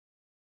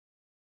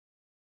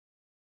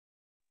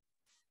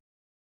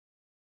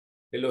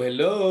Hello,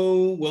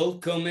 hello.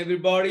 Welcome,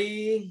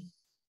 everybody.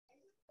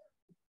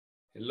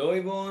 Hello,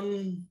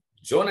 Yvonne.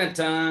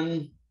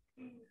 Jonathan.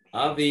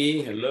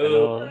 Avi,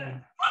 hello.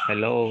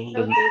 Hello.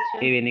 Good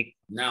evening.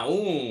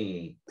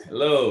 Naum,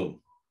 hello.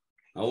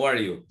 How are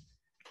you?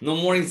 No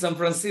more in San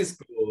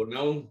Francisco,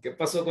 ¿no? ¿Qué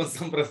pasó con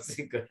San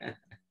Francisco?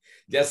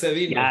 Ya se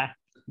vino.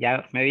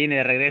 Ya me vine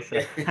de regreso.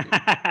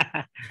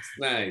 It's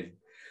nice.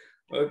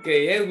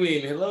 Okay,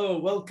 Edwin, hello,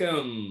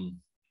 welcome.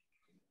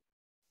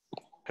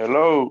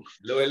 Hello.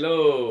 Hello,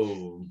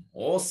 hello.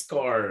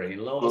 Oscar,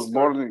 hello, Good Oscar.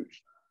 morning.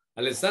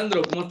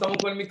 Alessandro, ¿cómo estamos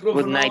con el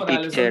micrófono Good night,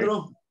 ahora, teacher.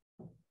 Alessandro?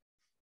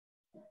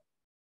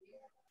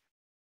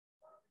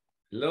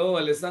 Hello,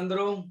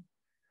 Alessandro.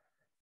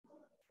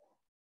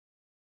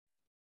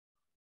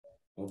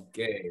 Ok.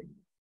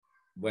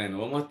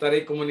 Bueno, vamos a estar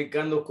ahí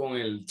comunicando con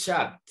el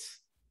chat,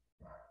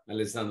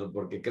 Alessandro,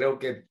 porque creo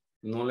que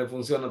no le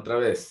funciona otra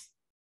vez.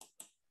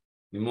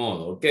 Ni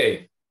modo, ok.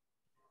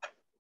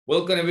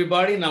 Welcome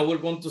everybody. Now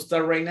we're going to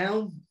start right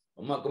now.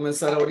 Vamos a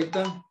comenzar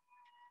ahorita.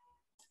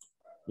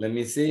 Let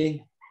me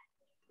see.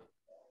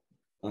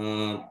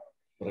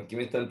 Por aquí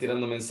me están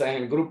tirando mensajes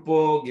en el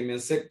grupo. Give me a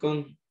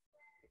second.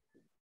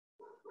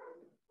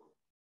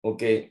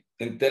 Ok,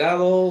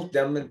 enterado,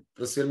 ya me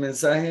recibió el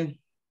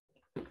mensaje.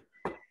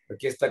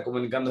 Aquí está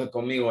comunicándose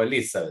conmigo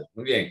Elizabeth.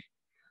 Muy bien.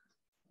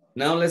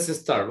 Now let's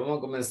start. Vamos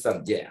a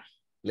comenzar. Yeah,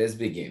 let's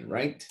begin,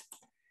 right?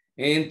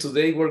 And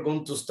today we're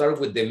going to start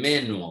with the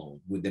manual.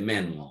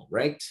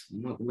 Right?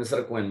 Vamos a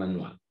comenzar con el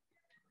manual.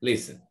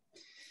 Listen.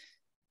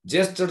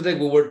 Yesterday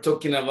we were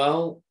talking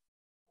about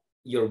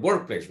your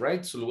workplace,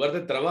 right? Su lugar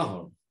de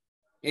trabajo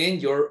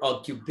and your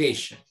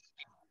occupation.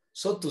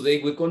 So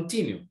today we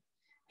continue.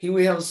 Here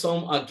we have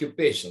some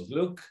occupations.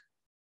 Look,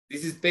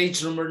 this is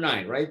page number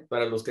 9, right?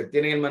 Para los que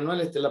tienen el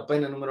manual, esta es la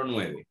página número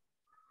 9.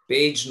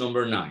 Page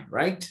number 9,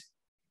 right?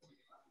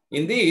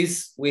 In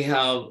this, we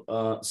have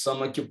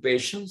some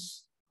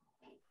occupations.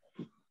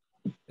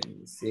 Let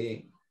me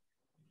see.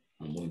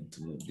 I'm going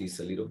to move this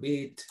a little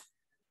bit.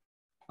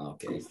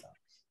 Okay.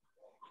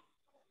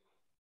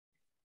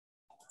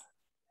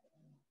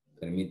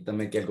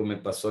 Permítame que algo me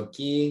pasó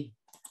aquí.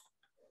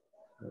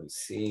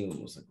 Sí,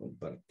 vamos a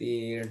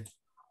compartir.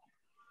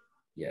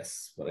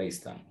 Yes, por ahí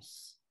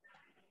estamos.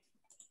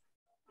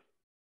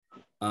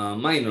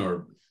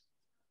 Minor.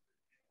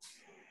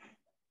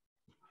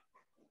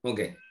 Ok.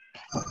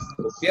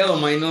 Copiado,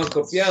 minor,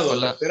 copiado.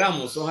 Lo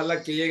esperamos.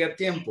 Ojalá que llegue a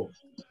tiempo.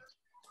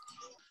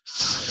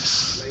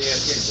 Ojalá llegue a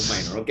tiempo,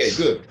 minor. Ok,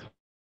 good.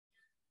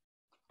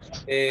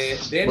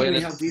 Then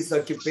we have these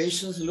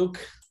occupations. Look.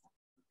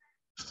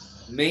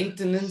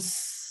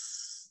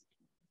 Maintenance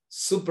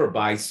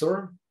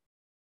supervisor,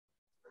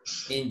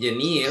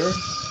 engineer,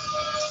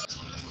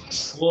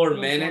 floor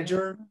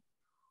manager,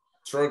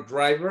 truck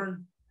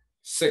driver,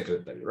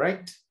 secretary,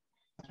 right?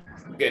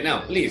 Okay,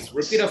 now please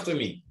repeat after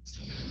me.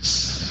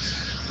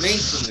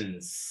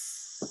 Maintenance.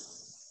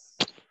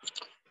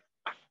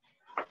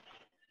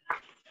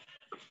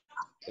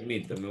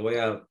 Permítame,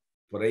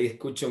 por ahí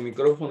escucho un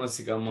micrófono,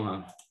 así que vamos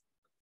a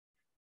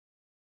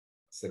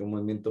hacer un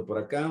movimiento por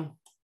acá.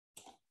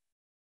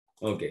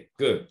 Okay,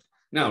 good.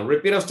 Now,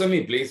 repeat after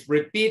me, please.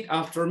 Repeat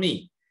after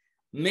me.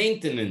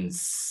 Maintenance.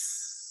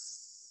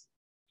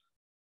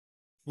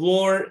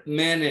 Floor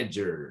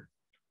manager.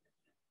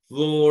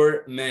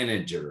 Floor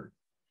manager.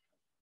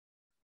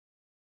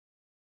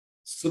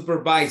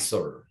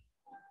 Supervisor.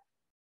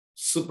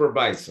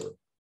 Supervisor.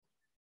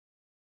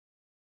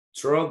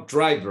 Truck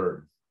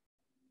driver.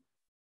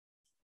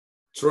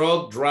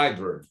 Truck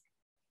driver.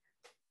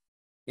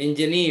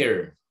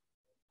 Engineer.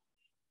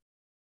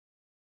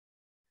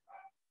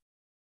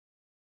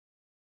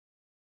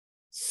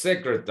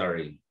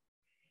 Secretary.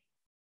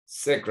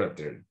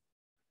 Secretary.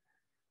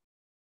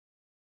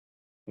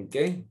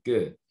 Okay,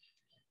 good.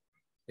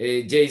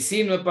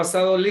 JC, no he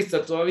pasado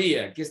lista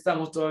todavía. Aquí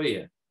estamos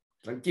todavía.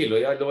 Tranquilo,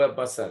 ya lo voy a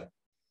pasar.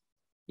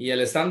 Y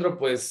Alessandro,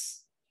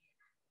 pues,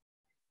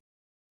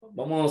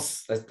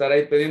 vamos a estar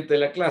ahí pendiente de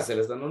la clase.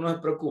 Alessandro, no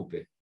se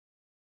preocupe.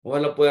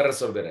 Ojalá pueda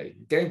resolver ahí.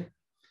 Okay,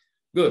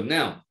 good.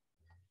 Now,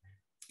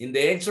 in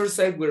the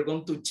exercise, we're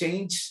going to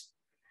change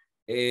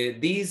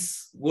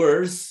these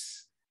words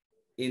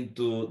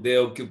into the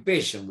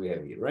occupation we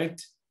have here,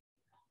 right?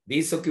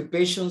 These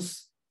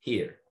occupations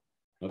here,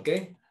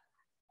 okay?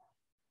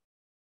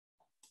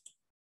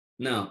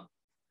 Now,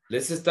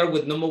 let's start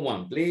with number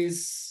 1,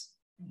 please.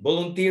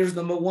 Volunteers,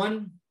 number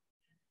 1.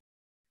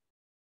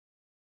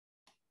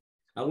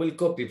 I will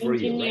copy for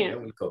you, right? I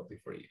will copy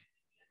for you.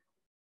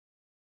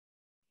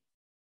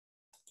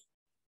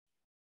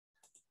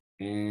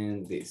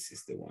 And this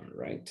is the one,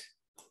 right?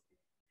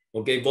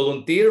 Okay,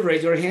 volunteer,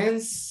 raise your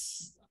hands.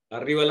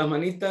 Arriba las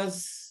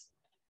manitas.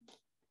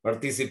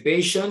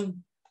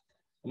 Participation.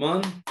 Come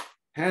on.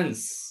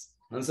 Hands.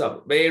 Hands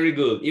up. Very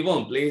good.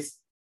 Yvonne, please.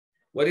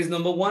 What is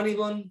number 1,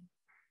 Yvonne?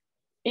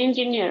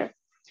 Engineer.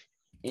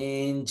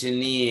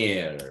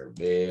 Engineer.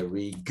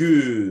 Very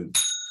good.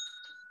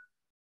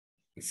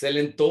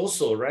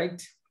 Excelentoso, right?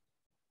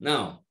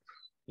 Now,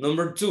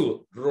 number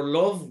 2,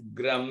 Roloff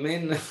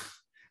Gramena.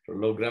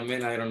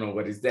 Programmen, I don't know,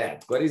 what is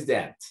that? What is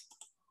that?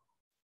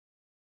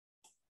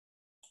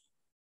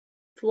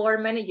 Floor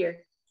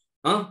manager.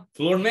 Huh?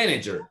 Floor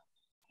manager.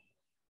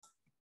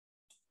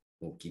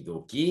 Okie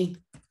dokie.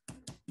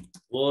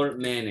 Floor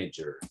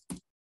manager.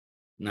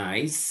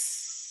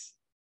 Nice.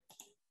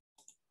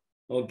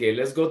 Okay,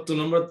 let's go to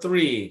number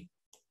 3.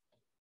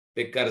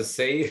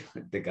 Tecarsei.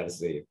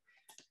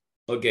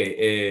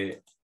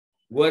 Okay,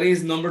 what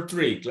is number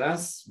 3,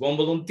 class? One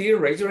volunteer,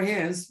 raise your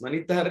hands.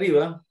 Manitas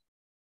arriba.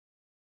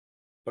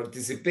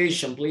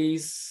 Participation,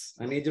 please.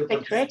 I need your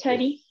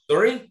Secretary.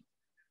 Sorry?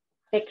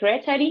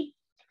 Secretary.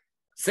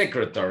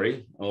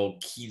 Secretary.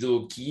 Okie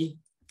dokie.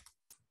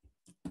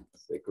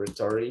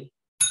 Secretary.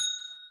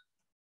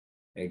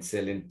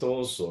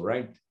 Excelentoso,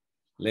 right?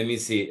 Let me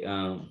see.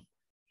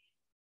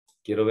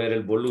 Quiero ver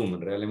el volumen.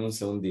 Regáleme un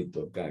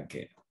segundito acá.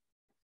 Que...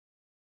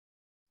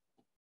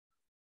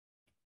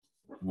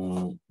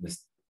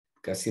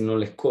 casi no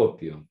les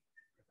copio.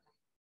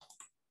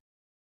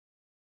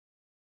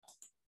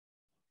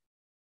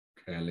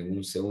 Regáleme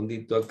un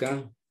segundito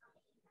acá.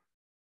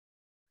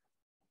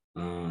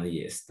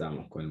 Ahí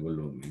estamos con el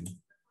volumen.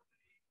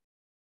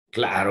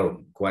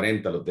 Claro,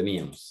 40 lo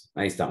teníamos.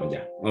 Ahí estamos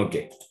ya. Ok.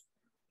 Ahí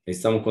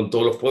estamos con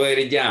todos los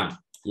poderes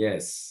ya.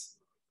 Yes.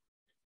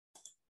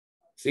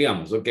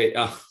 Sigamos. Ok.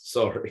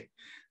 Sorry.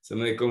 Se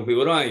me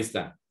desconfiguró. Ahí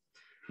está.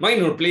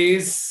 Minor,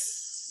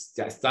 please.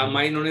 Ya está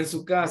Minor en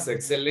su casa.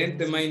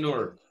 Excelente,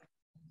 Minor.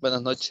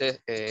 Buenas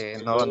noches.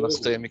 No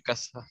estoy en mi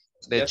casa.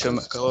 De hecho,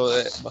 me acabo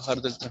de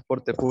bajar del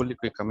transporte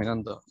público y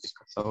caminando a mi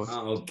casa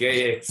ahora. Ok.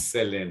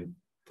 Excelente.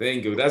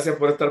 Thank you. Gracias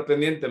por estar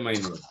pendiente,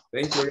 Minor.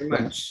 Thank you very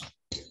much.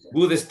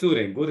 Good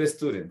student. Good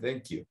student.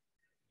 Thank you.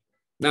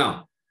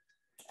 Now,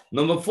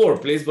 number 4,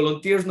 please.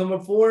 Volunteers, number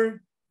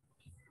 4.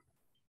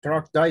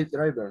 Truck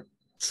driver.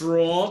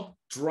 Truck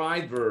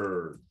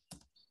driver.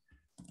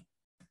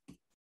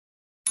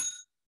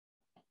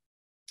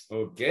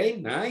 Okay,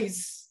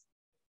 nice.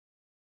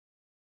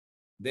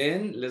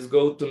 Then let's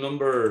go to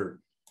number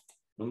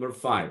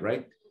 5,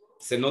 right?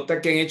 Se nota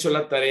que han hecho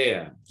la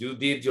tarea. You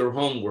did your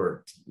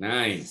homework.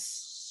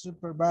 Nice.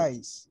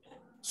 Supervise.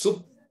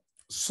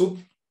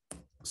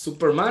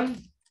 Superman?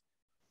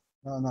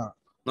 No.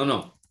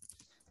 No.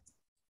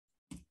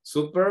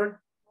 Supervise,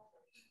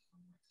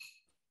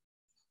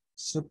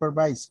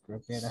 creo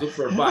que era.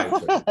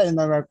 Supervisor.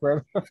 No me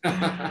acuerdo.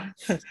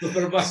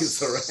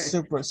 Supervisor,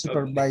 right?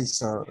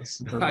 Supervisor.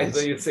 I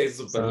thought you say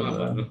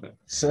Superman.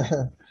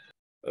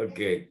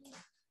 Okay.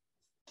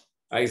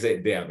 I say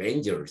the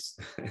Avengers.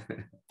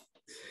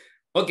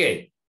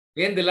 Okay.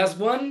 And the last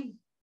one,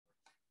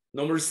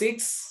 number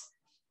 6.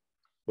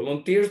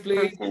 Volunteers,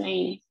 please.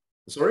 Maintenance.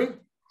 Sorry?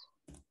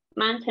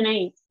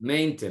 Maintenance.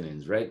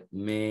 Maintenance, right?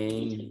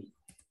 Maintenance.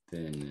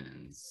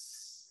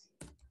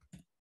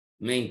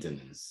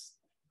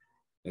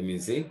 Let me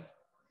see.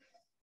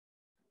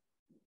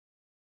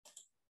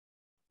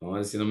 Vamos a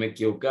ver si no me he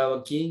equivocado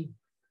aquí.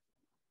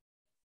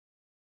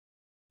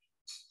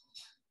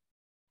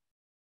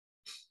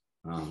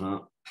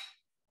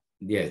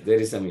 Yes,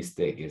 there is a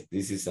mistake. Yes,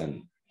 this is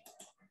an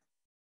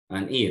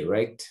E,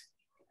 right?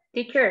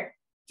 Teacher,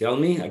 Tell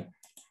me.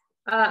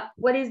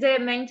 what is the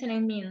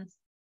maintenance means?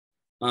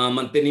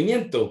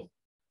 Mantenimiento.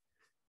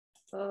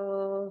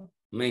 Oh,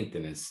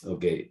 Maintenance.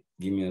 Okay,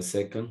 give me a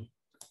second.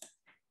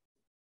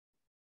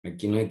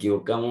 Aquí nos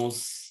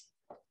equivocamos.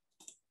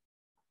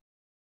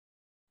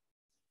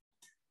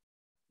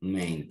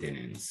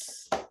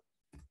 Maintenance.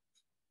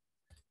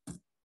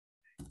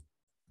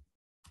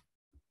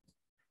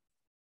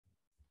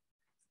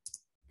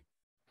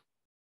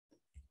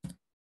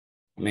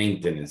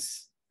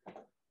 Maintenance.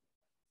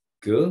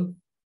 Good.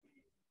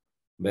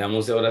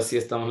 Veamos ahora si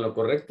estamos en lo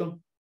correcto.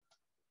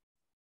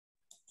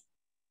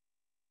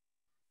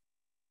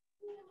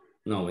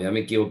 No, ya me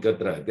equivoqué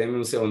otra vez. Denme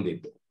un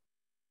segundito.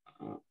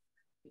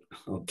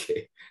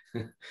 Okay.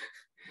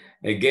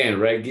 Again,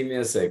 right? Give me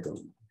a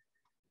second.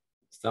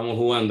 Estamos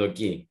jugando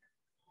aquí.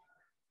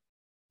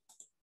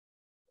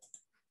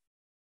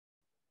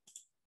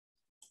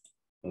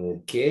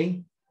 Ok.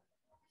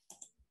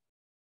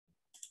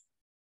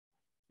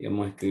 Y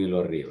vamos a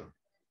escribirlo arriba.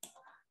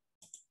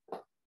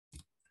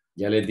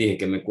 Ya les dije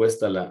que me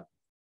cuesta la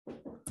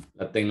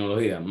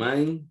tecnología.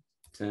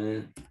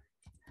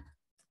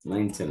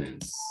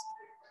 Maintenance.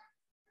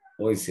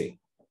 Hoy sí.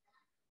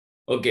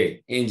 Ok.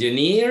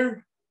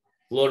 Engineer,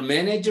 floor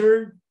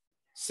manager,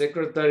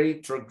 secretary,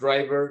 truck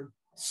driver,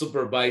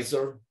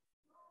 supervisor,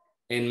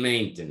 and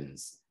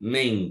maintenance.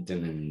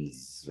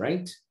 Maintenance,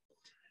 right?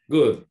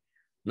 Good.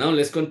 Now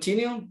let's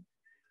continue.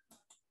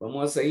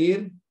 Vamos a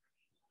seguir.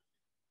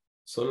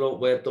 Solo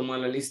voy a tomar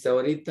la lista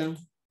ahorita.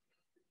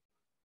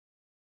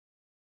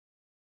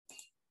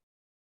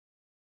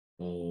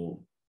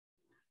 Ok,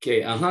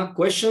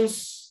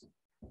 questions.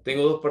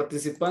 Tengo 2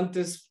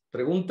 participantes.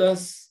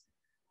 Preguntas.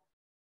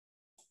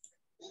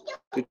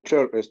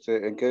 Teacher,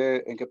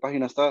 ¿en qué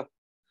página está?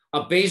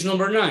 Page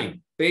number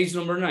 9. Page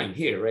number 9,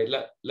 here, right?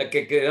 La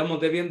que quedamos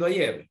debiendo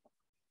ayer.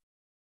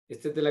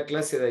 Este es de la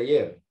clase de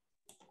ayer.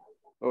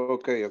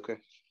 Ok.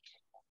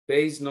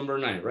 Page number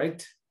 9,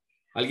 right?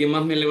 ¿Alguien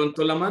más me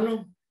levantó la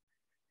mano?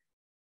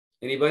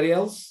 Anybody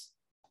else?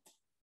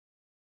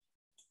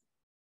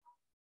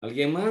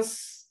 ¿Alguien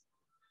más?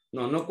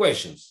 No, no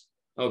questions.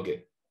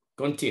 Okay,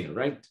 continue,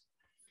 right?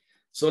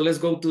 So let's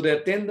go to the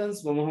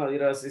attendance. Vamos a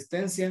ir a la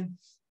asistencia.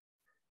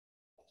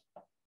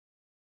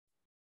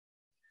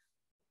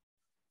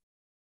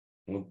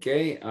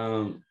 Okay.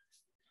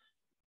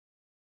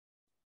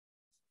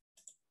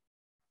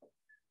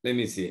 Let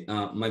me see.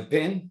 My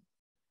pen.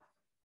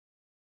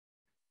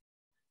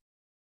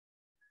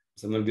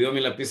 Se me olvidó mi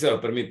lapicero,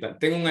 permita.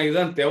 Tengo un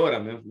ayudante ahora,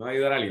 me va a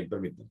ayudar alguien,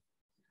 permita.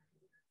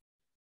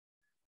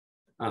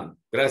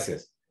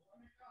 Gracias.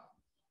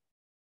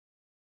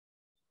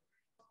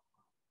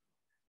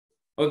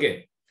 Ok,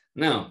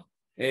 now,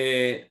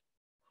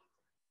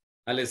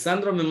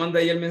 Alessandro me manda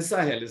ahí el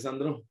mensaje,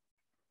 Alessandro,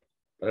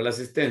 para la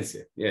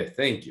asistencia. Yes,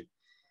 thank you.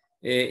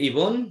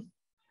 Yvonne,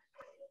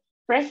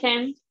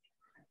 Present.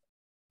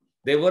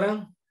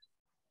 Débora,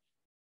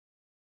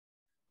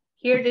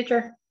 Here,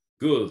 teacher.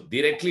 good.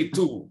 Directly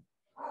to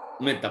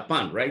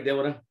Metapan, right,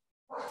 Débora?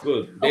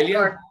 Good. Of Delia?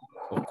 course.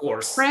 Of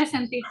course.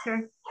 Present,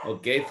 teacher.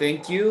 Okay,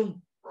 thank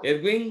you.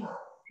 Edwin?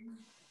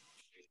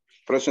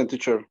 Present,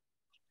 teacher.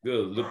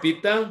 Good.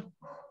 Lupita?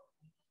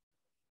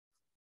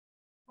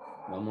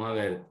 Vamos a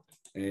ver.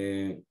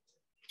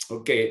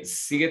 Ok,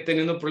 sigue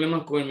teniendo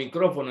problemas con el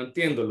micrófono,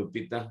 entiendo,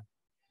 Lupita.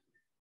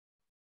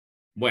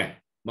 Bueno,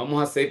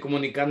 vamos a seguir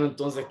comunicando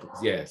entonces.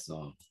 Yes,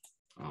 oh,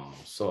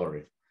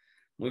 sorry.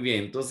 Muy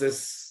bien,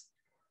 entonces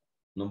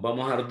nos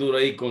vamos a dar duro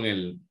ahí con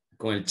el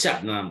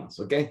chat nada más,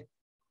 ¿ok?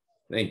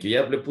 Thank you,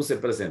 ya le puse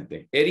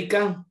presente.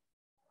 Erika.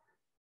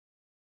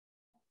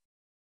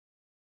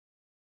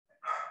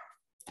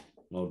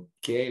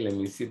 Ok, let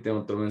me see, tengo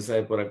otro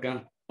mensaje por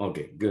acá. Ok,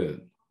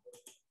 good.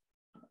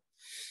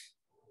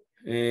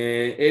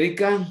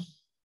 Erika.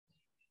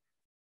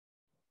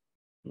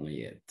 Not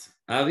yet.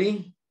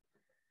 Abby.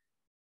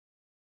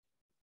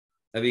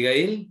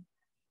 Abigail.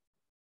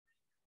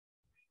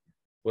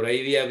 Por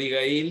ahí vi a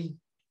Abigail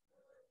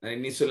al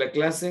inicio de la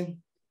clase.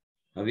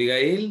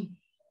 Abigail.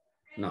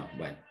 No,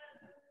 bueno.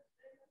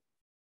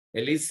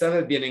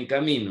 Elizabeth viene en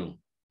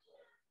camino.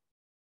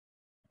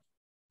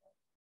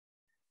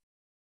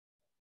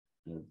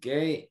 Ok.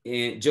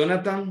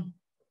 Jonathan.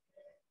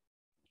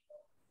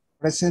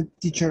 Present,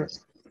 teacher.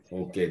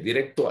 Ok,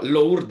 directo a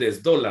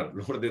Lourdes, dólar.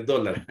 Lourdes,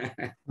 dólar.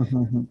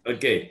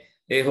 Ok.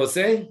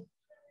 José.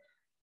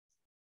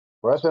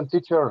 Present,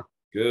 teacher.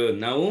 Good.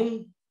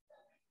 Naum.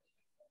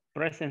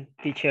 Present,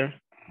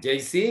 teacher.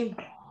 JC.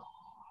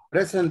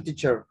 Present,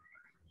 teacher.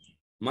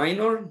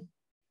 Minor.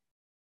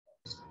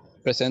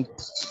 Present.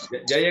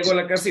 ¿Ya llegó a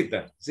la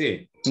casita?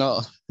 Sí.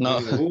 No,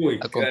 Uy,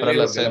 a qué comprar la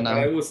lejos de la cena.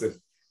 parada de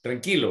buses.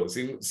 Tranquilo,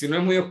 si no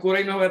es muy oscura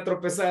y no va a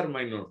tropezar,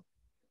 Minor.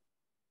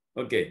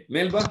 Ok,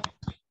 Melba.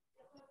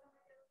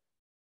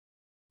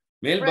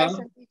 Melba.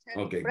 Present, teacher.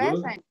 Ok, good.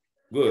 Present.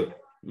 Good.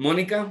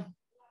 Mónica.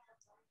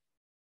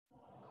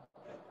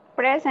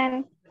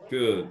 Present.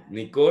 Good.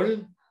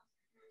 Nicole.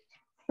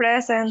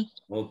 Present.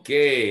 Ok.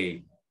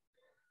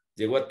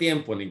 Llegó a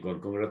tiempo, Nicole.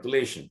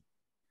 Congratulations.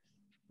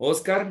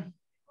 Oscar.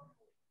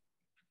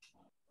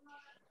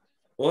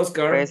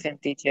 Oscar.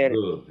 Present, teacher.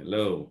 Good.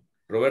 Hello.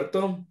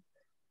 Roberto.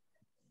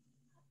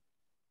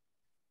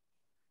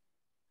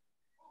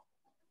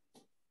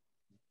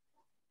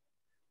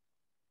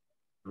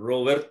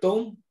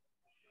 Roberto.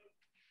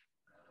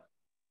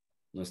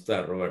 No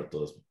está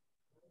Roberto.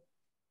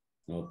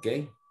 Ok.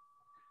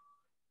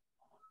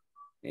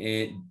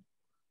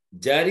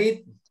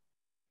 Yarit.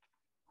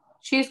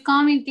 She's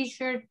coming,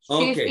 teacher.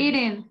 She's Okay.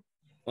 eating.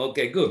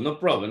 Ok, good. No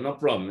problem, no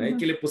problem.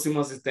 Aquí le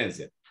pusimos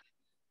asistencia.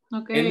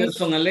 Okay.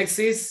 Emerson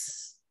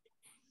Alexis.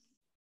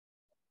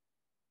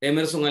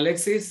 Emerson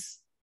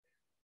Alexis.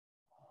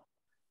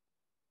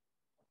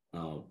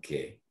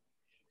 Ok.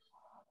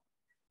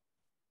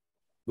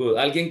 Good.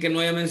 ¿Alguien que no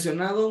haya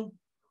mencionado?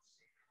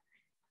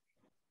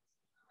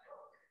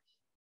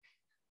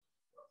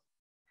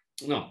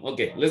 No, ok.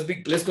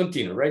 Let's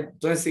continue, right?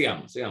 Entonces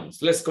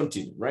sigamos. Let's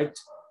continue, right?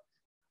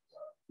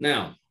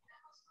 Now,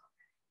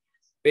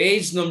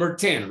 page number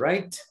 10,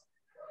 right?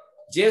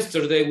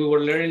 Yesterday we were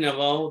learning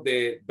about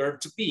the verb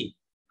to be,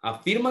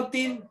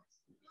 affirmative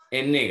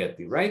and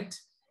negative, right?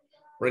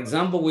 For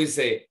example, we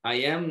say,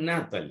 I am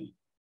Natalie.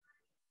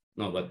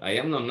 No, but I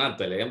am not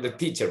Natalie. I am the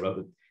teacher,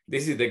 but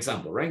this is the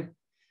example, right?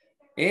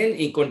 And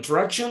in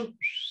contraction,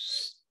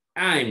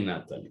 I'm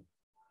Natalie.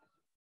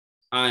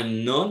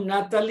 I'm not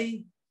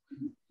Natalie.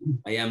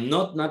 I am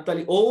not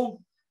Natalie. Or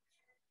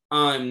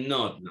I'm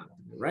not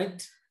Natalie,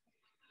 right?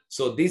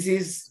 So this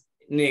is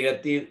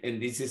negative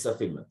and this is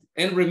affirmative.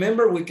 And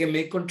remember, we can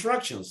make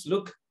contractions.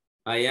 Look,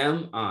 I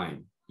am,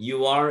 I'm.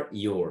 You are,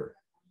 your.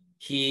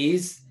 He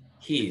is,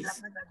 his.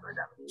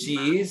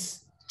 She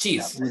is,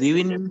 she's. Good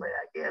evening.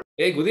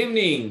 Hey, good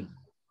evening.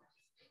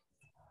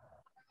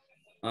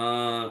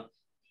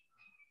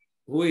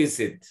 Who is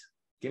it?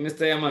 ¿Quién me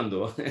está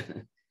llamando?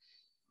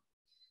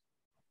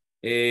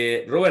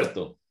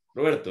 Roberto,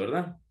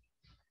 ¿verdad?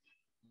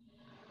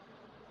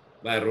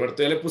 Vale,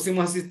 Roberto, ya le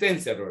pusimos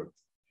asistencia, Roberto.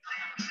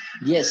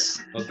 Yes,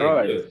 Okay,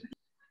 Robert. good.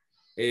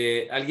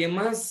 ¿Alguien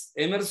más?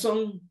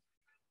 Emerson.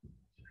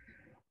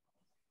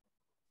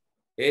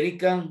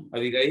 Erika,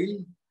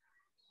 Abigail.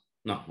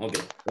 No,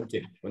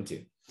 okay,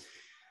 continue.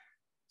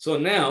 So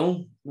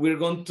now we're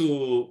going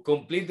to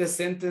complete the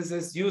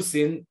sentences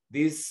using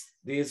this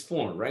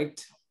form,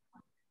 right?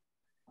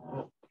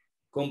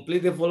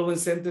 Complete the following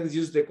sentence,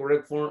 use the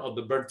correct form of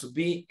the verb to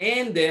be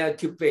and the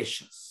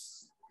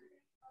occupations,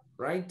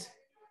 right?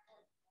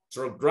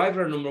 Truck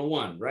driver, number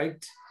 1,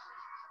 right?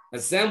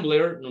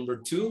 Assembler, number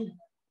 2.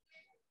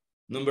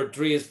 Number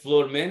 3 is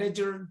floor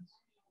manager.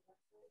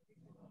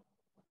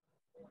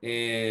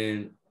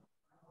 And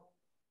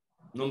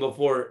number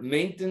 4,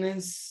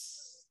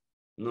 maintenance.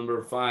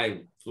 Number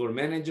 5, floor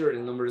manager.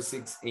 And number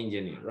 6,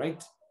 engineer,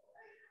 right?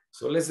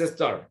 So let's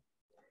start.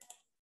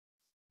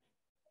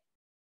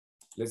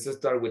 Let's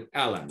start with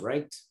Alan,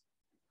 right?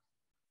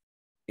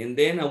 And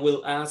then I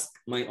will ask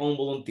my own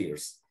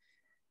volunteers.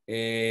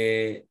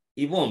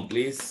 Yvonne,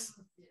 please.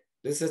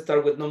 Let's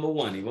start with number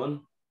 1,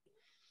 Yvonne.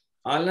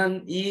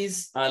 Alan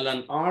is,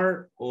 Alan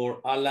are,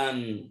 or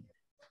Alan?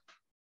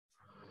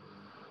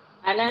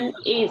 Alan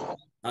is.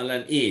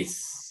 Alan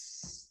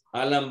is.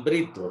 Alan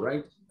Brito,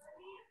 right?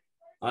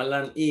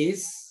 Alan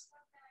is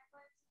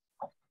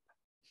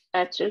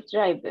A truck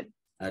driver.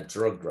 a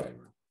truck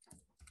driver.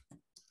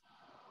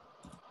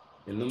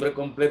 El nombre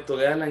completo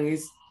de Alan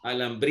es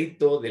Alan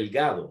Brito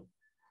Delgado.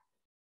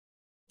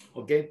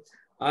 Okay.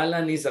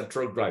 Alan is a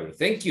truck driver.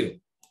 Thank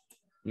you.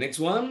 Next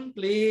one,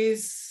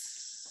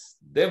 please.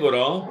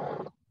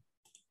 Deborah.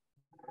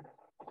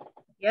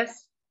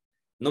 Yes.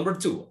 Number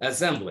 2,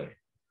 assembler.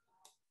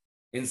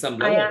 I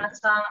Ensamblador. am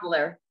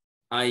assembler.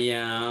 I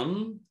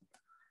am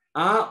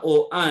a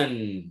o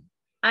an.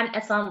 An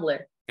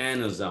assembler.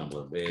 An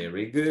assembler.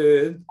 Very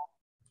good.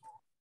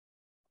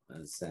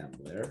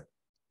 Assembler.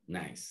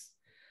 Nice.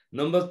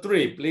 Number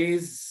 3,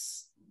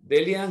 please.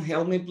 Delia,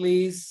 help me,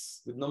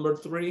 please, with number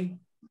 3.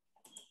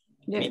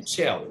 Yes.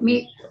 Michelle.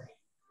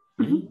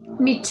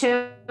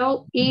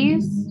 Michelle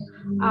is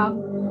a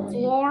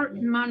floor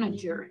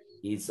manager.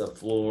 He's a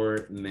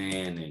floor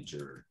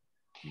manager.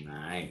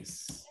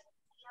 Nice.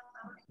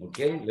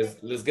 Okay,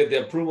 let's get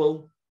the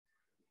approval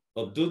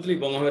of Dudley.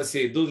 Vamos a ver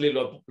si Dudley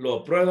lo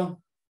aprueba.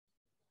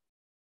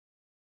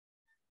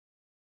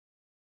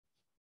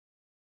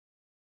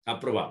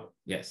 Aprobado.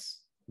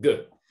 Yes.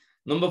 Good.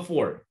 Number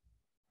 4.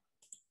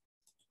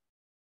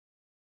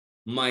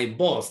 My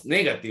boss.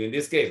 Negative in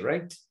this case,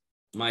 right?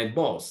 My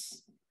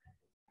boss.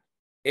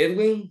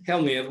 Edwin,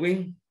 help me,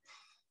 Edwin.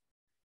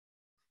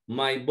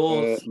 My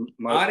boss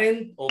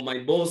aren't or my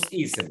boss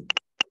isn't?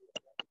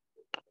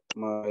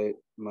 My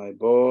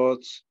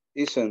boss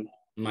isn't.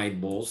 My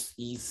boss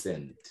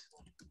isn't.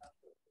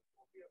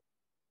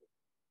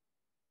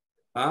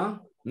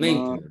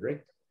 Maintenance,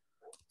 right?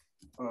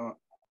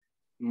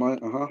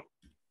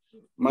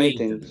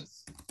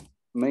 Maintenance.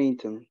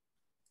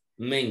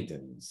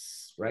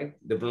 Maintenance, right?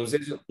 The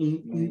pronunciation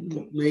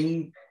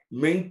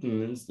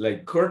maintenance,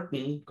 like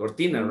curtain,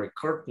 cortina, right?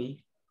 Curtain,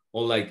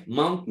 or like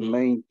mountain.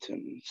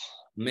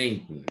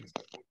 Maintenance.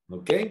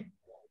 Okay,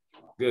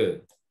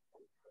 good.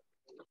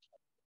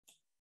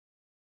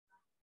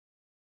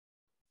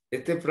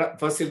 Este es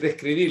fácil de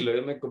escribirlo,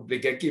 yo me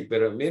compliqué aquí,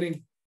 pero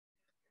miren,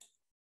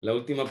 la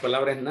última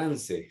palabra es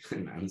Nance.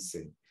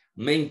 Nance.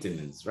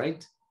 Maintenance,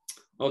 right?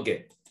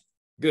 Okay,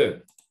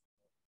 good.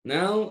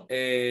 Now,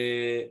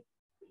 Erika,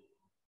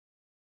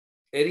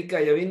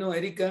 ¿ya vino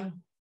Erika?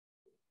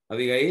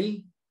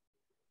 Abigail?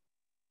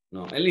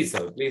 No,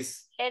 Elizabeth,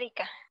 please.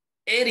 Erika.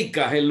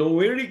 Erika,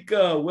 hello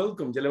Erika,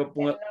 welcome. Ya le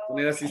voy a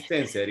poner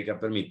asistencia, Erika,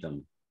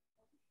 permítame.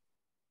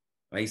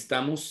 Ahí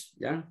estamos,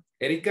 ¿ya?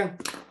 Erika.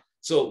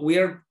 So we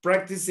are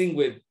practicing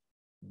with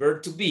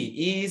verb to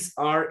be, is,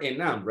 are,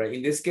 and am, right?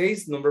 In this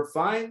case, number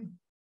 5,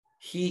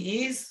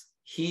 he is,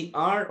 he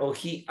are, or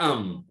he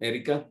am,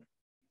 Erika.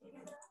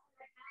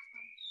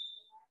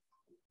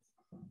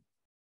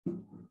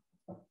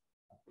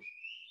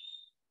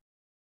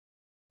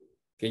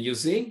 Can you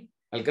see?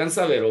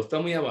 ¿Alcanza a ver o está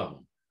muy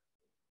abajo?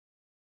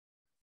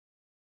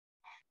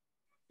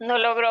 No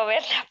logro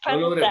ver la pantalla.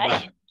 No logré,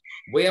 vale.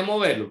 Voy a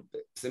moverlo.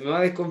 Se me va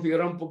a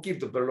desconfigurar un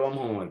poquito, pero lo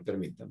vamos a mover,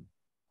 permítame.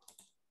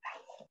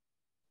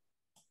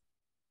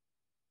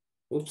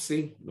 Ups,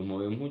 sí, lo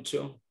movió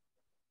mucho.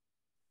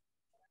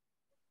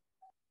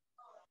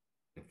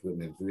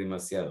 Me fui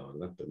demasiado,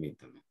 ¿verdad?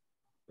 Permítame.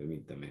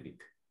 Permítame,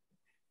 Erika.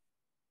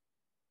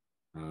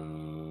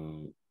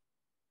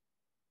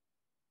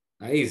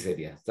 Ahí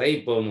sería. Hasta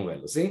ahí puedo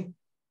moverlo, ¿sí?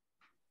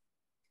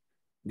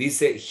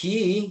 Dice,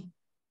 he,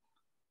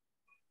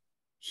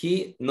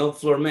 no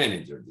floor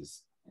manager.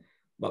 Dice.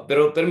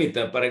 Pero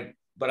permítame,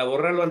 para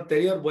borrar lo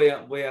anterior voy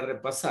a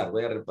repasar.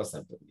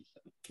 Permítame.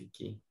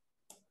 Aquí.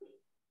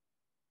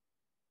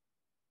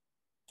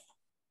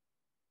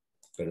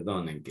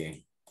 Perdonen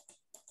que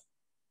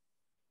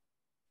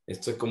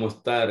esto es como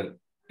estar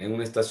en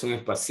una estación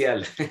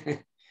espacial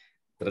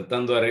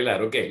tratando de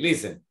arreglar. Ok,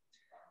 listen.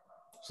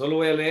 Solo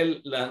voy a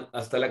leer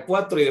hasta la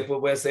 4 y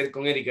después voy a seguir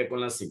con Erika con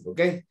la 5,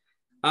 ok?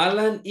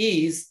 Alan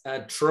is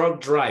a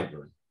truck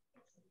driver.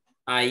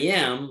 I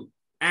am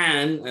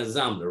an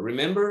assembler.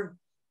 Remember,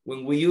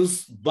 when we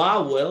use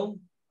vowel,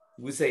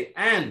 we say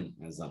an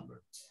assembler.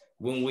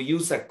 When we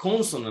use a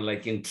consonant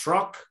like in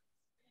truck,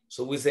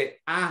 so we say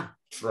a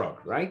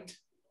truck, right?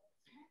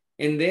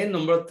 And then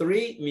number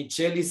 3,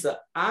 Michelle is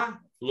a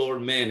floor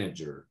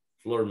manager.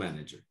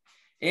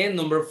 And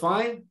number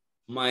 5,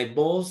 my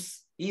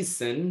boss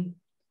isn't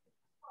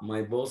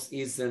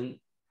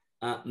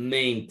at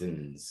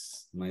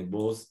maintenance. My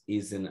boss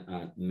isn't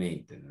at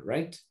maintenance,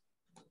 right?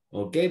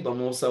 Ok,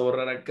 vamos a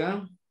borrar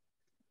acá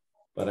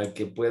para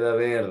que pueda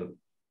ver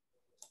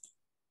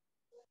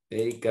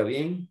Erika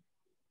bien.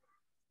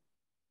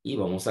 Y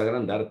vamos a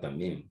agrandar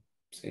también,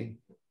 ¿sí?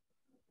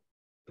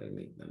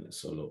 Permítame,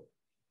 solo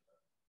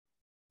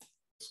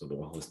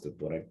bajo este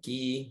por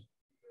aquí.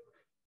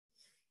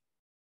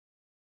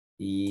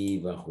 Y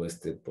bajo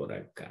este por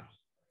acá.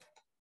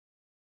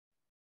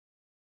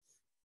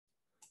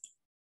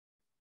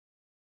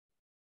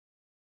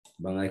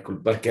 Van a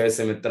disculpar que a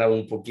veces me trabo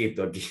un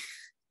poquito aquí.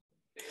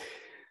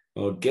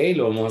 Ok,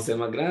 lo vamos a hacer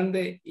más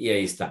grande y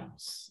ahí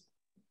estamos.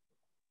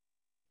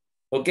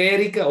 Ok,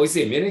 Erika, hoy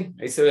sí, miren,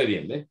 ahí se ve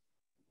bien, ¿ve?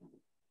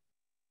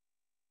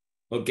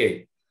 Ok,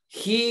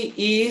 he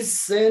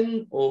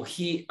isn't o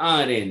he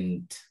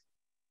aren't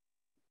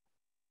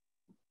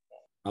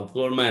a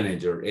floor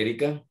manager,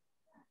 Erika.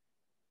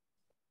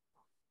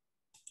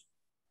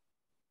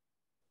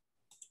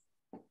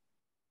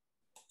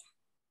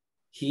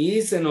 He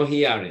isn't o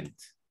he aren't.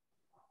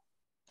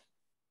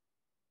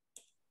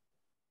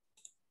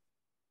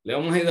 Le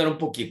vamos a ayudar un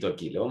poquito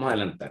aquí, le vamos a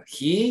adelantar.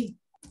 He.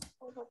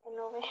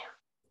 No veo.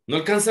 ¿No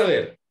alcanza a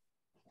ver?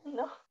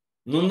 No.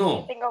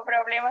 No. Tengo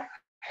problemas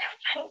con la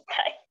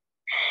pantalla.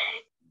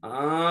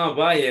 Ah,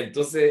 vaya,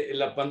 entonces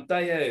la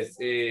pantalla es...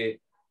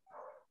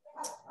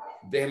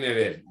 déjeme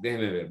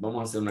ver.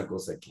 Vamos a hacer una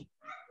cosa aquí.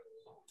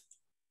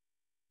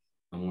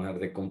 Vamos a dejar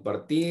de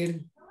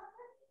compartir.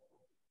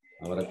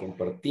 Ahora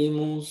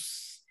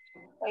compartimos.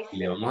 Y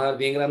le vamos a dar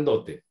bien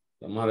grandote.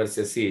 Vamos a ver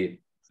si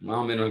así más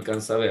o menos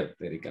alcanza a ver.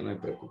 Erika, no me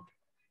preocupe.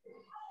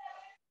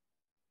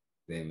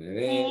 Déjeme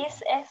ver.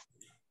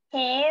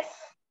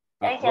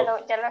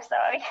 Ya lo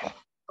estaba viendo.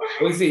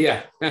 Hoy sí,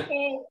 ya.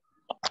 Sí.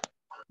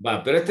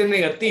 Va, pero este es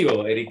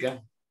negativo,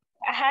 Erika.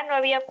 Ajá, no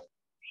había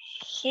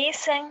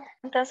Hisen,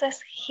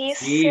 entonces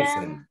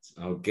Hisen.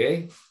 Ok.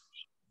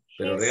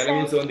 Pero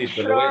regálame un segundito.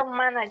 Floor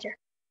manager.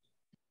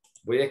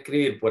 Voy a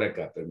escribir por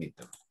acá,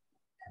 permítame.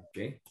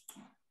 Ok.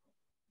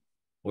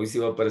 Hoy sí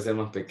va a aparecer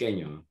más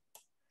pequeño.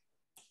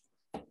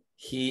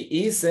 He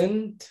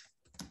isn't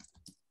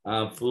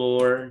a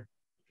floor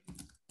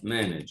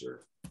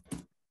manager.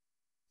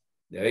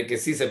 Ya ve que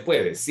sí se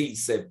puede,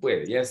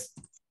 yes.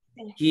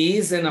 He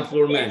isn't a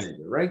floor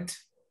manager, right?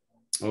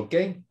 Ok.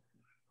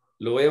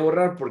 Lo voy a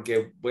borrar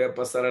porque voy a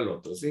pasar al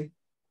otro, ¿sí?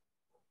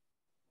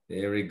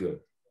 Very good.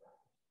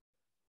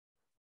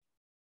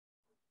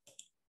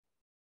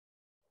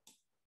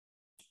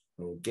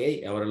 Ok,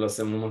 ahora lo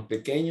hacemos más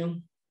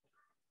pequeño.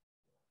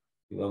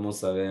 Y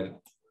vamos a ver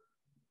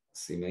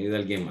si me ayuda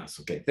alguien más.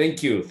 Ok,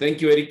 thank you,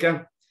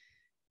 Erika.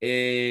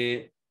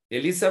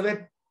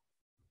 Elizabeth.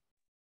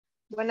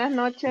 Buenas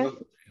noches.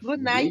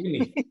 Good night.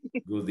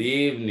 Good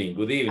evening.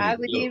 Good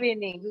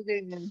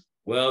evening.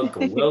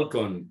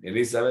 Welcome,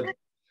 Elizabeth.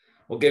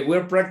 Okay,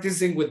 we're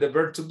practicing with the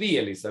verb to be,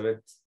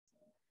 Elizabeth.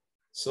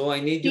 So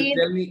I need you to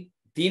tell me,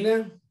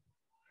 Tina?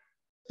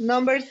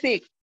 Number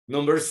 6.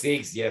 Number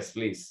 6, yes,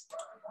 please.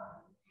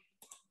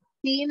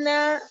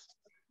 Tina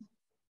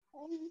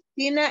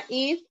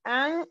is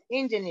an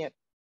engineer.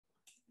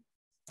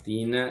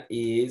 Tina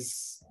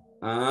is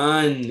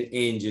an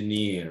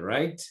engineer,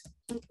 right?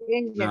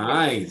 Engineer.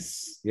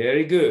 Nice,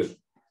 very good.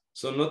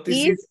 So notice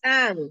Is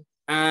an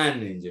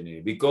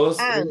engineer because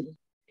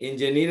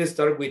engineer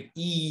start with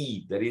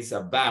E, that is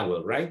a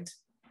vowel, right?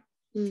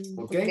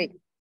 Okay,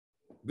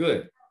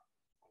 good.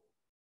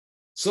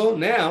 So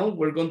now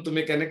we're going to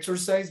make an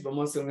exercise.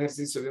 Vamos a hacer un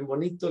ejercicio bien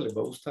bonito, les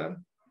va a gustar.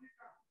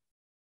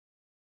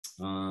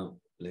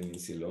 Let me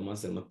see, lo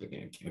vamos a hacer más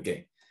pequeño aquí.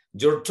 Okay,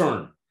 your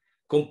turn.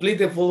 Complete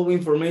the following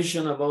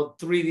information about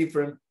 3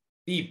 different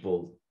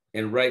people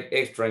and write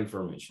extra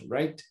information,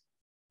 right?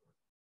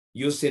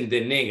 Using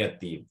the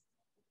negative,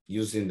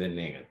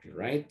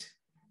 right?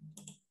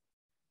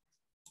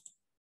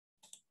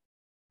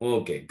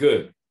 Okay,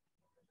 good.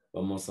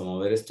 Vamos a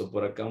mover esto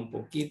por acá un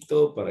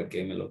poquito para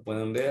que me lo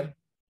puedan ver.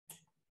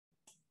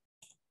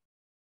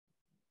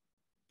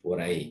 Por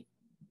ahí.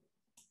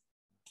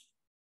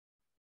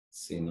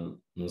 Sí,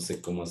 no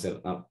sé cómo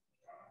hacer.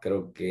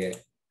 Creo que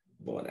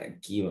por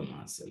aquí vamos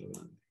a hacerlo.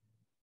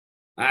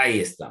 Ahí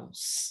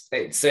estamos.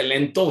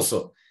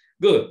 Excelentoso.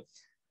 Good.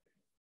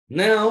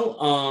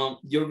 Now,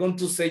 you're going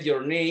to say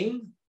your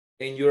name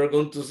and you're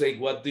going to say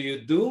what do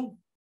you do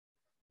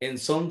and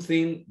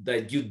something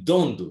that you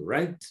don't do,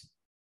 right?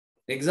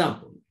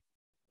 Example.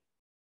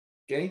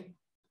 Okay.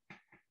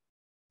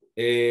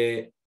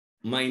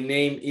 My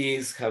name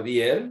is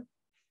Javier.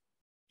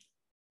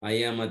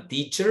 I am a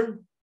teacher.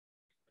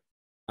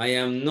 I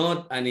am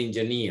not an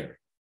engineer.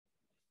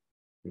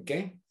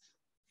 Okay.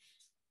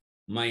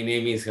 My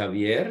name is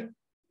Javier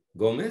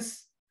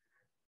Gomez.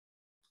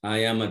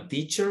 I am a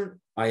teacher.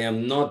 I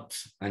am not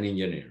an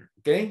engineer.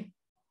 Okay?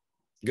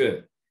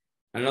 Good.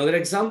 Another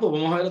example.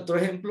 Vamos a ver otro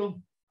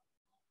ejemplo.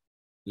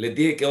 Les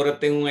dije que ahora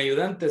tengo un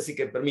ayudante, así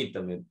que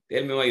permítame.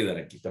 Él me va a ayudar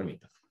aquí.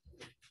 Permítame.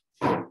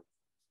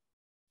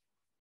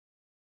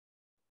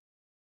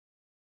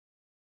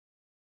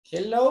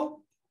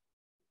 Hello.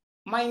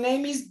 My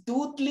name is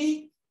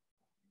Dudley.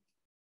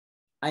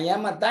 I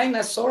am a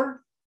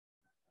dinosaur.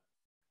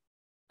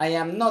 I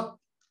am not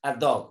a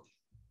dog.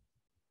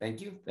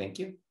 Thank you, thank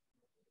you.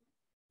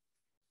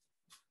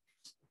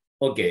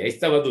 Ok, ahí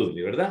estaba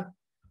Dudley, ¿verdad?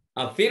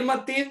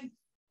 Affirmative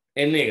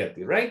and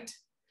negative, right?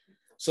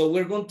 So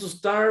we're going to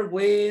start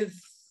with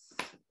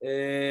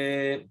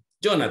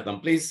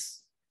Jonathan,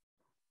 please.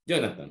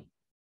 Jonathan.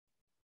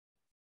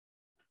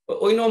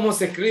 Hoy no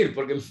vamos a escribir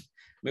porque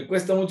me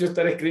cuesta mucho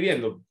estar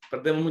escribiendo.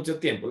 Perdemos mucho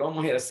tiempo. Lo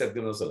vamos a ir a hacer de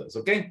una sola vez,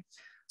 ¿ok?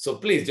 So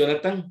please,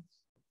 Jonathan.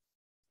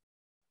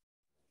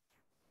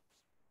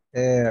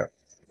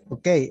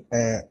 Okay.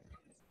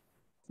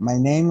 My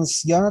name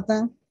is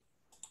Jonathan.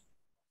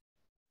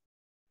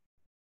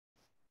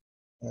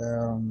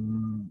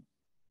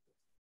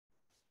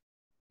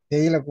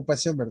 Y la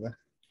ocupación, ¿verdad?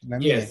 La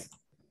mía. Yes.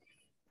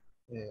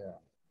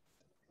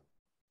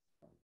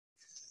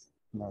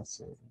 No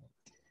sé.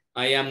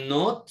 I am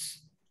not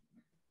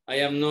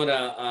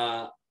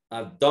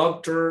a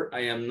doctor.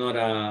 I am not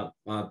a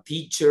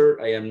teacher.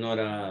 I am not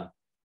a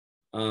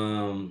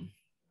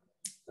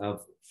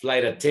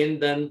flight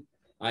attendant.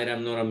 I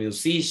am not a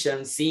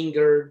musician,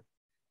 singer,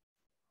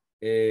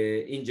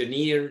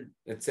 engineer,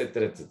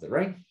 etc.,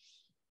 right?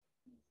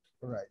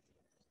 Right.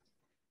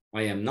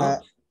 I am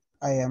not.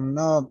 I am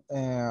not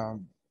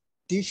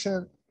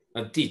teacher.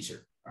 A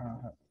teacher.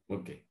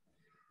 Okay.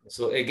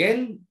 So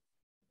again,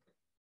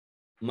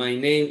 my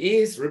name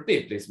is,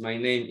 repeat please, my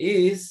name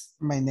is?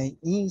 My name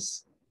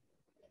is?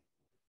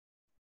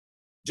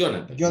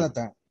 Jonathan.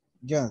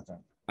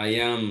 Jonathan. I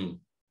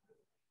am?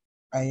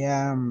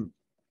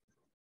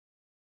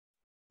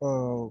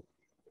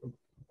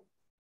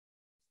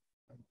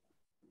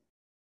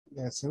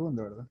 El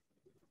segundo, ¿verdad?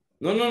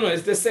 No,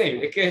 es the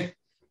same. Es que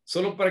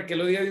solo para que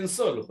lo diga de un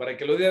solo, para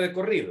que lo diga de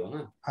corrido.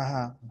 ¿No?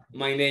 Ajá.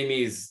 My name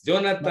is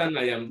Jonathan,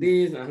 I am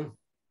this.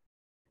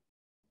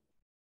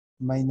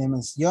 My name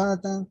is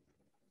Jonathan.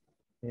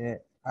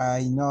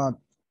 I not.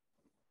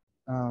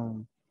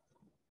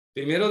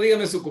 Primero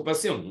dígame su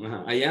ocupación.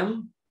 Ajá. I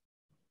am.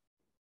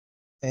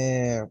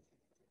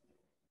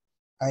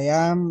 I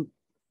am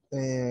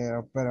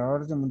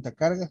operador de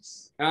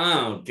montacargas.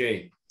 Ok.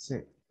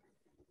 Sí.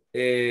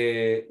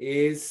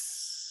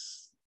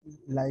 Is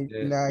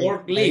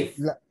forklift.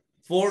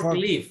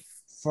 Forklift.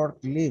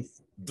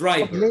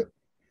 Driver.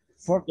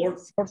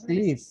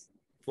 Forklift.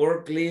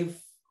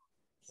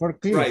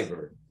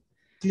 Driver.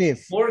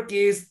 Fork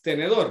es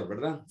tenedor,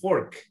 ¿verdad?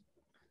 Fork.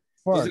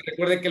 Entonces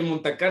recuerde que el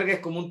montacarga es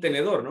como un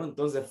tenedor, ¿no?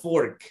 Entonces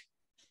fork.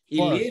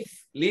 Y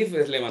lift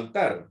es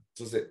levantar.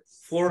 Entonces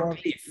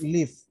forklift.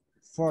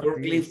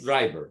 Forklift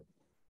driver.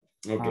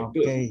 Okay,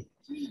 good.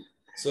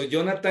 So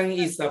Jonathan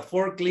is a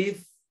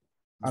forklift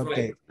driver.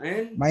 Okay.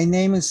 And? My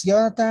name is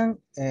Jonathan.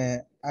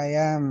 I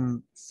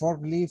am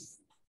forklift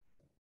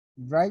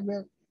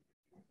driver.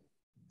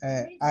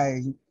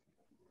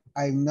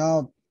 I'm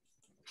not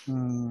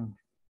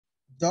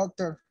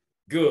doctor.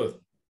 Good.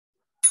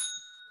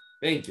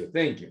 Thank you.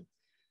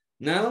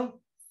 Now,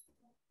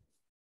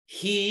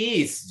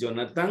 he is,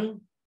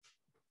 Jonathan.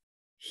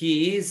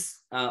 He is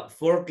a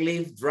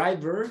forklift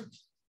driver.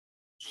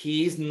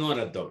 He is not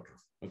a doctor,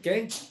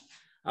 okay?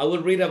 I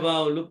will read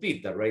about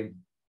Lupita, right?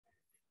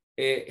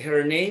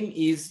 Her name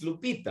is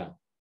Lupita.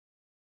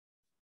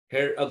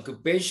 Her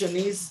occupation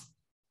is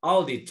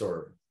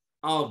auditor.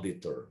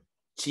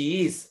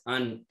 She is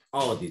an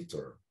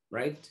auditor,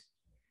 right?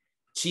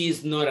 She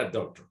is not a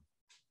doctor,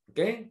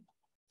 okay?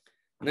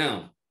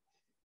 Now,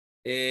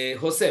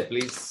 Jose,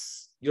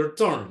 please, your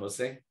turn,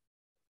 Jose.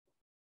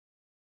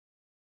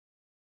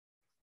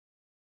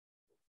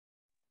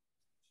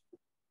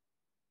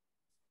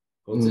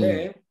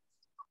 Jose.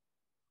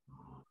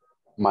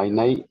 My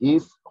name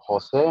is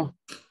Jose.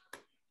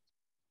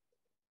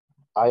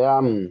 I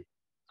am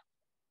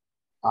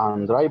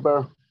a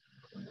driver.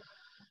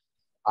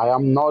 I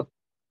am not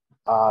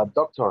a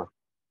doctor.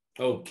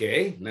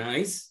 Okay,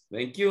 nice.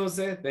 Thank you,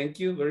 Jose. Thank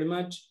you very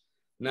much.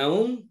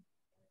 Naum.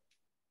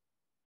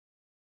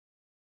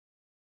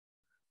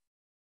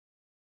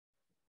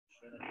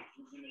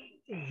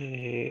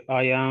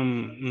 I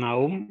am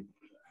Naum.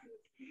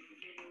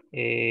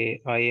 I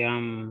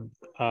am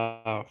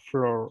a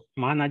floor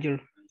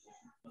manager.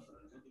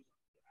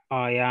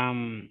 I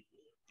am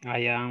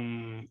a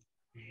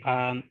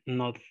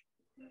not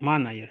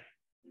manager.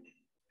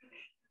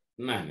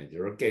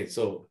 Manager, okay.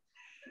 So,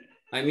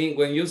 I mean,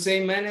 when you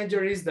say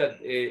manager is that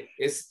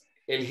es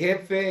el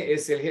jefe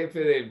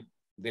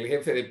del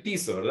jefe de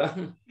piso,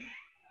 ¿verdad?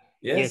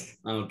 Yes?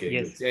 Okay,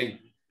 yes. Sí,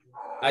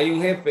 hay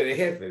un jefe de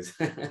jefes.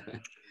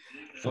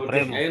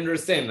 Okay, I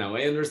understand now.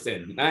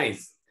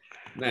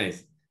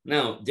 Nice.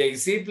 Now,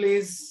 JC,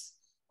 please.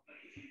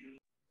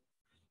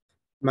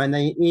 My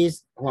name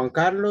is Juan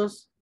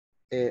Carlos.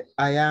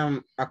 I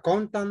am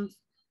accountant.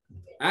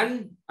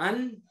 I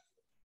am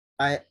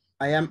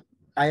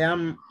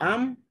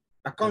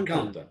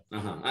accountant.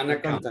 An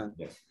accountant.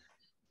 Yes.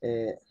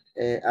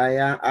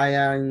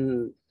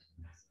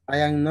 I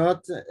am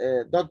not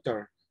a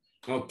doctor.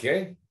 Ok.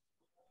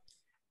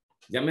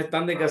 Ya me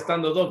están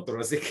desgastando, doctor,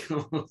 así que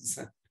vamos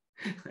a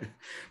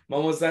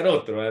usar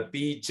otro. A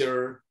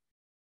teacher,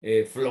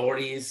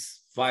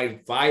 florist,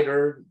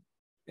 firefighter,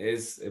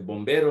 es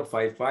bombero,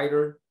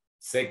 firefighter,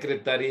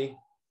 secretary,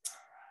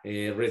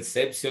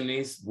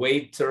 receptionist,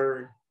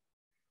 waiter,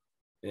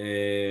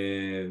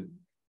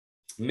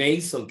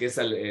 mason, que es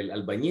el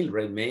albañil,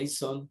 right?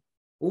 Mason.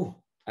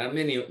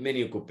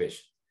 Many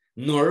occupations.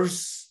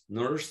 Nurse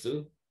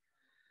too.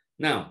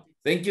 Now,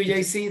 thank you,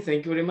 JC.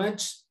 Thank you very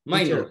much.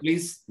 Minor,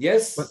 please.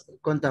 Yes.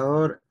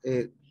 Contador,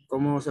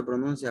 ¿cómo se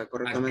pronuncia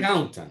correctamente?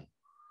 Accountant.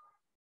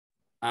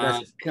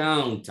 Gracias.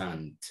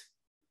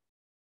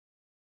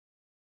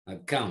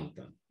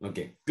 Accountant.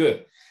 Okay,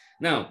 good.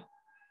 Now,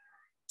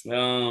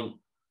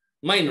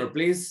 minor,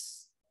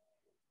 please.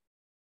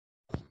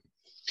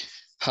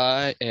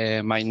 Hi,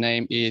 my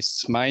name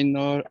is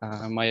Minor.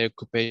 My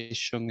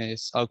occupation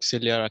is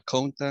auxiliary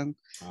accountant.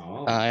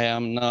 Oh. I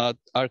am not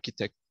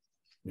architect.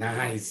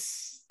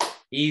 Nice.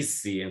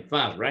 Easy and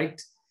fast,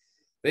 right?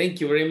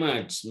 Thank you very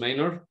much,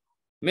 Minor.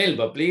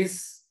 Melba,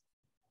 please.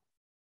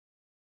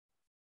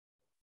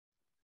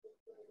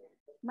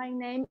 My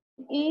name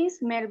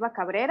is Melba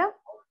Cabrera.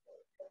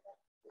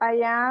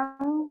 I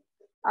am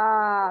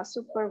a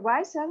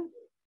supervisor.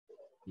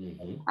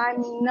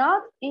 I'm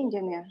not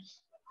engineer.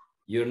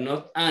 You're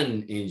not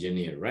an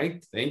engineer,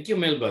 right? Thank you,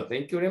 Melba.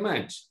 Thank you very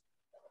much.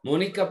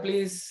 Monica,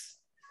 please.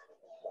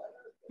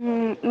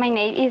 My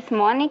name is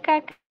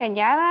Monica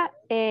Callada.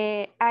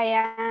 I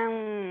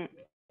am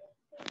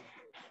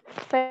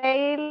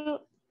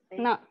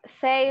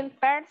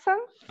salesperson.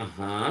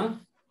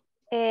 I'm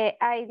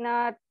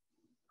not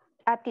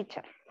a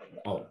teacher.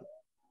 Oh,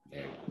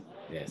 there.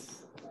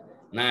 Yes.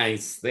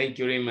 Nice. Thank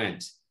you very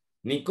much.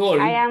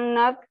 Nicole. I am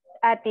not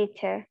a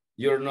teacher.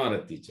 You're not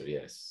a teacher,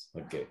 yes.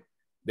 Okay.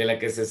 De la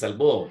que se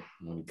salvó,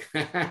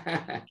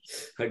 Mónica.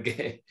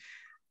 Okay.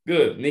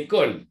 Good.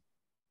 Nicole.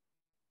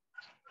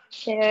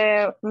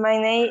 My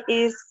name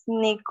is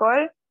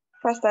Nicole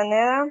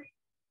Castaneda.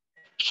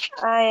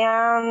 I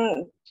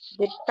am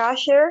the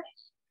cashier.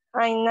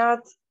 I'm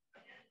not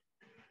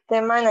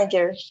the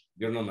manager.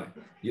 You're not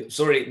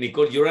sorry,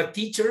 Nicole, you're a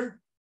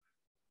teacher?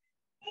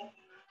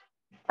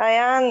 I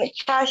am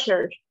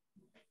cashier.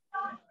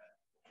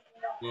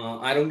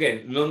 I don't get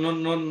it. No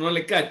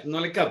le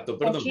capto,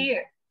 perdón.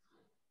 Cashier.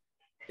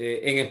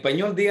 En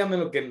español, dígame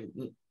lo que...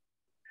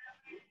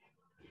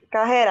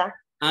 Cajera.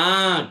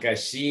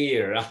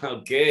 Cashier.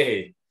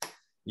 Okay.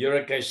 You're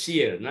a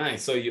cashier.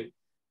 Nice. So you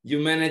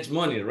manage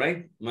money,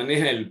 right?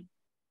 Maneja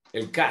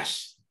el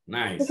cash.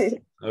 Nice.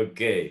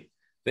 Okay.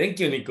 Thank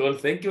you, Nicole.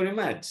 Thank you very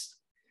much.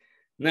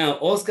 Now,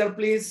 Oscar,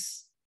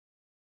 please.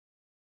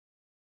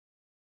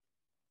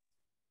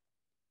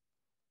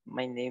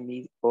 My name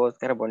is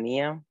Oscar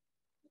Bonilla.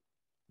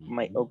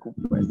 My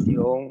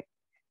occupation,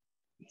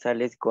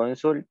 sales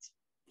consult.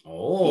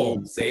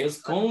 Oh,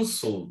 sales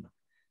consult.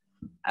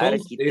 I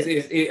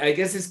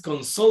guess it's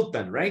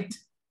consultant, right?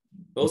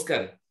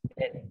 Oscar.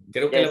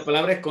 Creo que la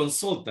palabra es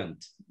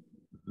consultant.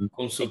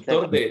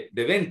 Consultor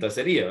de venta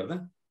sería,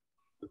 ¿verdad?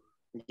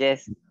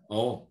 Yes.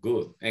 Oh,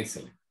 good.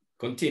 Excellent.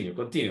 Continue,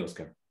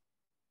 Oscar.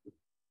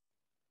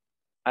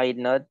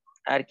 I'm not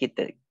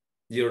architect.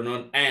 You're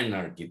not an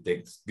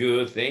architect.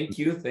 Good. Thank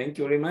you. Thank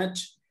you very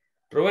much.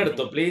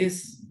 Roberto,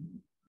 please.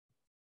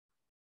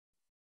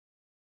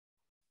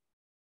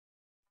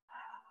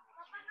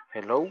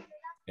 Hello.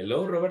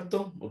 Hello,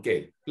 Roberto.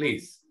 Okay,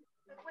 please.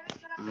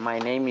 My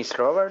name is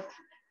Robert.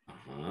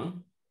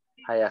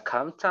 I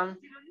accountant.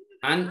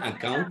 An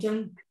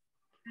accountant?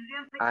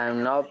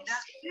 I'm not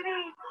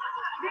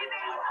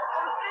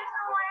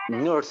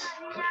nurse.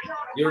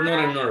 You're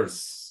not a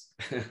nurse.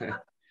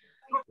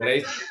 Por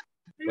ahí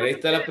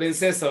está la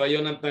princesa, va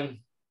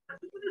Jonathan.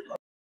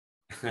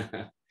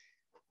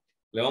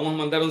 Le vamos a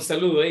mandar un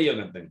saludo ahí,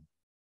 Jonathan.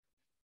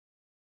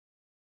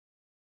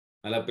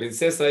 A la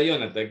princesa de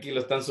Jonathan, aquí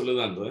lo están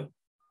saludando, ¿eh?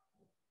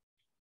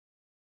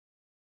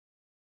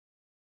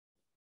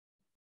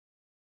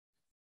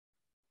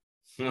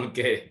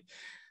 Okay,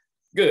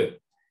 good.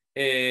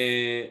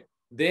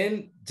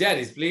 Then,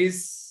 Jaris,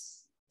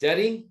 please.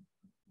 Jari?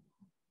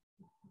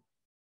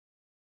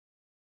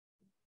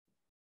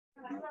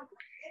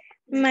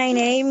 My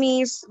name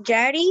is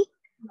Jari.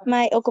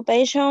 My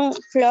occupation,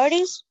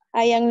 florist.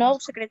 I am no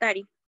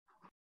secretary.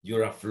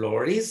 You're a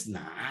florist?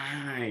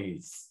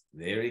 Nice.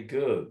 Very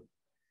good.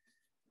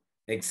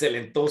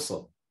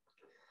 Excelentoso.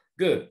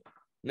 Good.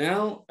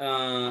 Now,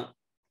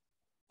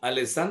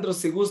 Alessandro,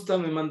 si gusta,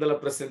 me manda la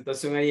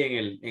presentación ahí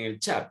en el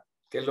chat,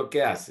 qué es lo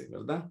que hace,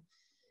 ¿verdad?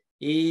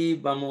 Y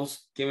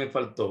vamos, ¿qué me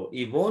faltó?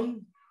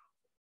 Ivonne,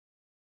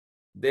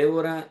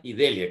 Débora y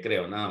Delia,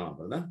 creo, nada más,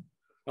 ¿verdad?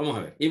 Vamos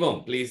a ver.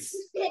 Ivonne, please.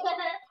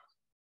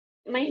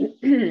 My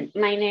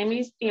name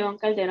is Ivonne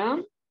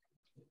Calderon.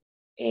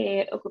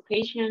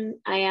 Occupation,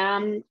 I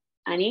am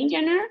an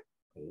engineer.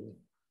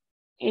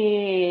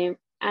 I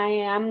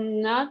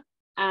am not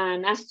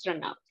an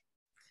astronaut.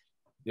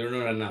 You're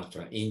not an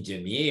astronaut.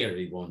 Engineer,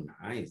 Yvonne.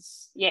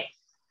 Nice. Yes.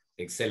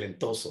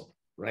 Excelentoso,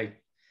 right?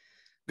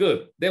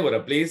 Good.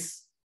 Deborah,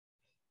 please.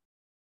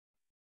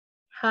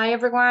 Hi,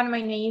 everyone.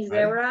 My name is Hi.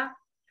 Deborah.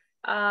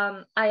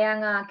 I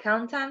am an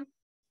accountant,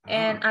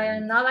 and I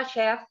am not a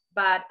chef,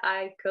 but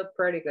I cook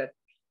pretty good.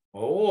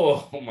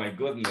 Oh, my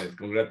goodness.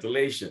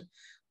 Congratulations.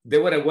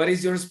 Deborah, what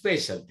is your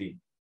specialty?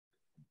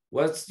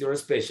 What's your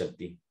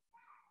specialty?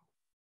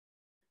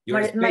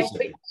 Your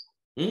specialty.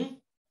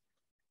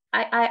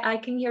 I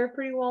can hear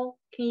pretty well.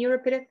 Can you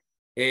repeat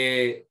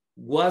it?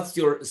 What's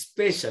your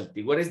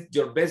specialty? What is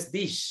your best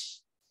dish?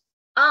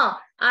 Oh,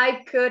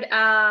 I could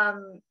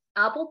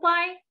apple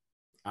pie,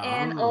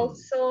 and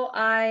also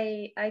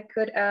I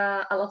could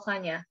a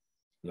lasagna.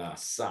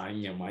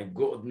 Lasagna, my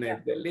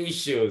goodness,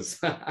 delicious.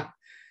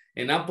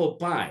 An apple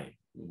pie.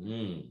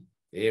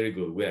 Very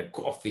good. We have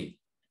coffee.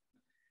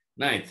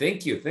 Nice.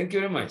 Thank you. Thank you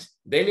very much.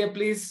 Delia,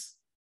 please.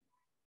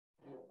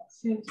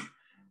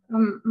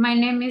 My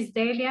name is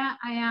Delia.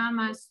 I am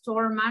a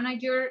store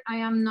manager. I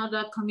am not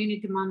a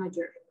community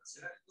manager.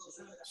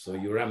 So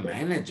you're a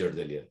manager,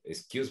 Delia.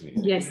 Excuse me.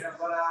 Yes.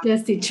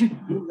 Yes, teacher.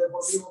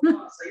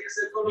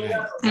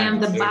 I am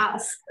the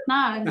boss.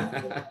 No.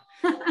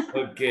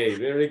 Okay,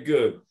 very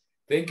good.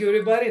 Thank you,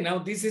 everybody. Now,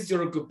 this is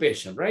your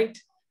occupation, right?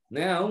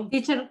 Now,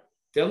 teacher.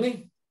 Tell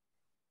me.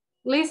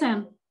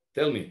 Listen.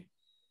 Tell me.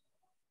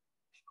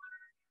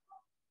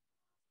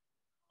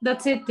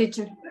 That's it,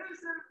 teacher.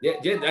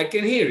 Yeah, I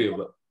can hear you.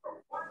 But...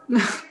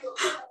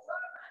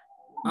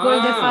 Go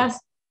the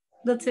fast.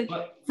 That's it.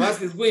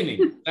 Fast is winning.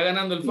 Está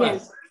ganando el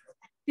fast.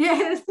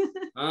 Yes.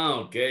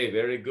 Ok,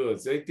 very good.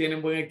 So, hoy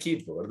tienen buen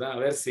equipo, ¿verdad? A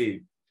ver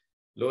si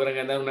logran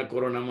ganar una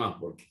corona más,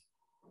 porque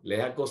les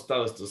ha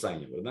costado estos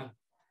años, ¿verdad?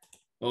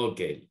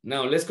 Okay,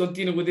 now let's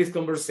continue with this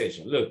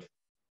conversation. Look.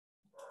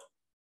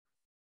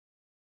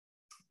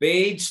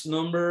 Page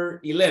number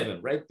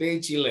 11, right?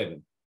 Page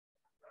 11.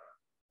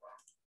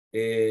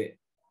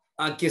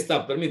 Aquí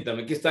está,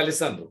 permítame, aquí está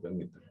Alessandro,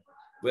 permítame.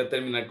 Voy a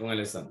terminar con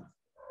Alessandro.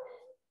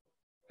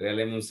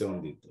 Regáleme un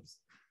segundito.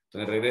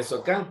 Entonces regreso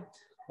acá.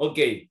 Ok,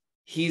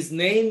 his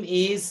name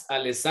is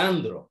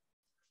Alessandro.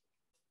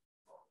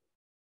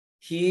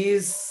 He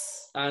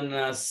is an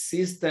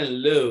assistant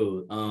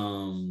law.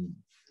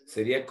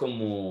 Sería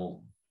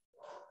como...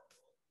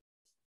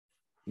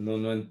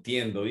 No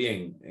entiendo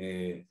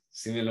bien.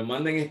 Si me lo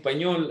manda en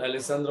español,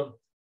 Alessandro.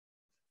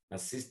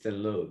 Assistant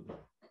law.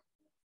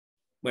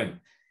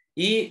 Bueno,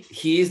 y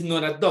he is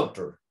not a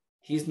doctor.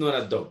 He is not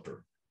a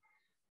doctor.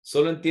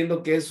 Solo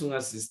entiendo que es un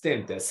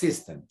asistente,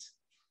 assistant.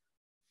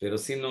 Pero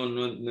sí no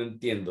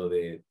entiendo.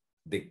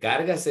 ¿De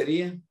carga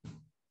sería?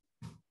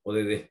 ¿O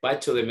de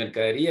despacho de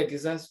mercadería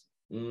quizás?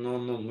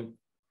 No.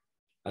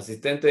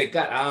 Asistente de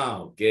carga.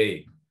 Ah, ok.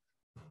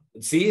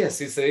 Sí,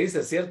 así se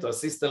dice, ¿cierto?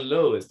 Assistant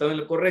law. Estaba en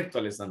lo correcto,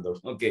 Alessandro.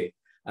 Ok.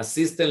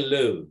 Assistant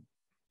law.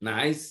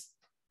 Nice.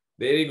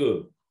 Very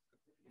good.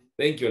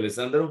 Thank you,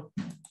 Alessandro.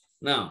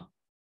 Now,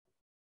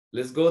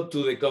 let's go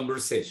to the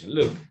conversation.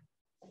 Look.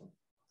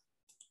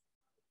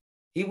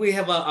 Here we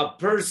have a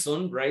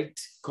person, right,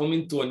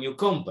 coming to a new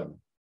company.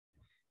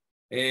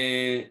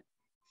 She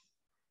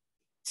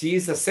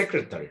is a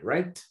secretary,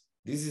 right?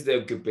 This is the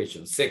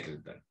occupation,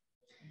 secretary.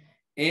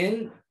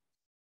 And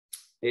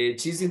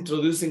she's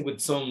introducing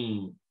with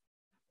some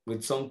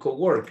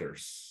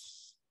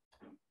co-workers.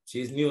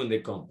 She's new in the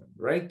company,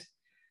 right?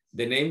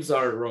 The names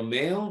are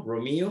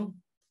Romeo,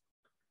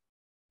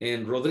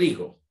 and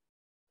Rodrigo,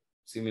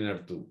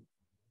 similar to,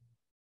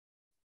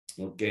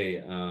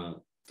 okay,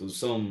 to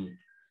some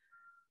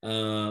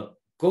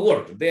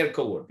co-workers. They are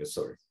co-workers,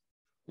 sorry.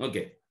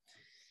 Okay.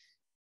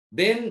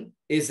 Then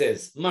it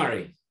says,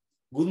 Mari,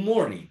 good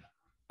morning.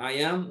 I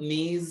am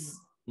Miss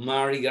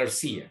Mari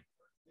Garcia.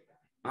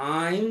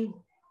 I'm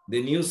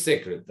the new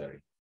secretary.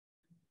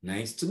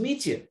 Nice to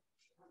meet you.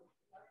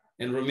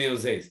 And Romeo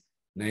says,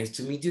 nice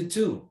to meet you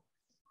too.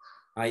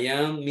 I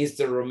am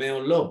Mr. Romeo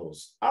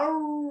Lobos.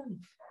 Oh.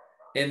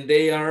 And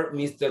they are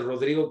Mr.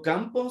 Rodrigo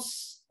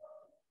Campos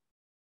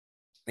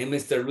and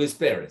Mr. Luis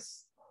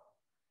Perez.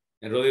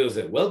 And Rodrigo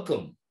said,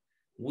 welcome.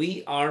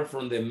 We are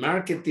from the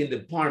marketing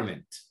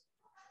department.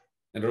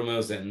 And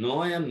Romeo said, no,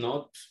 I am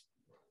not.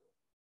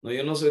 No,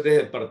 yo no soy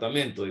de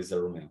departamento, dice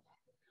Romeo.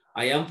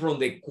 I am from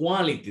the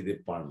quality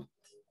department.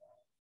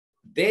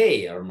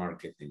 They are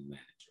marketing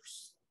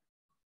managers.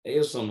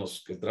 Ellos son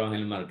los que trabajan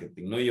en el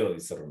marketing, no yo,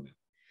 dice Romeo.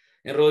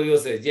 And Rodrigo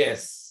says,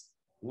 yes,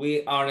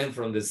 we aren't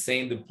from the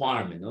same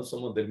department. No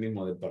somos del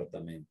mismo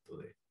departamento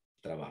de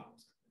trabajo.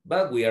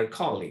 But we are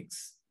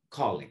colleagues.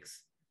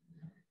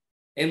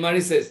 And Mari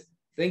says,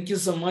 thank you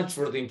so much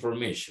for the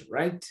information,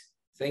 right?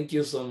 Thank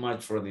you so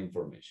much for the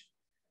information.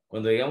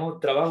 Cuando llegamos al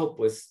trabajo,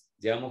 pues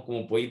llegamos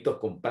como pollitos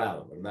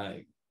comprados,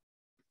 ¿verdad?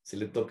 Se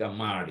le toca a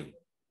Mari.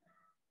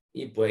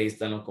 Y pues ahí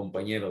están los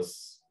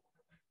compañeros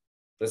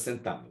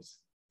presentándose.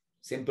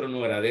 Siempre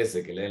uno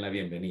agradece que le den la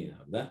bienvenida,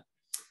 ¿verdad?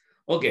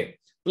 Okay,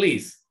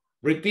 please,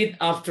 repeat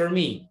after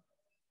me.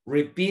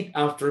 Repeat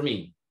after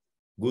me.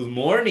 Good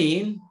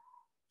morning.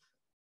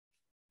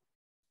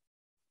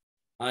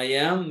 I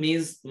am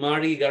Miss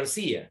Mari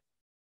Garcia.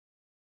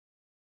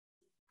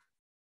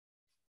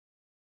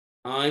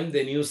 I'm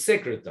the new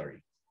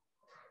secretary.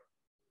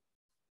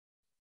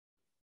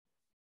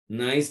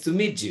 Nice to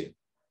meet you.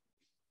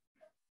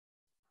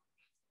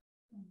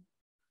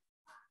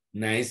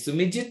 Nice to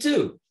meet you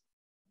too.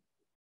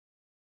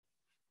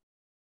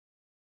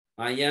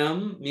 I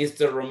am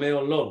Mr.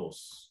 Romeo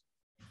Lobos.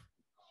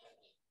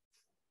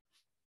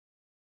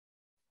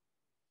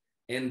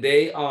 And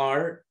they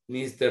are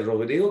Mr.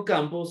 Rodrigo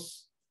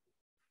Campos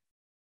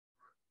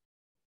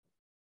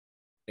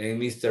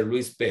and Mr.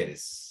 Luis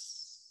Perez.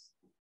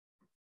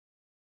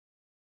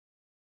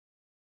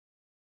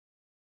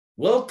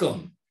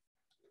 Welcome.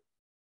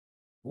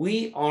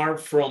 We are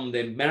from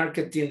the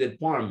marketing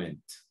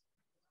department.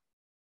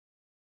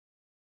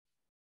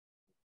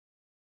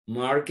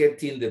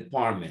 Marketing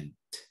department.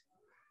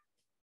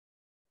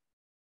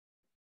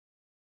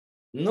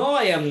 No,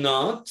 I am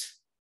not.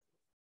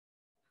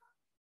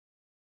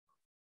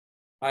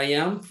 I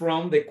am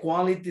from the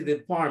quality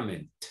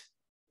department.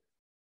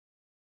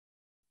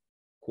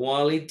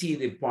 Quality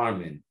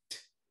department.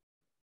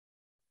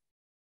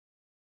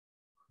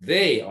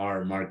 They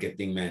are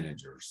marketing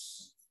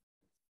managers.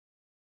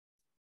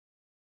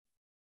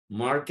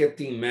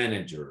 Marketing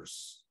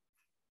managers.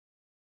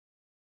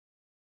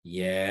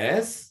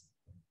 Yes,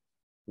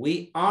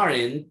 we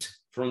aren't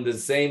from the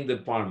same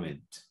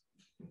department.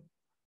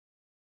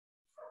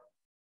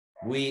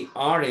 We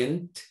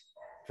aren't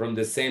from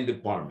the same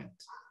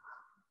department,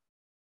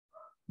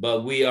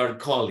 but we are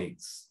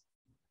colleagues.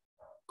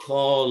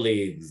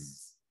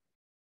 Colleagues.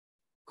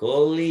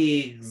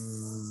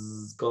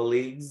 Colleagues.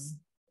 Colleagues.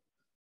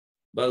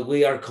 But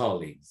we are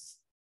colleagues.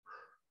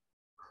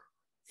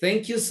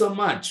 Thank you so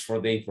much for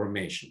the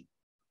information.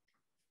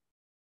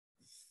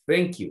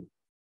 Thank you.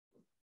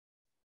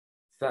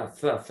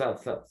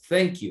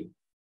 Thank you.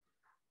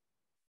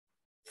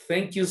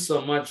 Thank you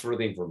so much for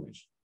the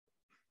information.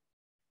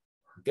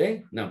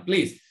 Okay, now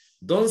please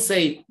don't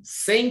say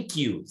thank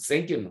you.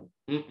 Thank you, no.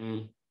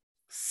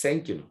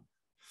 Thank you, no.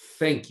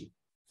 Thank you.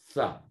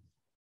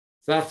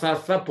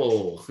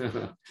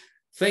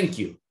 Thank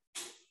you.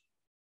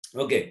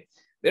 Okay,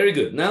 very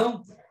good.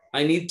 Now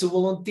I need 2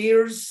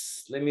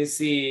 volunteers. Let me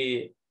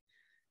see.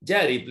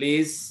 Yari,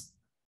 please.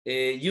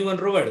 You and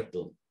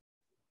Roberto.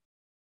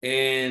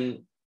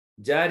 And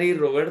Yari,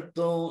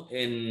 Roberto,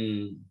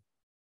 and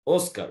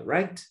Oscar,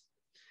 right?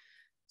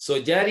 So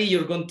Yari,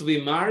 you're going to be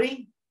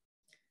Mari.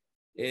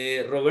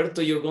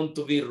 Roberto, you're going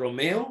to be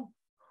Romeo.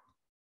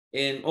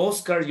 And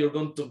Oscar, you're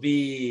going to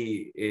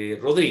be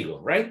Rodrigo,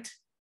 right?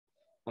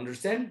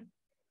 Understand?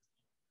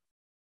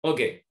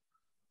 Okay.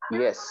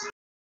 Yes.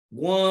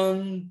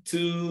 1,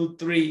 2,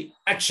 3,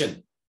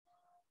 action.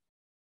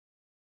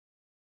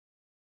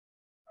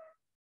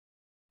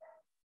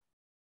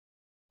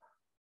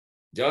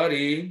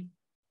 Yari.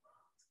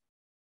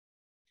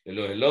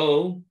 Hello,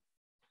 hello.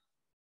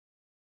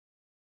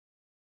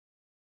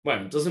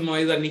 Bueno, entonces me va a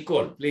ayudar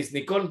Nicole. Please,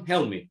 Nicole,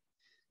 help me.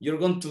 You're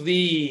going to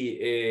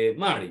be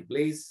Mari,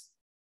 please.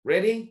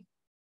 Ready?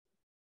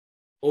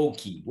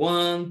 Okay.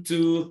 1,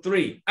 2,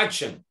 3,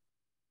 action.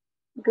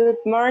 Good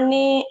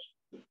morning.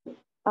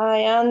 I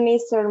am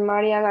Mr.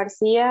 Maria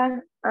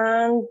Garcia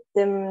and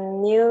the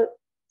new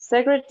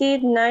secretary.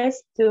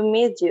 Nice to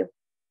meet you.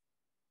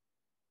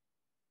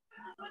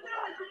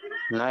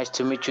 Nice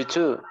to meet you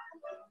too.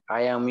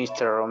 I am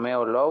Mr.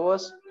 Romeo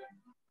Lobos,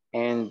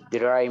 and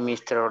there are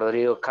Mr.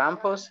 Rodrigo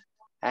Campos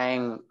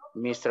and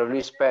Mr.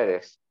 Luis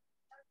Perez.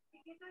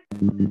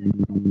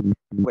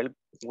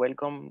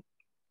 Welcome.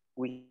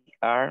 We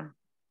are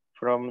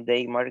from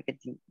the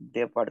marketing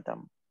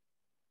department.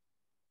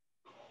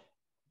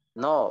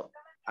 No,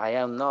 I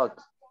am not.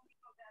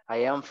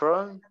 I am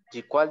from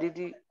the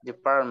quality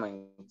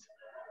department.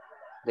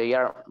 They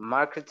are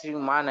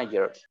marketing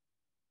managers.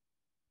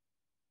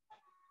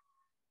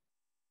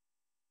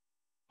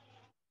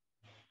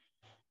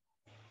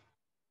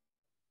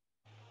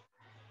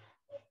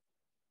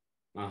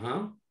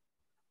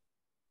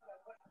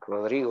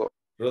 Rodrigo.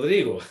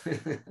 Rodrigo.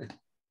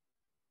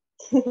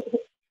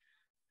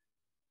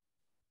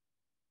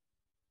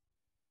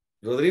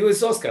 Rodrigo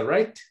is Oscar,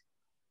 right?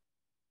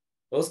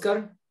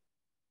 Oscar?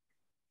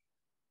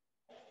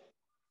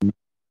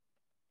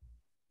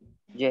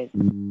 Yes,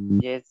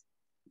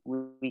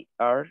 we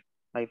are.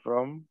 I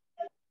from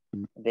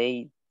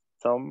they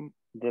some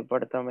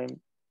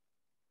department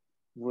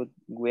would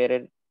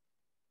wear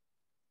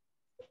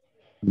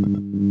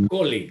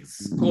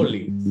colleagues.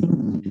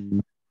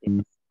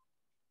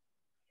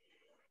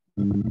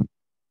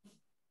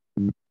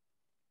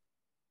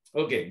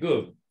 Okay,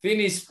 good.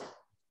 Finish.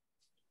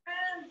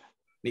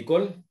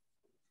 Nicole?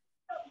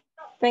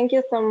 Thank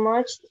you so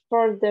much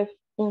for the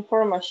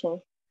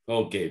information.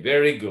 Okay,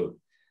 very good.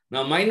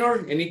 Now,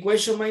 Minor, any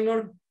question,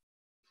 Minor?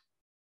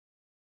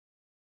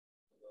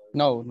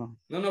 No.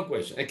 No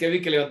question. Es que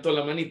vi que levantó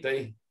la manita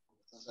ahí.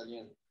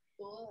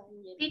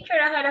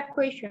 Teacher, I had a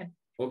question.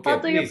 Okay, How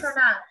do you please.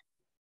 pronounce?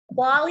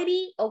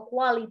 Quality or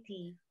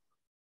quality?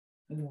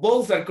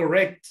 Both are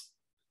correct.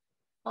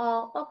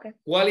 Oh, okay.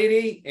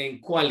 Quality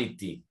and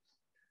quality.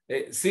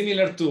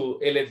 Similar to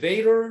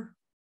elevator,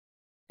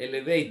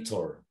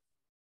 elevator.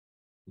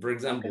 For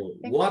example,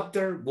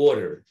 water,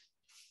 water.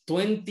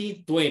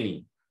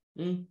 2020.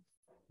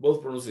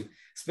 Both pronunciation.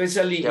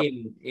 Especially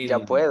in Ya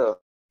puedo.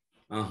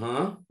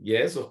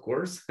 Yes, of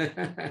course.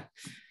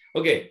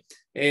 Okay.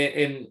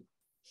 And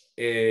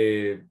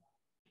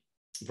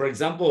for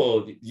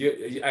example,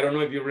 I don't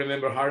know if you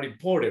remember Harry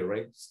Potter,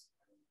 right?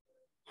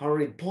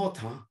 Harry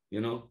Potter,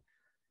 you know,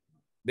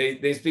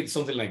 they speak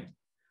something like,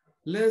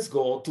 let's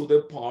go to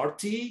the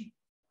party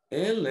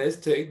and let's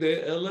take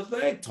the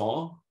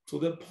elevator to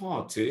the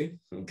party.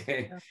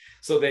 Okay. Yeah.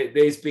 So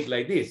they speak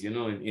like this, you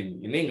know,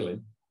 in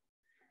England.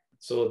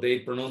 So they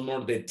pronounce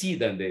more the T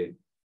than the,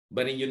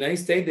 but in United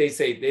States,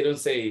 they don't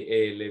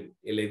say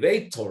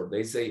elevator,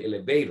 they say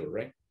elevator,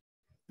 right?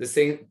 The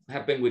same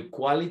happen with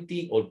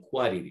quality or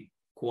quality,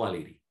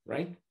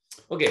 right?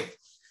 Okay,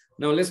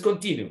 now let's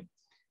continue.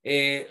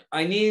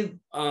 I need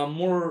one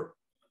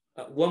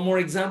more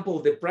example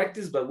of the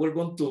practice, but we're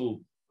going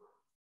to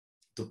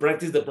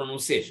practice the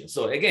pronunciation.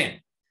 So again,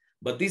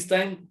 but this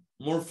time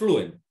more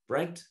fluent,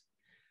 right?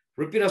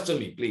 Repeat after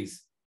me,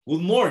 please.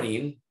 Good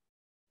morning.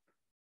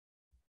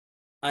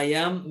 I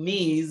am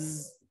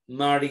Miss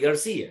Mari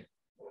Garcia.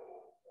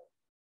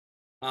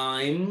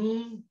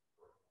 I'm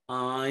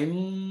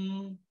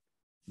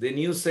the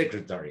new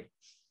secretary.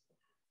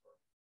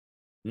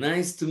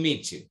 Nice to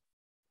meet you.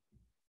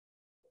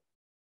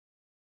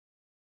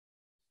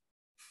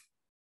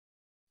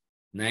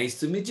 Nice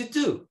to meet you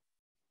too.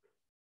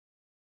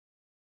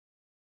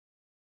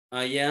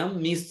 I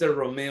am Mr.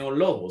 Romeo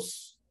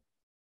Lobos.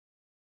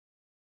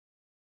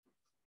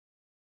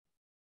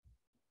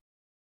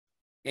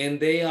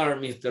 And they are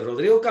Mr.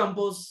 Rodrigo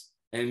Campos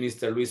and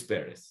Mr. Luis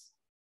Perez.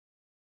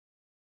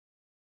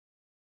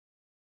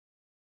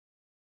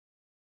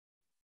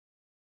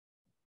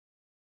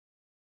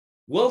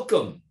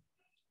 Welcome.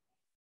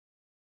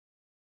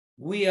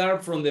 We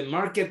are from the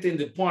marketing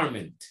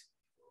department.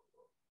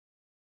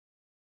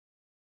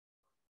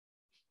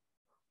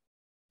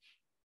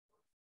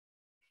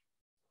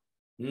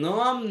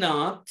 No, I'm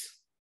not.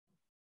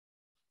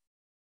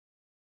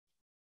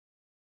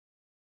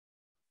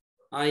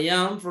 I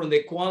am from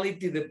the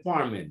quality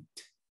department.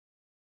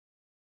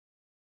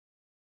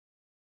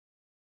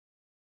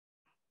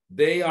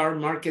 They are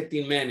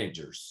marketing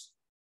managers.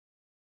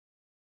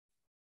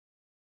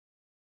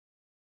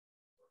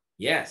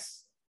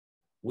 Yes,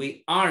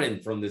 we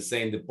aren't from the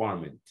same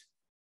department.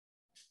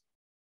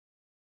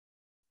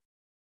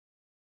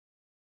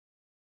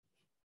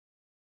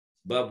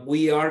 But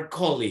we are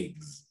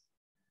colleagues.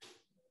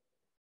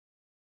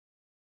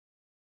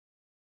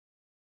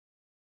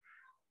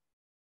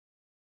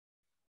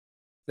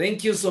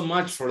 Thank you so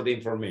much for the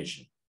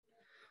information.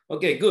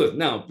 Okay, good.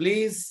 Now,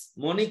 please,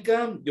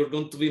 Monica, you're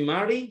going to be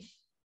Mari.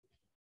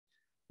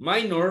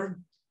 Minor,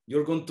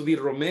 you're going to be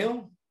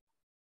Romeo.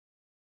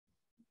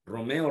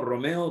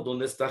 Romeo,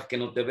 ¿dónde estás que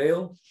no te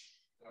veo?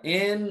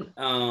 And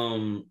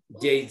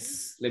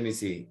Jace, let me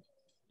see.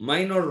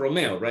 Minor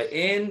Romeo, right?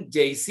 And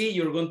JC,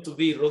 you're going to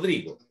be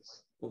Rodrigo.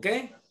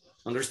 Okay?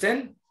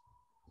 Understand?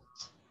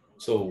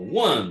 So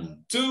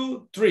 1,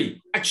 2,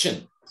 3,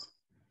 action.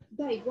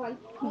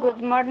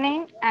 Good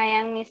morning. I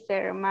am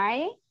Mr.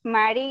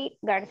 Mari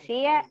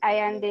Garcia. I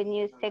am the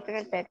new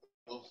secretary.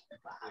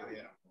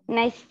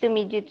 Nice to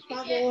meet you.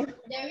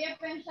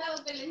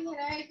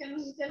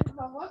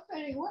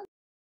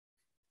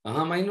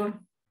 Ajá, Minor.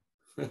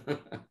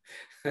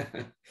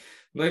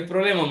 No hay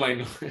problema,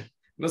 Minor.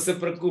 No se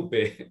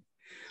preocupe.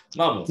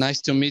 Vamos.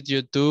 Nice to meet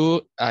you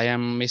too. I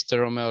am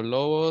Mr. Romeo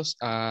Lobos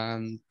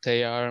and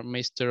they are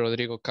Mr.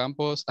 Rodrigo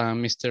Campos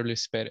and Mr.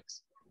 Luis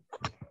Perez.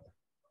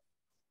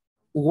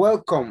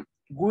 Welcome.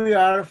 We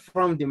are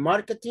from the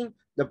marketing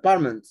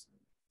department.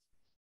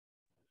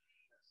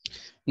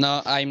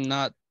 No, I'm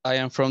not. I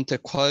am from the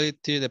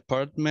quality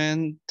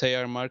department. They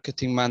are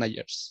marketing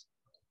managers.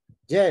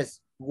 Yes,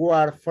 we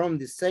are from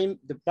the same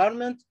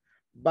department,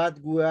 but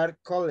we are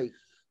colleagues.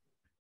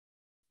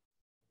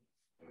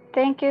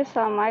 Thank you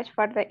so much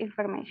for the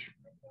information.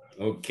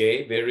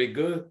 Okay, very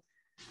good.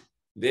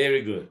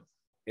 Very good.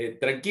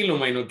 Tranquilo,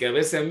 Maino, que a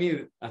veces a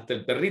mí, hasta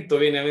el perrito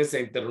viene a veces a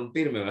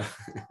interrumpirme, ¿va?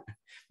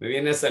 Me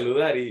viene a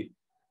saludar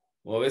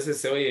o a veces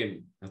se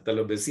oyen hasta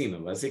los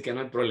vecinos, ¿va? Así que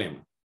no hay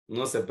problema.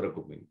 No se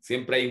preocupen.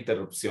 Siempre hay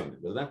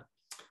interrupciones, ¿verdad?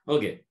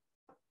 Okay.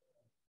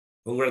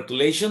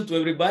 Congratulations to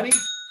everybody.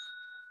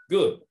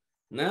 Good.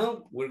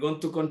 Now we're going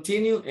to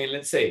continue and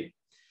let's say,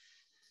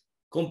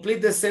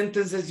 complete the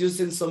sentences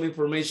using some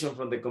information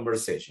from the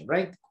conversation,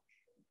 right?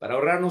 Para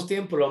ahorrarnos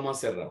tiempo lo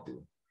vamos a hacer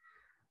rápido.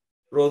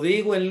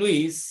 Rodrigo and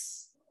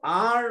Luis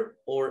are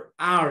or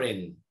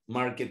aren't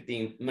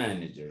marketing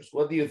managers.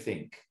 What do you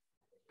think?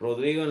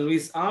 Rodrigo and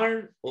Luis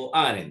are or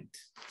aren't?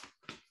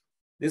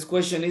 This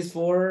question is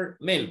for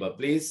Melba,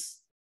 please.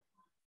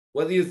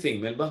 What do you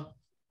think, Melba?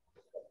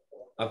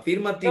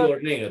 Affirmative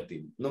or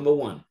negative? Number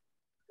one.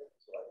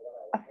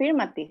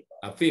 Affirmative.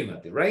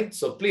 Affirmative, right?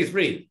 So please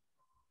read.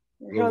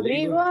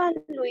 Rodrigo and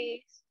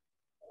Luis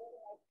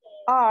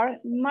are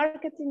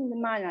marketing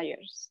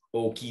managers.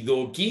 Okie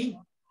dokie.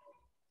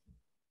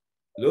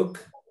 Look,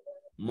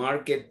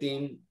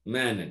 marketing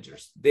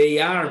managers. They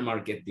are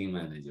marketing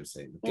managers.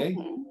 Okay.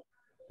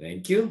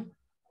 Thank you.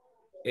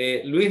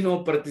 Luis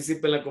no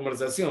participa en la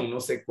conversación. No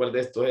sé cuál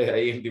de estos es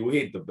ahí el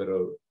dibujito,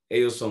 pero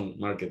ellos son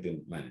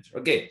marketing managers.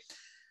 Okay.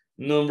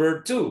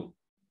 Number 2.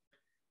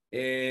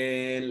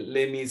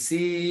 Let me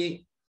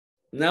see.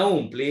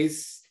 Naum,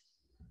 please.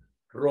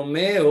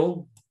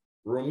 Romeo,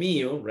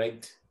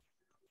 right?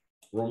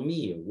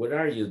 Romeo, where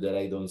are you that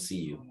I don't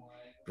see you?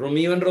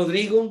 Romeo and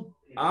Rodrigo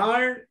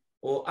are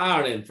or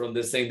aren't from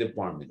the same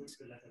department?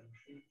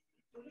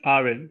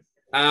 Aren't.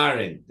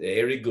 Aren't.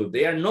 Very good.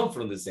 They are not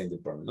from the same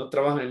department. No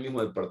trabajan en el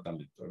mismo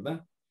departamento,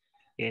 ¿verdad?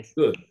 Yes.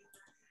 Good.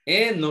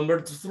 And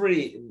number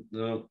 3.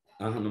 No,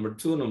 number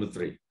 2, number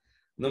 3.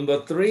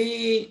 Number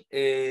 3,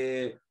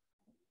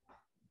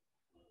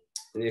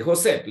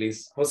 Jose,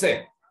 please.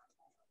 Jose.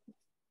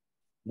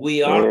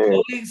 We are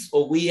colleagues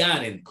or we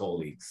aren't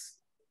colleagues?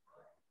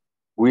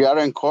 We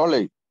aren't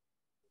colleagues.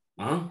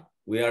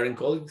 We aren't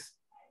colleagues?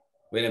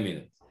 Wait a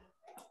minute.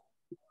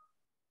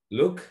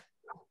 Look.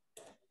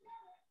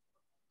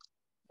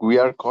 We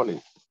are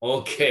colleagues.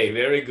 Okay,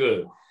 very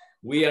good.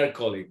 We are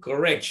colleagues.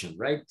 Correction,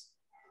 right?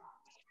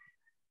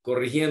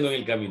 Corrigiendo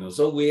en el camino.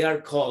 So we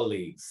are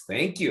colleagues.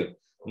 Thank you.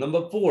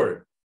 Number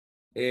 4.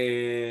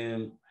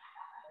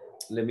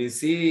 Let me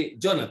see.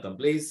 Jonathan,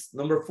 please.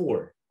 Number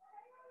 4.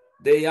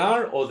 They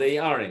are or they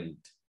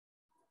aren't?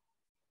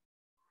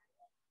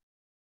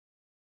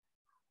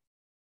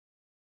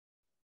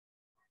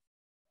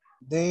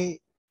 They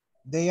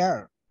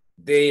are.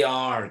 They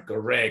are,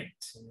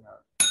 correct.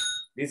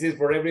 This is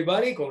for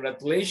everybody.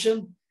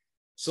 Congratulations.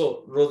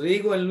 So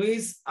Rodrigo and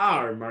Luis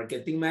are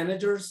marketing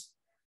managers.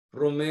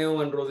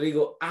 Romeo and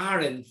Rodrigo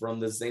aren't from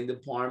the same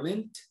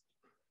department.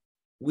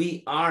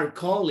 We are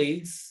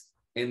colleagues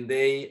and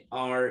they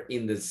are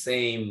in the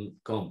same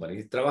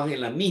company. Trabajan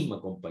en la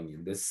misma compañía,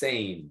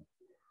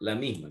 la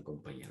misma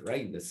compañía,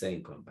 right? The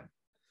same company.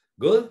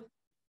 Good?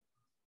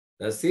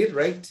 That's it,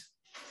 right?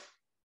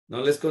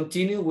 Now let's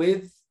continue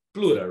with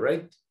plural,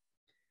 right?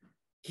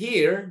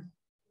 Here,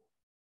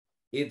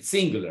 it's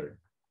singular.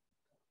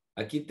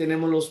 Aquí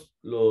tenemos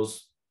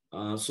los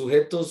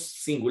sujetos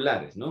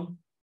singulares, ¿no?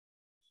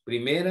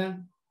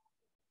 Primera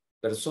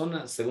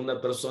persona,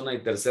 segunda persona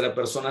y tercera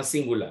persona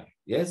singular.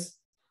 Yes?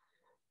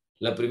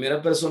 La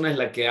primera persona es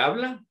la que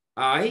habla.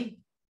 I.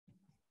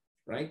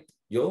 Right?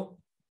 Yo.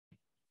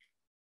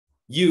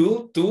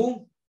 You,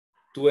 tú.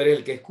 Tú eres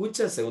el que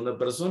escucha, segunda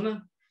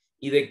persona.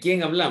 ¿Y de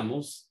quién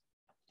hablamos?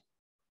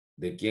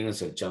 ¿De quién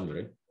es el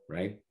chambre?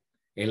 Right?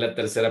 Es la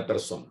tercera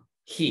persona.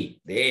 He,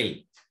 de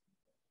él.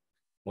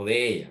 O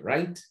de ella,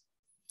 right?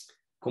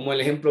 Como el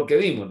ejemplo que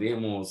vimos,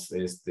 digamos,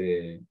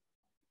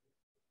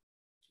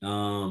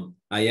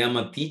 I am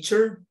a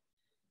teacher.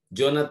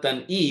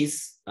 Jonathan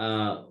is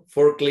a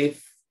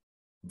forklift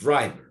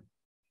driver,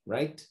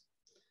 right?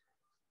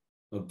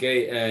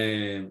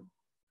 Okay.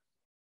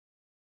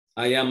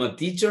 I am a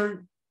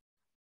teacher.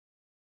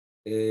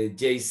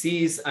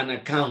 JC is an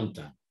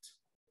accountant,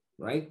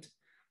 right?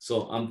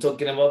 So I'm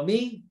talking about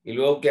me. Y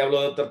luego que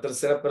hablo de otra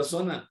tercera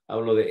persona,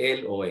 hablo de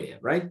él o ella,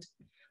 right?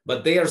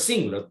 But they are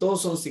singular.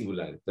 Todos son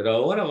singulares. Pero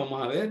ahora vamos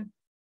a ver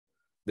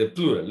the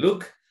plural.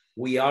 Look,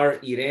 we are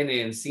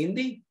Irene and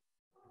Cindy.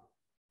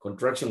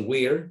 Contraction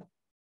we're.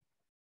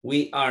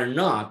 We are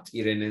not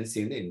Irene and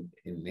Cindy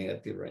in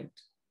negative, right?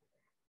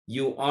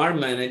 You are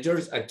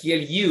managers. Aquí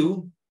el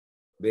you,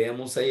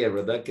 veamos ayer,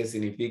 ¿verdad? Que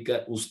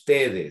significa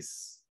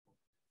ustedes.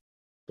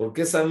 ¿Por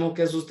qué sabemos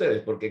que es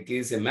ustedes? Porque aquí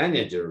dice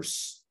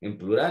managers en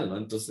plural, ¿no?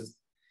 Entonces,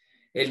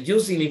 el you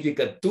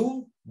significa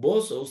tú,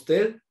 vos o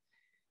usted.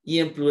 Y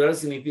en plural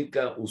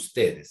significa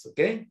ustedes, ¿ok?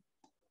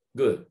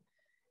 Good.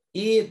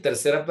 Y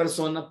tercera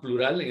persona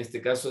plural, en este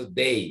caso es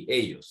they,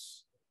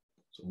 ellos.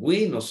 So,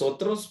 we,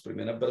 nosotros,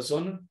 primera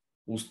persona.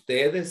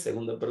 Ustedes,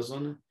 segunda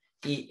persona.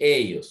 Y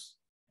ellos.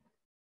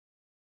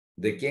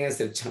 ¿De quién es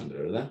el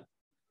chambre, verdad?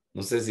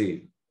 No sé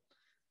si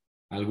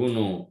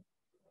alguno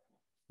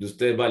de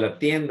ustedes va a la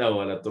tienda o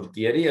a la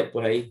tortillería,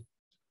 pues ahí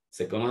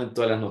se conocen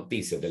todas las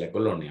noticias de la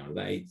colonia,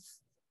 ¿verdad? Ahí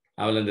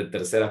hablan de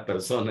terceras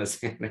personas.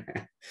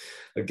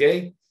 ¿Ok?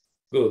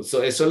 Good.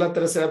 So, eso es la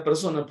tercera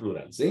persona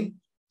plural, ¿sí?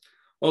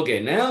 Okay,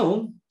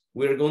 now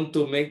we're going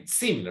to make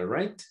similar,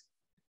 right?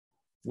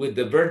 With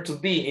the verb to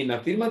be in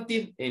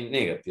affirmative and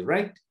negative,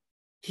 right?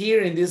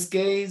 Here in this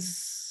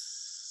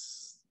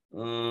case,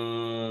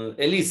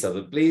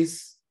 Elizabeth,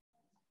 please.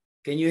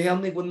 Can you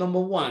help me with number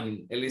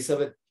 1,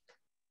 Elizabeth?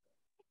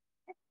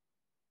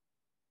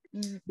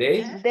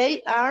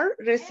 They are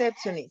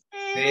receptionists.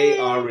 They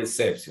are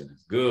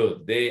receptionists.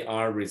 Good. They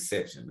are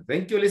receptionists.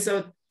 Thank you,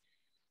 Elizabeth.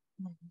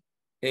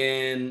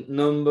 And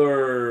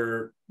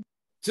number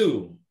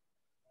 2,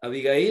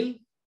 Abigail.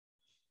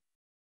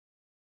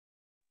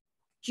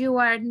 You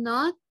are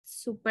not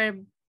supervisors.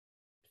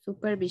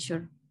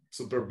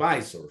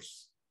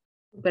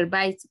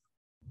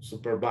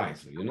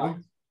 Supervisor, you know.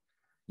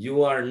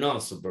 You are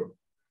not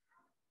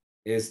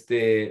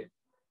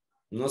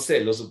no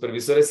sé, los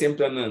supervisores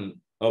siempre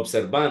andan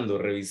observando,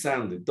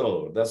 revisando y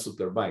todo, ¿verdad?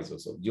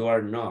 Supervisors. So you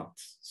are not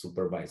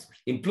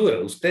supervisors. En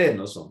plural, ustedes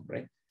no son,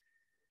 right?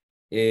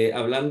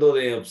 Hablando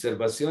de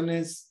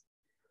observaciones,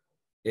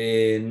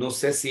 no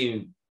sé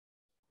si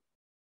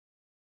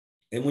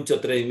es mucho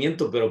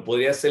atrevimiento, pero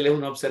podría hacerles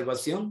una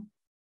observación.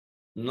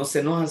 ¿No se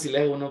enojan si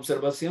les hago una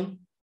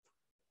observación?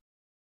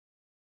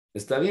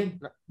 ¿Está bien?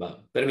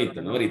 Va,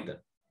 permítanme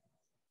ahorita.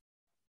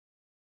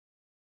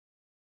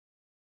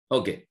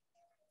 Ok,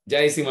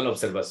 ya hicimos la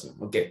observación.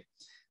 Ok,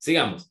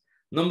 sigamos.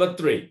 Number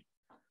 3.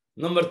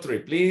 Number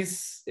 3,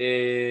 please.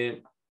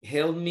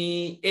 Help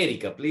me,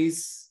 Erika,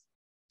 please.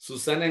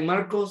 Susana y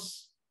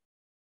Marcos.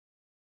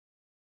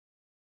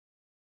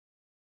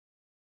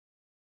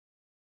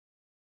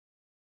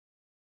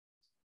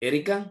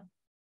 Erika.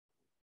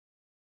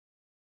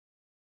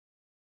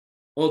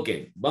 Ok,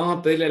 vamos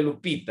a pedirle a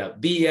Lupita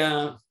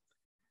vía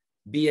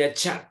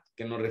chat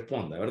que nos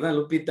responda, ¿verdad,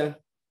 Lupita?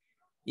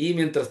 Y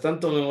mientras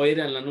tanto me voy a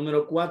ir a la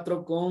número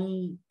 4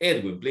 con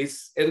Edwin,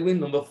 please.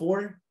 Edwin, number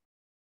 4.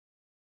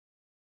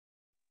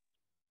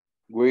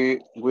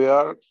 We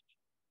are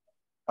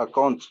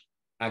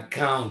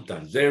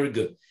Accountants, very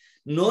good.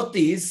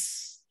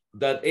 Notice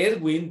that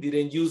Edwin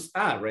didn't use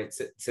a, right?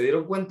 Se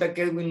dieron cuenta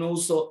que Edwin no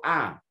usó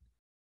a.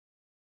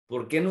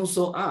 ¿Por qué no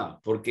usó a?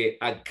 Porque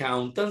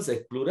accountants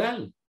es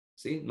plural,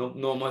 ¿sí? No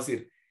vamos a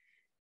decir,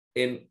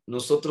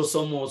 nosotros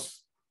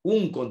somos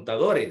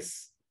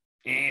contadores.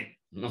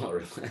 No,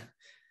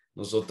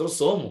 nosotros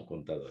somos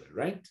contadores,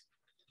 right?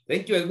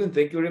 Thank you, Edwin.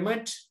 Thank you very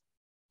much.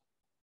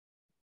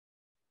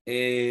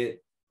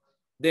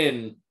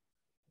 Then,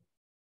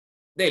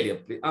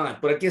 Delia, please.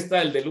 Por aquí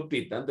está el de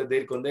Lupita. Antes de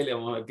ir con Delia,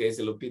 vamos a ver qué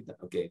dice Lupita.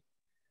 Ok.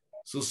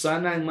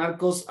 Susana and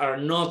Marcos are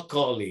not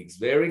colleagues.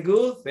 Very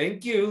good.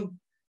 Thank you.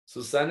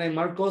 Susana and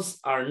Marcos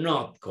are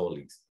not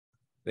colleagues.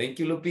 Thank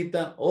you,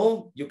 Lupita.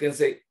 Or you can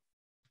say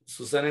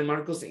Susana and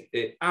Marcos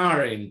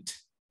aren't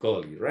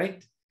colleagues,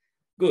 right?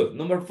 Good.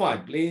 Number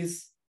 5,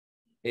 please.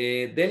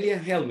 Delia,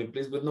 help me,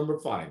 please, with number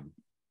 5.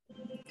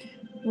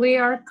 We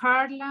are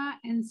Carla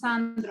and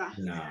Sandra.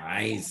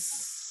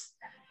 Nice.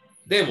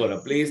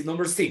 Deborah, please,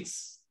 number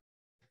 6.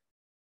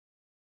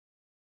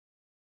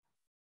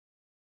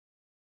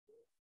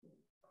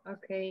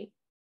 Okay.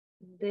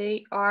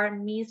 They are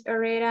Miss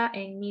Herrera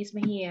and Miss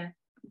Mejia.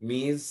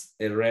 Miss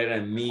Herrera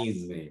and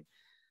Miss Mejia.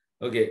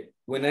 Okay.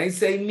 When I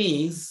say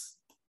Miss,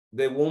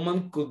 the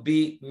woman could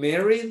be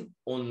married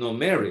or not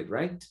married,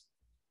 right?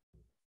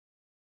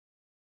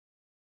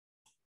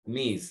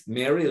 Miss,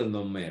 married or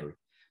not married.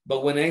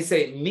 But when I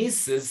say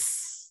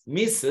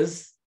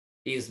Mrs.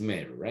 is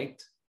married,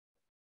 right?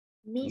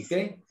 Miss.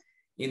 Okay.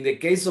 In the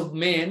case of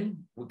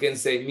men, we can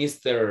say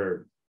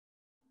Mr.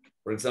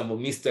 For example,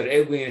 Mr.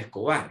 Edwin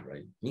Escobar,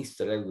 right?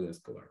 Mr. Edwin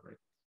Escobar, right?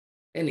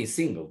 Any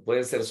single.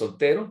 Puede ser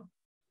soltero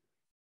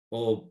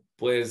o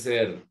puede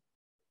ser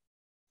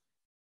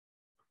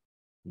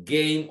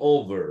game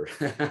over.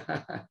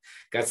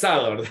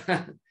 Casado,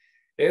 ¿verdad?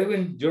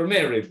 Edwin, you're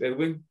married,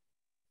 Edwin.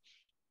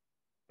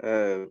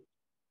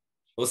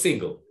 O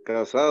single.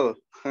 Casado.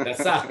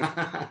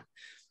 Casado.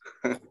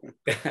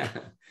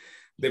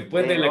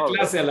 Después de la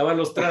clase a lavar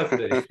los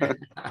trastes.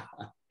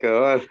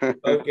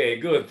 Okay,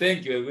 good.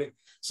 Thank you, Edwin.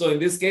 So in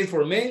this case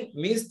for men,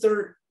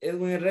 Mr.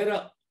 Edwin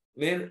Herrera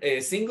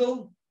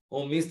single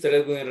or Mr.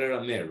 Edwin Herrera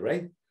married,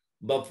 right?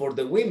 But for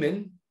the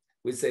women,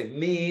 we say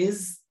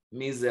Miss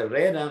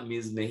Herrera,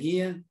 Miss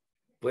Mejía.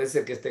 Puede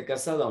ser que esté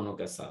casada o no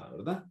casada,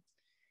 ¿verdad?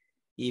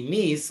 Y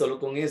Miss, solo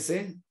con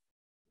S,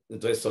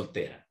 entonces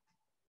soltera.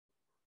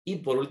 Y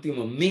por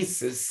último,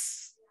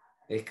 Mrs.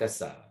 es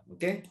casada,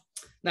 ¿ok?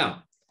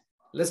 Now,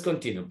 let's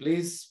continue,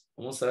 please.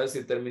 Vamos a ver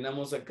si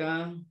terminamos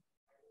acá.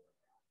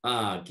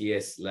 Aquí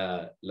es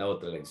la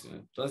otra lección.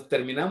 Entonces,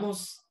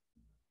 terminamos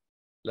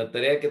la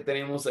tarea que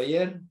teníamos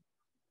ayer.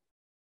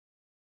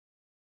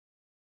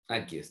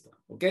 Aquí está,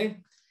 ¿ok?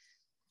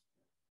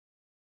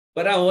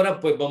 Para ahora,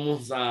 pues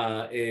vamos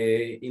a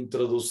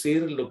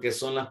introducir lo que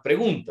son las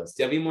preguntas.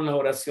 Ya vimos las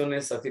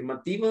oraciones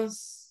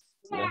afirmativas,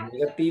 las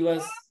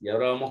negativas, y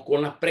ahora vamos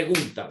con las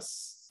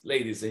preguntas.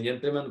 Ladies and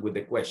gentlemen, with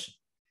the question.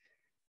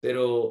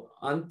 Pero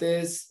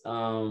antes,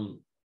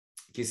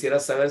 quisiera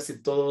saber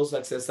si todos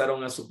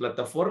accesaron a su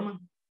plataforma.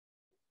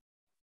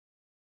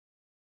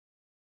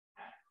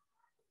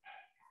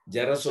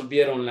 ¿Ya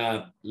resolvieron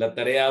la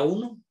tarea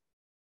 1?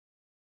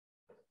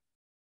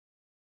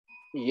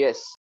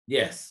 Yes.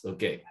 Yes,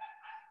 ok.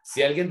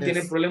 Si alguien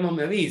tiene problemas,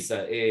 me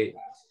avisa.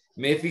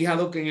 Me he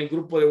fijado que en el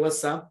grupo de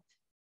WhatsApp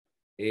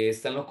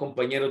están los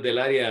compañeros del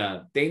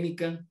área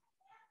técnica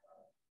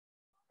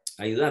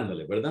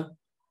ayudándole, ¿verdad?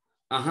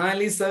 Ajá,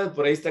 Elizabeth,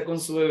 por ahí está con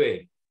su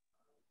bebé.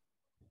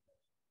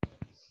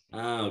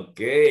 Ok.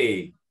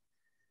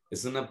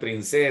 Es una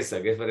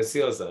princesa, que es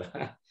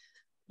preciosa.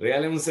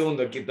 Regáleme un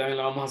segundo, aquí también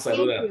la vamos a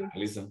saludar,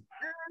 Elizabeth.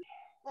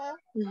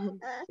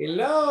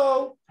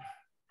 Hello.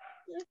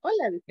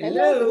 Hola.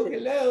 Hello,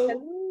 hello.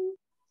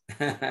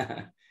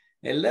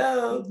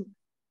 Hello.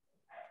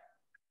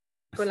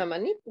 Con la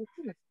manita.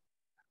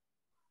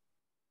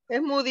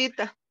 Es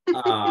mudita.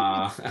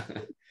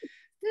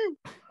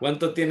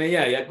 ¿Cuánto tiene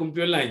ya? ¿Ya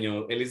cumplió el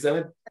año,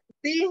 Elizabeth?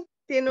 Sí,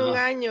 tiene un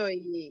Ah. año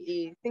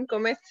y 5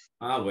 meses.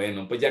 Ah,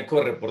 bueno, pues ya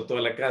corre por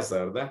toda la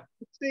casa, ¿verdad?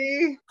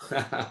 Sí.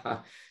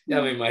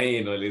 Ya me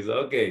imagino, Elisa.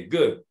 Ok,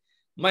 good.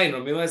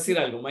 Minor, ¿me iba a decir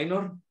algo,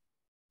 Minor?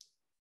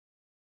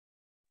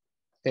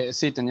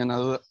 Sí, tenía una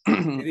duda.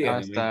 dígame,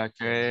 ¿Hasta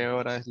qué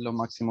hora es lo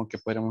máximo que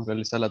podremos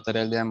realizar la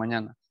tarea el día de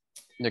mañana?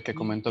 Ya que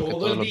comentó que Todo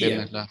todos el los día.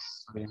 viernes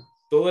las...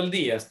 Todo el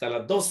día, hasta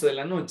las 12 de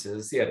la noche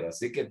se cierra,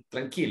 así que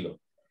tranquilo.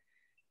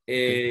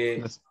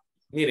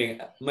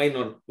 Miren,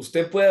 Minor,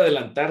 usted puede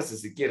adelantarse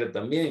si quiere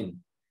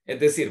también. Es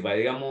decir, va,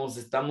 digamos,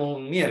 estamos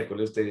un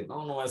miércoles, usted dice,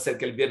 no va a ser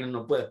que el viernes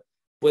no pueda.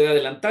 Puede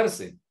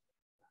adelantarse,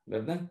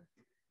 ¿verdad?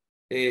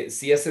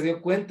 Si ya se dio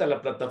cuenta,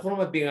 la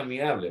plataforma es bien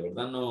amigable,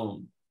 ¿verdad?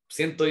 No,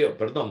 siento yo,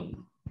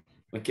 perdón,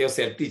 no es que yo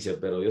sea el teacher,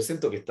 pero yo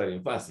siento que está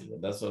bien fácil,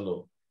 ¿verdad?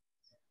 Solo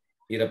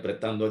ir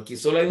apretando aquí.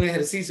 Solo hay un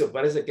ejercicio,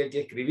 parece que hay que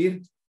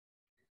escribir,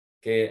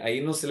 que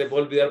ahí no se le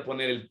puede olvidar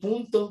poner el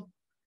punto.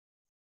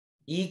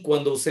 Y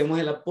cuando usemos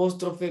el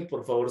apóstrofe,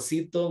 por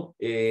favorcito,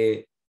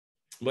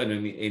 bueno,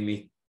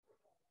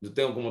 yo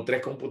tengo como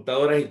 3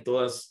 computadoras y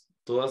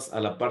todas a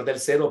la par del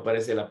 0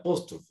 aparece el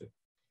apóstrofe.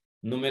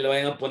 No me lo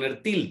vayan a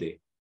poner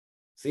tilde,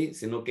 ¿sí?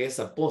 Sino que es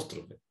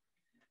apóstrofe.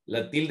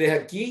 La tilde es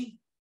aquí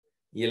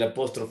y el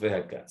apóstrofe es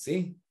acá,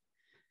 ¿sí?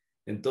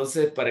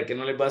 Entonces, para que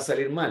no les va a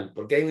salir mal,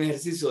 porque hay un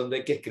ejercicio donde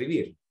hay que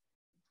escribir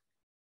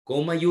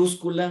con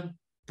mayúscula,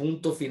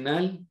 punto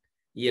final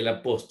y el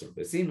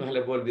apóstrofe, ¿sí? No se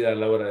les va a olvidar a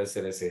la hora de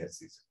hacer ese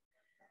ejercicio.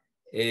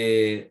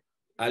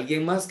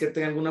 ¿Alguien más que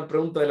tenga alguna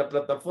pregunta de la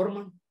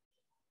plataforma?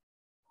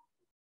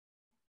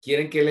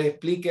 ¿Quieren que les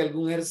explique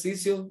algún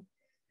ejercicio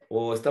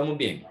o estamos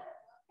bien?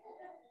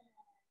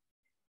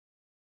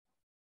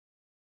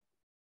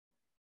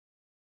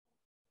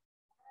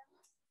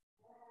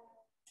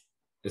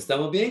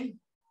 ¿Estamos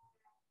bien?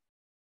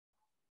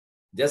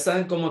 Ya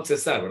saben cómo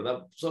accesar,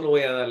 ¿verdad? Solo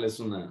voy a darles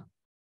una...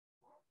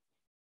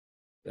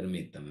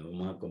 Permítame,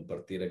 vamos a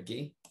compartir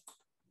aquí.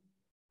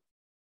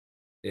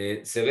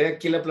 ¿Se ve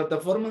aquí la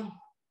plataforma?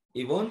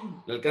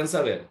 Ivonne, ¿la alcanza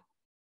a ver?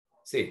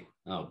 Sí.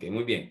 Ah, ok,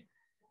 muy bien.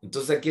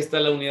 Entonces aquí está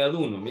la unidad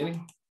 1,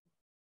 miren.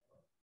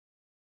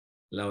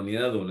 La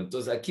unidad 1.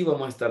 Entonces aquí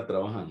vamos a estar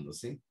trabajando,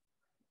 ¿sí?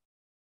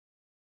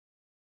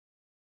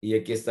 Y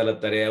aquí está la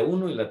tarea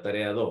 1 y la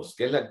tarea 2,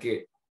 que es la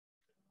que...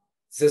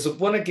 Se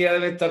supone que ya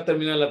debe estar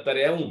terminada la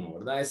tarea 1,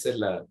 ¿verdad? Esa es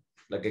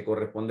la que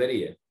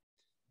correspondería.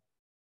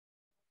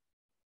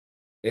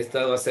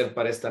 Esta va a ser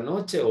para esta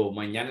noche o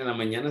mañana en la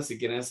mañana si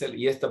quieren hacer.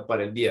 Y esta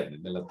para el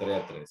viernes de la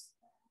tarea 3.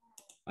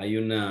 Hay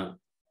una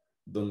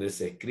donde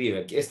se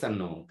escribe. Aquí esta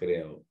no,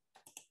 creo.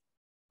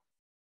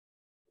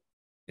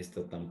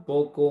 Esta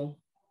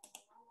tampoco.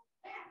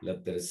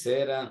 La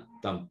tercera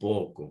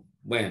tampoco.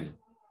 Bueno.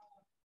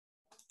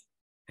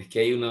 Es que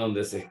hay una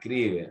donde se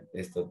escribe.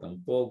 Esta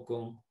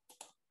tampoco.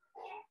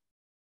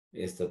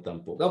 Esta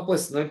tampoco. No,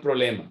 pues no hay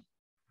problema.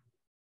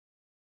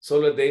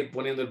 Solo es de ir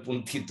poniendo el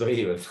puntito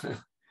ahí, ¿verdad?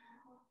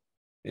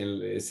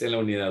 Es en la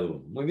unidad 1.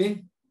 Muy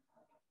bien.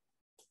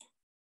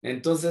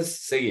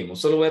 Entonces,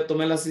 seguimos. Solo voy a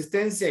tomar la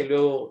asistencia y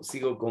luego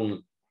sigo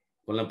con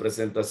la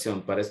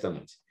presentación para esta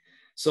noche.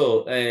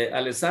 So,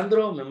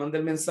 Alessandro, me manda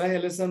el mensaje,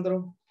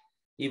 Alessandro.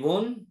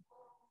 Ivonne.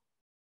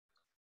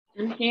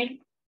 I'm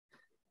here.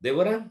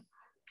 Débora.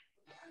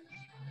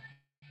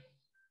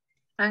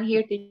 I'm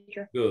here,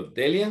 teacher. Good.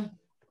 Delia.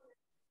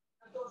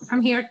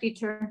 I'm here,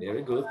 teacher.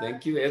 Very good.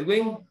 Thank you.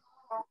 Edwin.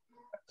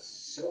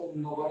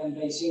 Son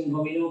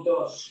 45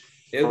 minutos.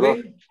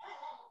 Edwin.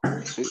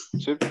 Sí,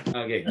 sí.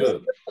 Ok,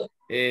 good.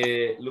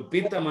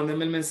 Lupita,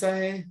 mándame el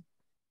mensaje.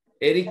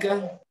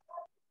 Erika.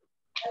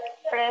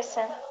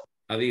 Present.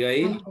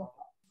 Abigail.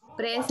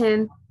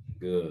 Present.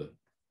 Good.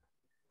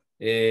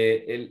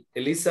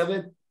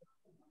 Elizabeth.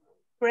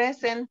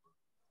 Present.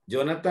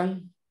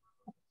 Jonathan.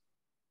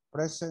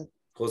 Present.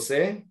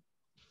 José.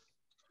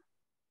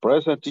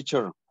 Present,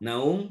 teacher.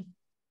 Naum.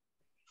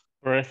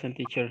 Present,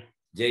 teacher.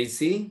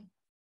 JC.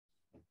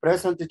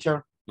 Present,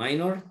 teacher.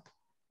 Minor.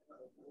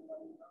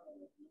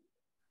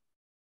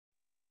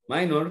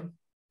 Minor.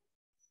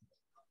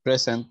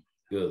 Present.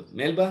 Good.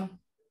 Melba.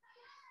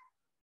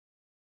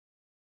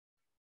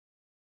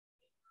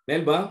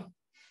 Melba.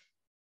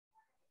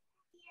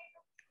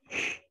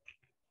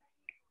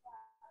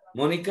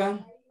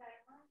 Mónica.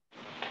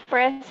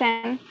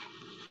 Present.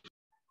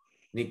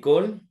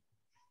 Nicole.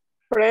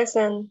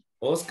 Present.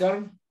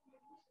 Oscar.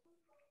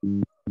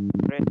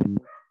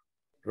 Present.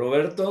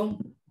 Roberto.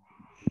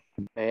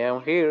 I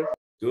am here.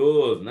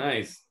 Good,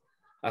 nice.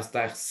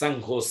 Hasta San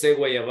José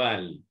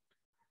Guayabal.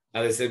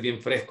 Ha de ser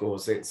bien fresco,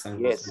 José. San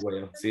Yes. José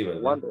Guayabal. Sí,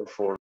 ¿verdad?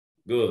 Wonderful.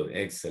 Good,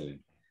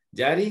 excellent.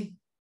 Yari.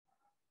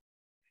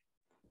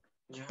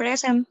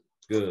 Present.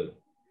 Good.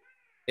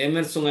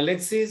 Emerson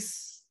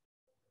Alexis.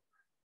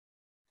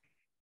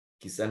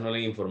 Quizás no le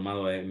han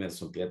informado a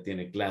Emerson que ya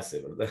tiene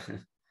clase, ¿verdad?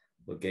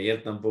 Porque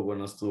ayer tampoco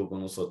no estuvo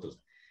con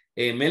nosotros.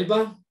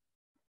 Melba.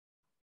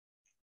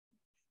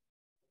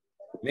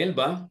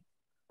 Melba.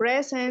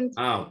 Present.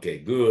 Ah, ok,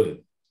 good.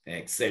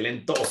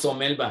 Excelentoso,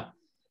 Melba.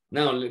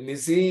 Now, let me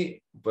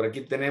see. Por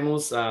aquí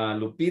tenemos a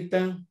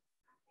Lupita,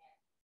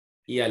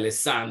 y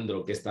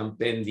Alessandro, que están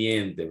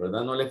pendientes,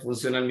 ¿verdad? No les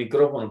funciona el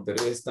micrófono,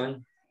 pero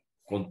están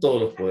con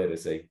todos los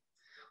poderes ahí.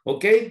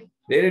 Ok,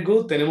 very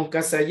good. Tenemos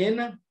casa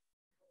llena.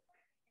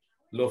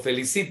 Lo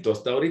felicito.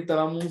 Hasta ahorita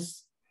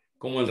vamos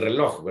como el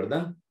reloj,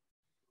 ¿verdad?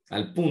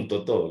 Al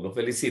punto todo. Lo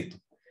felicito.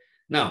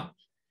 Now,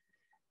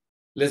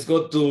 let's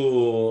go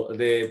to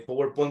the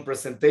PowerPoint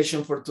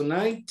presentation for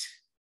tonight.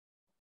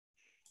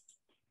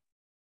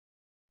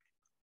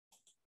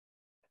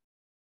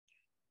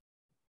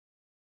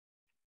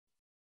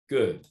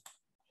 Good.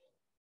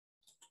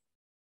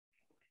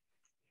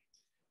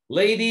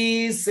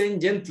 Ladies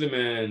and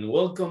gentlemen,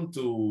 welcome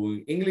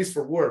to English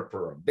for Work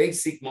Program,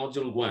 Basic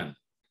Module 1.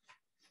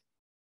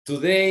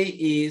 Today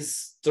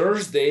is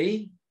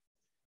Thursday,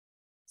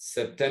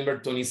 September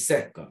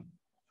 22nd.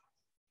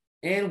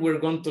 And we're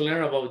going to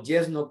learn about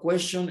yes, no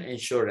question and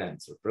short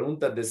answer.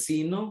 Preguntas de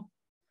sí, no,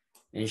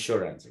 and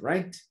short answer,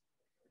 right?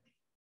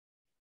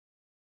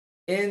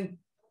 And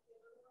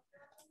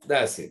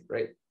that's it,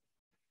 right?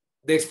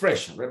 The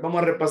expression, right?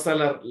 Vamos a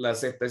repasar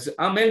las expresiones.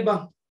 Ah,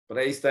 Melba, por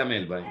ahí está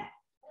Melba.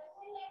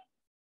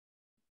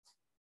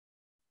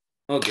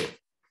 Ok,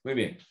 muy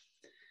bien.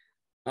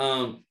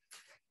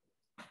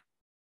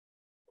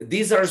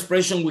 These are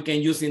expressions we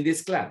can use in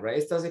this class, right?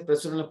 Estas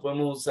expresiones las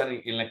podemos usar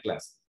en la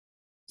clase.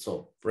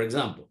 So, for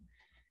example,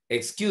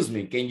 excuse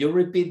me, can you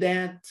repeat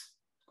that?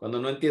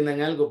 Cuando no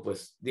entiendan algo,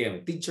 pues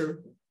dígame,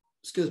 teacher,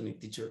 excuse me,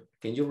 teacher,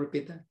 can you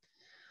repeat that?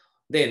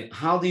 Then,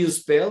 how do you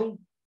spell?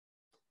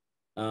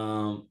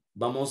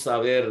 Vamos a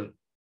ver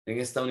en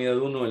esta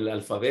unidad 1 el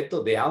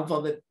alfabeto, the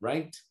alphabet,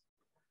 right?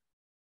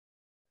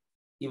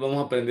 Y vamos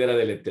a aprender a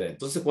deletrear.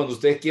 Entonces, cuando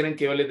ustedes quieren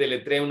que yo les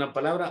deletree una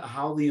palabra,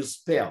 how do you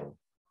spell?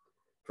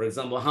 For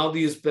example, how do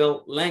you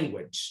spell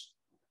language?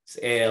 It's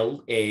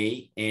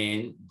L-A-N-G-U-A-G-E,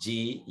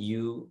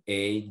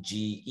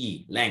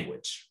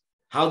 language.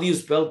 How do you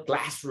spell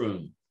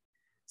classroom?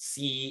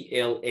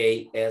 C-L-A-S-S-R-O-O-M,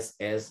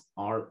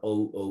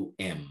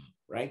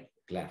 right?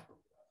 Class.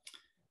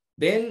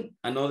 Then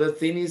another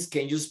thing is,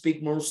 can you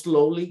speak more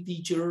slowly,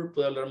 teacher?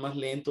 ¿Puedo hablar más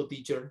lento,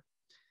 teacher?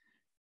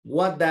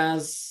 What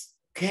does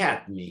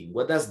cat mean?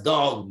 What does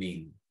dog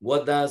mean?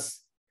 What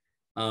does,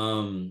 I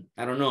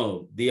don't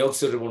know,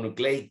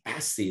 deoxyribonucleic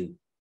acid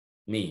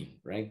mean,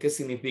 right? ¿Qué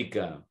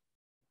significa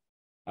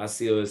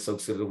ácido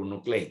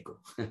desoxirribonucleico?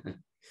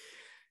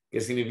 ¿Qué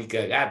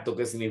significa gato?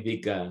 ¿Qué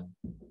significa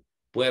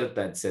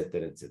puerta?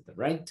 Etcétera, etcétera,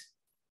 right?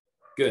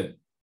 Good.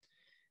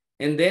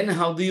 And then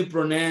how do you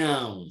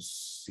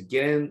pronounce? Si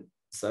quieren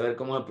saber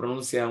cómo se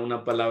pronuncia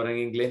una palabra en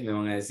inglés, me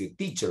van a decir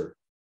teacher.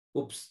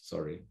 Oops,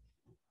 sorry.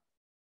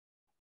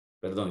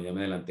 Perdón, ya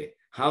me adelanté.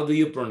 How do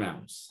you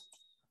pronounce?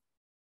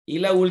 Y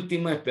la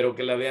última, espero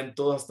que la vean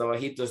todos hasta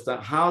abajito,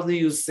 está how do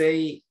you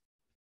say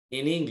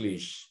in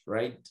English,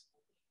 right?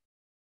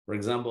 For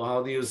example,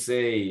 how do you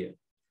say,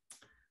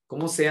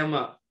 ¿cómo se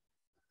llama?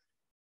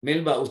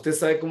 Melba, ¿usted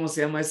sabe cómo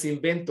se llama ese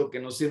invento que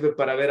nos sirve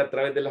para ver a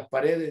través de las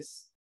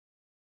paredes?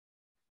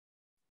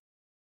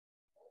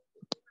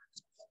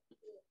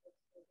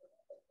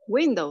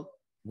 Window.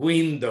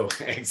 Window,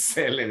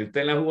 excelente.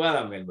 Está en la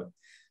jugada, Melba.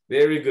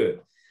 Very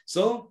good.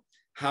 So,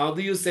 how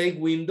do you say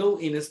window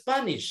in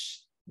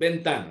Spanish?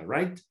 Ventana,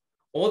 right?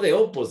 Or the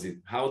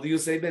opposite. How do you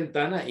say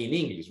ventana in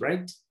English,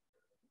 right?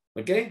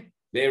 Okay,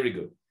 very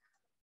good.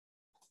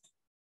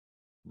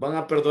 Van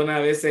a perdonar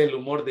a veces el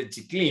humor de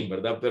Chiclín,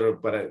 ¿verdad?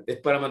 Pero es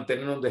para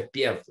mantenernos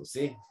despiertos,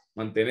 ¿sí?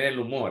 Mantener el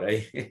humor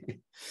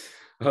ahí.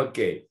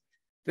 Okay,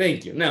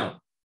 thank you. Now,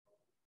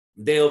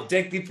 the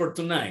objective for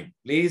tonight,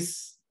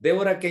 please.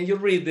 Deborah, can you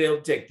read the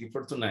objective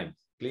for tonight,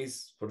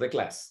 please, for the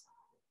class?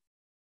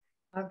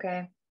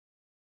 Okay.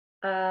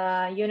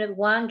 Unit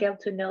 1, get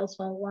to know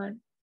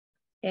someone.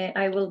 And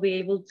I will be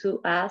able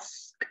to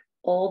ask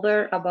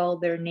others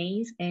about their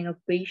names and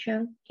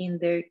occupation in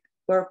their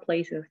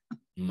workplaces.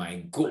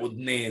 My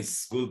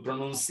goodness, good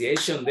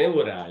pronunciation,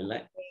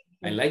 Deborah.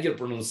 I like your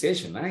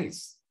pronunciation,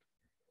 nice.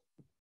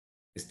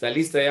 Está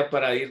lista ya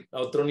para ir a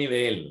otro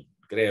nivel,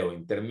 creo,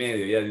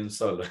 intermedio ya de un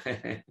solo.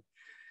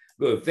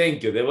 Good,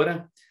 thank you,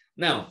 Deborah.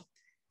 Now,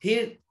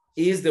 here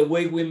is the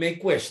way we make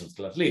questions,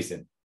 class.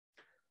 Listen.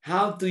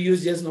 How to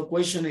use yes, no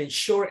question and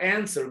short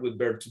answer with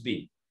verb to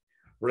be.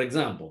 For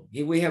example,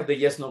 here we have the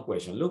yes, no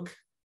question. Look.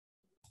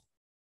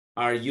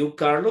 Are you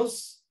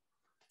Carlos?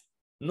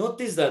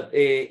 Notice that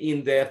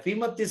in the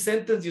affirmative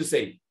sentence, you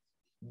say,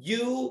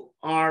 you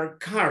are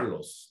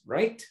Carlos,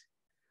 right?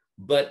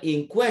 But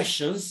in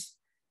questions,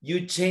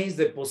 you change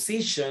the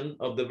position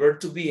of the verb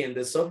to be and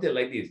the subject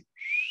like this.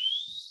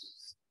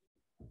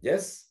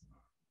 Yes?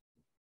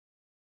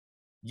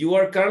 You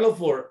are Carlos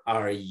for,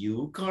 are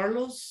you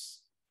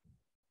Carlos?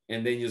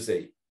 And then you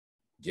say,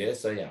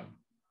 yes, I am.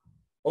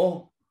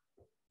 Oh,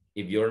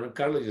 if you're not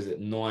Carlos, you say,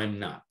 no, I'm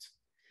not.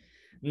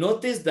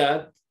 Notice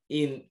that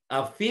in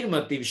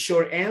affirmative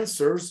short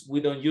answers, we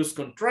don't use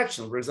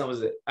contractions. For example,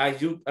 say,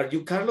 are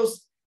you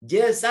Carlos?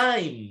 Yes,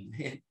 I'm.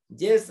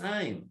 Yes,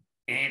 I'm.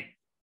 And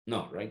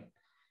no, right?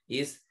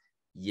 It's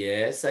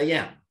yes, I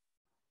am.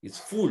 It's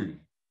full,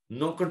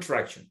 no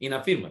contraction in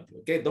affirmative.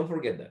 Okay, don't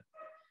forget that.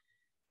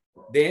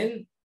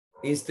 Then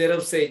Instead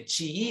of say,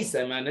 she is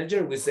a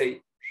manager, we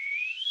say,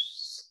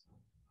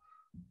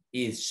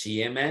 is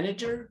she a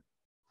manager?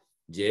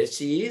 Yes,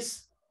 she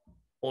is.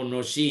 Or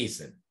no, she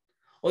isn't.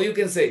 Or you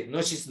can say,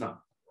 no, she's not.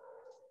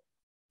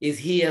 Is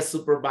he a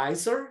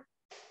supervisor?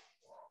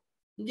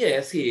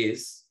 Yes, he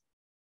is.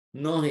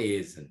 No, he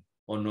isn't.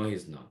 Or no,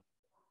 he's not.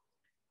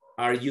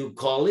 Are you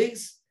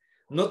colleagues?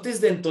 Notice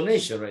the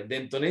intonation, right? The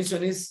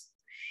intonation is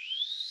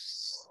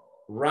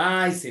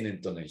rising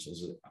intonation.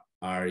 So,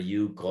 are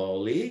you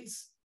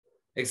colleagues?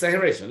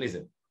 Exaggeration,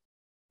 listen.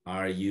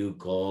 Are you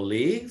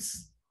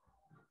colleagues?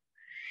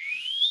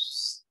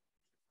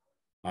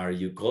 Are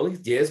you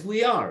colleagues? Yes,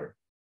 we are.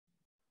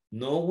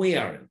 No, we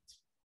aren't.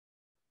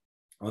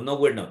 Oh, no,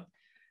 we're not.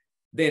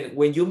 Then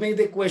when you make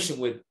the question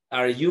with,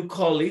 are you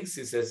colleagues?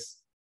 It says,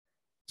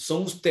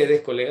 ¿son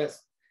ustedes colegas?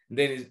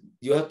 Then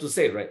you have to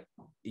say, right?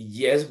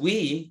 Yes,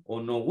 we,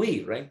 or no,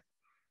 we, right?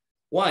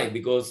 Why?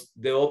 Because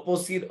the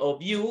opposite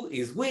of you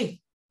is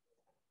we.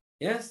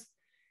 Yes?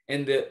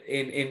 And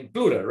in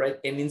plural, right?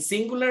 And in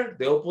singular,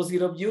 the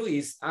opposite of you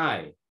is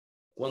I.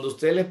 Cuando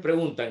ustedes les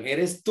preguntan,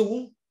 ¿eres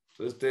tú?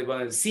 Ustedes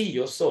van a decir, sí,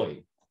 yo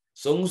soy.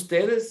 ¿Son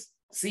ustedes?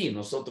 Sí,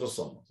 nosotros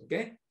somos.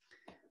 ¿Ok?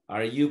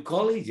 Are you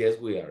colleagues? Yes,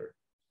 we are.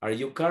 Are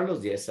you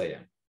Carlos? Yes, I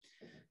am.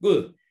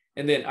 Good.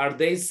 And then, are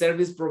they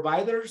service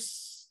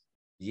providers?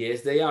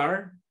 Yes, they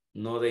are.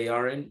 No, they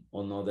aren't.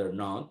 Or no, they're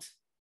not.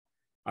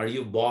 Are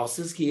you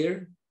bosses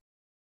here?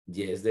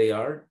 Yes, they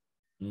are.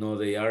 No,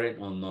 they aren't.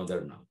 Or no,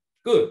 they're not.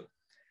 Good.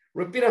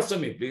 Repeat after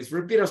me, please.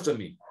 Repeat after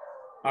me.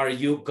 Are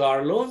you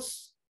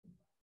Carlos?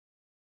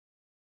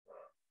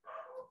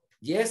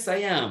 Yes, I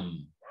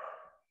am.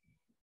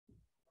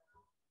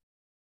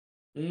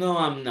 No,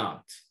 I'm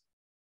not.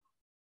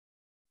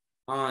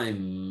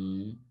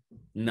 I'm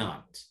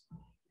not.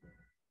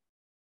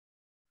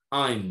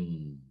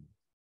 I'm.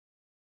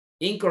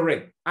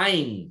 Incorrect.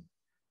 I'm.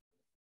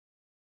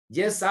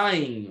 Yes,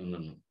 I'm.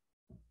 No.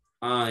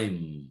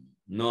 I'm.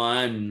 No,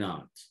 I'm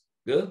not.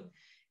 Good.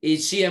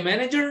 Is she a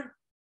manager?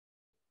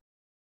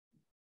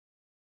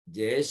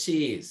 Yes,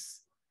 she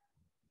is.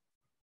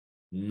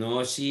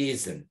 No, she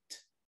isn't.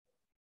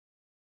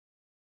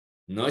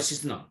 No,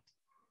 she's not.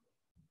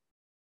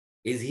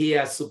 Is he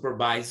a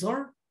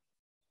supervisor?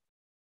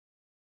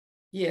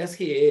 Yes,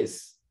 he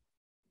is.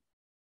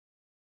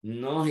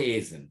 No, he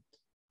isn't.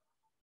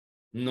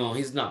 No,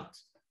 he's not.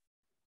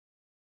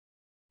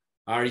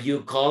 Are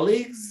you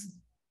colleagues?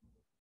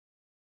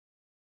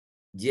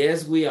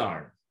 Yes, we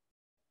are.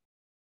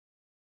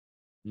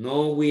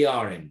 No, we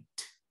aren't.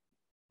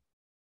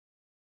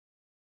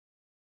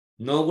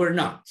 No, we're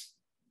not.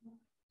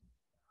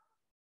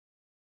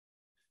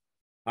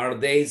 Are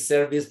they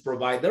service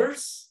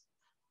providers?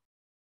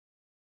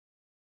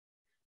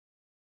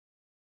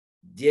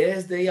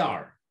 Yes, they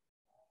are.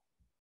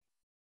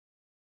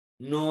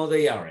 No,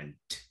 they aren't.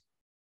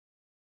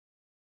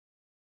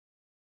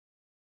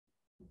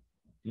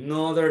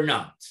 No, they're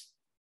not.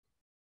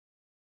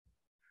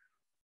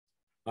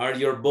 Are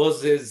your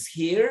bosses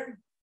here?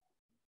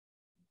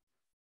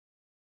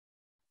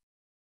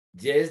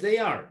 Yes, they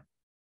are.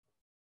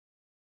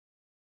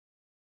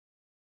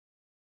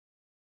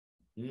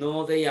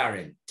 No, they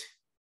aren't.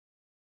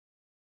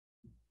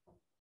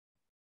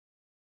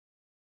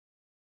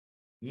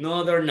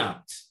 No, they're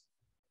not.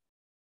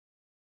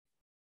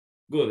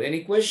 Good.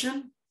 Any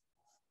question?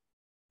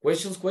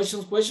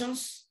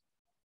 Questions?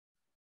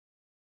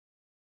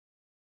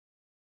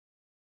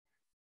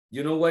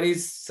 You know what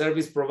is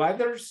service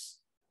providers?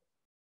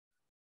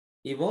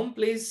 Yvonne,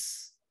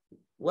 please.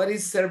 What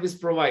is service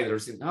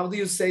providers? How do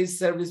you say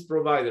service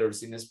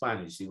providers in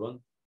Spanish, Yvonne?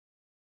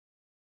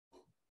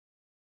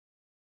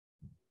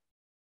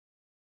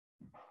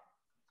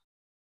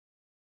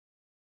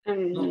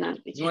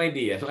 No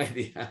idea.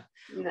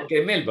 No.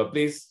 Okay, Melba,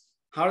 please.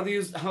 How do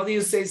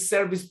you say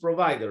service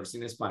providers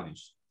in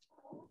Spanish?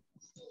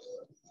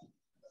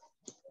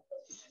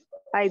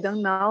 I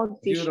don't know,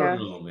 teacher. You don't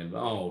know, Melba.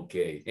 Oh,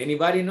 okay.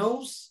 Anybody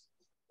knows?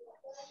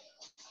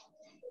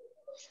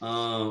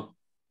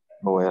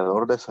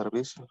 Proveedor de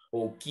servicios.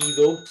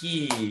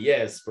 Okidoki.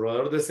 Yes,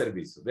 proveedor de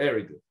servicios.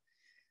 Very good.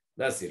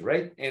 That's it,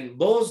 right? And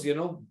boss, you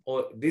know,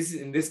 this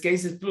in this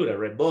case is plural,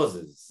 right?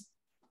 Bosses.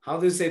 How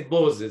do you say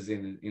bosses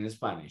in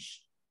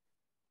Spanish?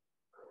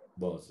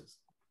 Bosses.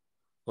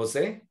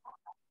 Jose?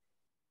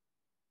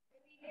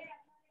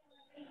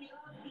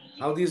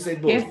 How do you say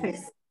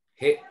bosses?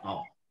 Jefes.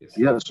 Oh, yes.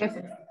 Yes.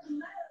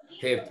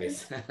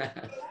 Jefes.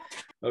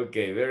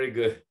 Okay, very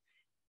good.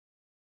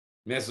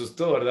 Me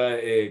asustó, ¿verdad?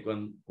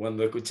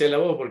 Cuando escuché la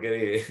voz, porque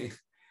dije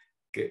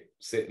que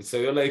se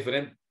vio la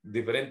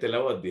diferente la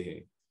voz,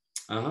 dije.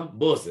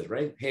 Bosses,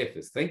 right?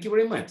 Jefes. Thank you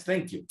very much.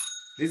 Thank you.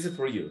 This is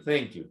for you.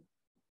 Thank you.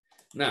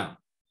 Now,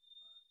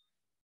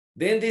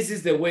 then this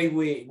is the way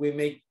we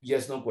make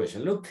yes, no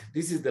question. Look,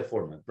 this is the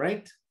format,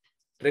 right?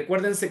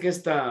 Recuérdense que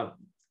esta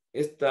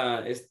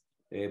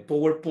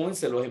PowerPoint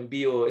se los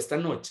envío esta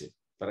noche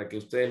para que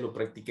ustedes lo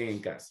practiquen en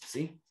casa,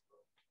 ¿sí?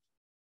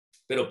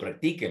 Pero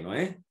practíquenlo,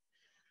 ¿eh?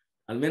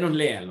 Al menos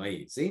léanlo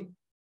ahí, ¿sí?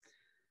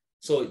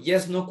 So,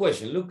 yes, no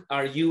question. Look,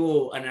 are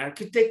you an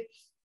architect?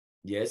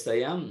 Yes,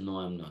 I am. No,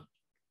 I'm not.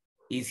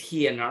 Is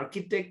he an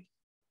architect?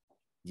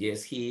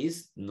 Yes, he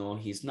is. No,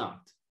 he's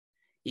not.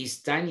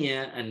 Is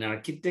Tanya an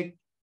architect?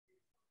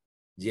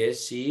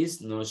 Yes, she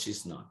is. No,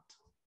 she's not.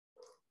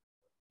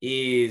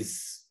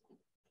 Is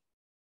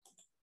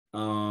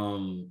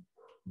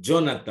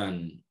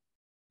Jonathan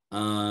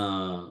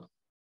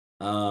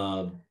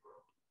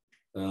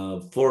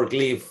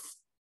forklift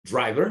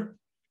driver?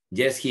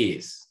 Yes, he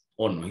is.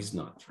 Oh, no, he's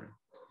not. Right?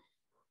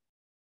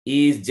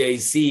 Is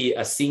JC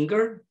a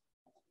singer?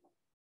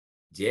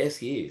 Yes,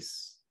 he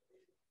is.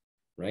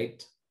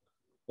 Right?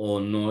 Oh,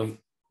 no,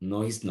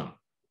 no, he's not.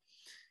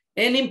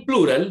 And in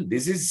plural,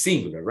 this is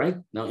singular, right?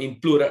 Now, in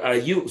plural, are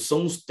you,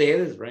 son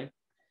ustedes, right?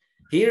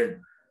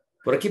 Here,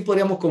 por aquí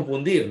podríamos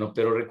confundirnos,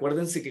 pero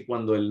recuérdense que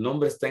cuando el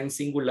nombre está en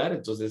singular,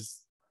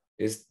 entonces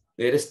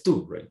eres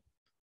tú, right?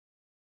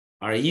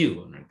 Are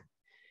you, right?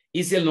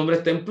 Y si el nombre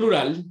está en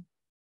plural,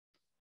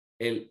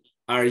 el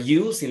are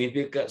you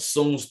significa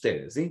son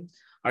ustedes, ¿sí?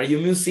 Are you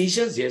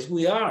musicians? Yes,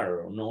 we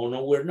are. No,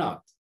 no, we're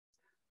not.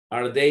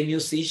 Are they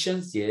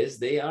musicians? Yes,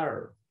 they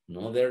are.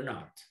 No, they're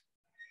not.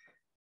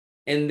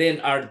 And then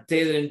are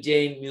Ted and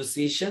Jane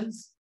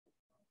musicians?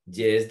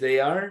 Yes, they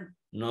are.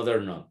 No,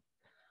 they're not.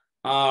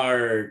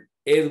 Are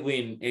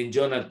Edwin and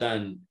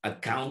Jonathan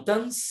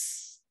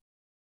accountants?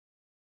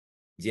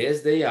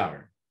 Yes, they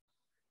are.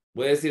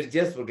 Voy a decir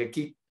yes porque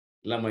aquí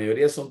la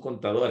mayoría son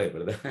contadores,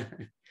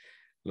 ¿verdad?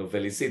 Los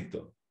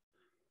felicito.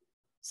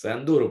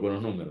 Sean duros con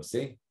los números,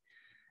 ¿sí?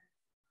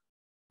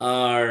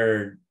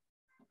 Are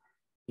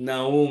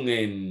Naum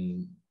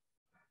and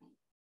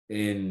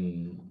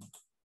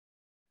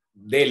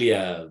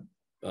Delia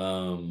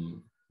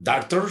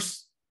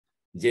doctors?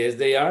 Yes,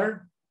 they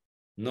are.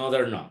 No,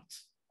 they're not.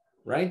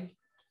 Right?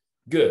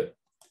 Good.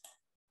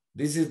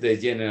 This is the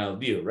general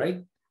view,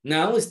 right?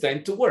 Now it's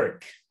time to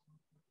work.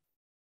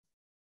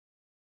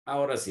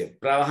 Ahora sí,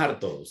 trabajar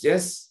todos,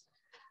 yes?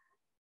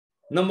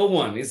 Number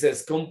one, it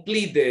says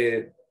complete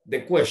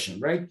the question,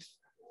 right?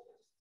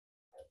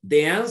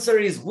 The answer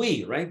is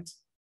we, right?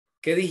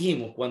 ¿Qué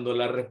dijimos? Cuando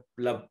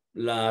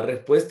la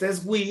respuesta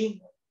es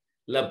we,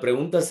 la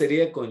pregunta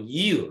sería con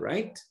you,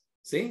 right?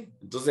 ¿Sí?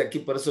 Entonces aquí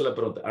por eso la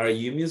pregunta, are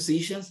you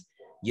musicians?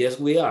 Yes,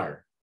 we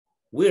are.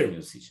 We're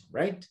musicians,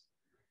 right?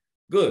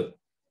 Good.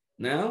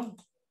 Now,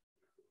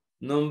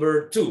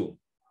 number two.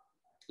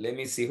 Let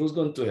me see who's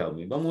going to help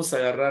me. Vamos a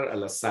agarrar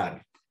al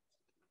azar.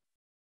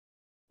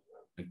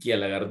 Aquí a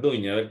la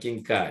garduña, a ver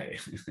quién cae.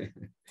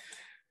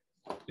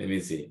 Let me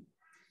see.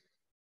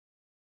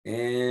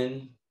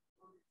 And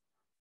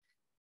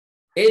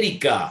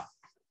Erika.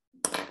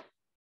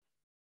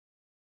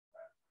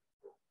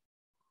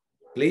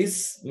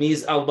 Please,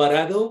 Miss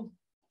Alvarado.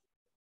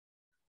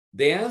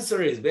 The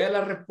answer is, vea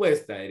la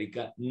respuesta,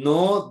 Erika.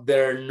 No,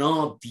 they're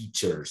not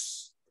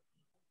teachers.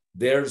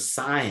 They're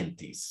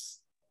scientists.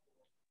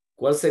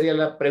 ¿Cuál sería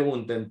la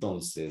pregunta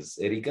entonces,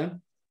 Erika?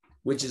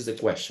 Which is the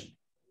question?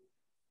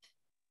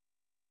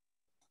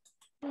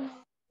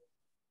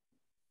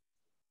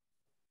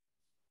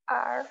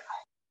 Are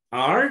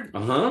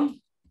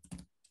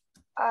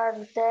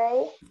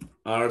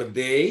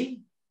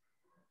they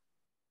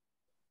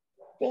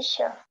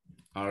teacher?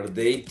 Are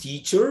they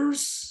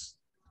teachers?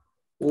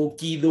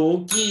 Okie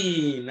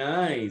dokie,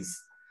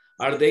 nice.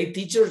 Are they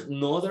teachers?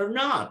 No, they're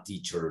not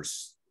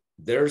teachers.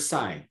 They're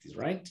scientists,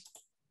 right?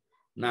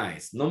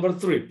 Nice. Number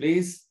three,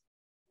 please.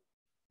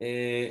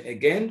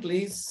 Again,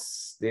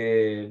 please.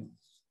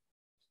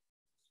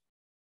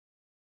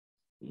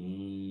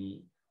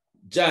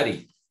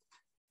 Jari.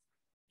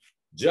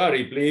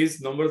 Jari,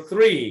 please. Number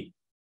three.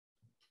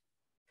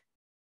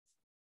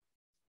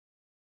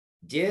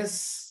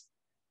 Yes,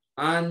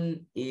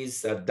 Anne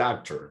is a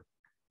doctor.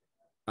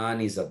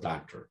 Anne is a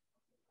doctor.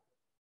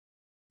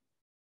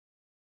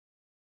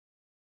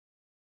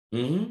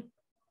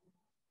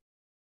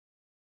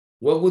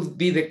 What would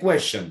be the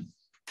question,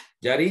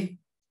 Yari?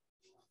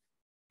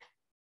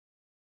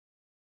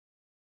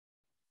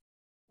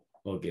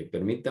 Ok,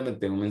 permítame,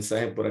 tengo un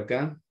mensaje por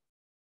acá.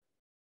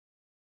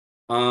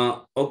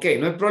 Ok,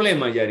 no hay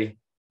problema, Yari.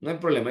 No hay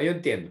problema, yo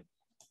entiendo.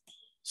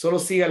 Solo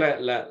siga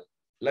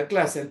la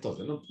clase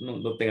entonces,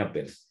 no tenga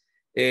pena.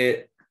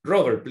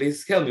 Robert,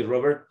 please help me,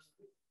 Robert.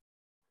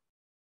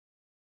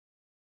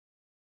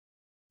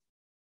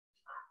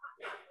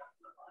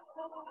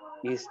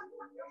 Is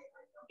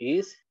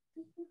Is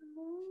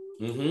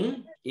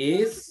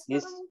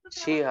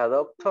she a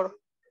doctor?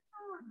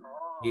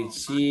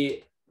 Is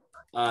she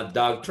a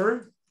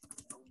doctor?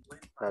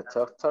 A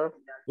doctor?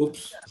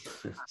 Oops,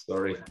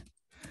 sorry.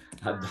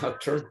 A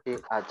doctor?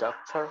 A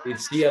doctor?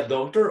 Is she a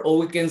doctor? Or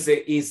we can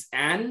say, is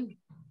Anne?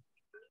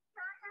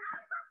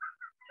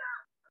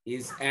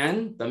 Is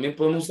Anne? También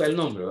podemos usar el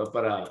nombre, ¿verdad?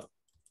 Para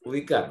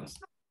ubicarnos.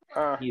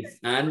 Is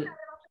Anne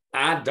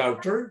a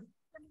doctor?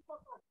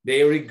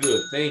 Very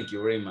good. Thank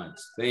you very much.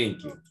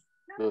 Thank you.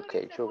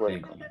 Okay, you're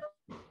welcome.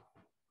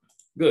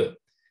 Good.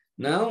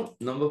 Now,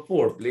 number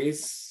four,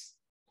 please.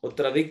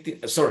 Otra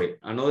victim. Sorry,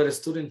 another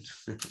student.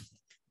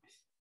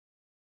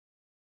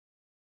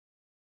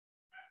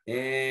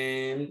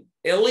 And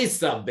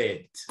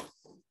Elizabeth.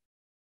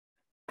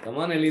 Come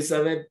on,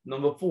 Elizabeth,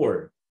 number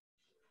 4.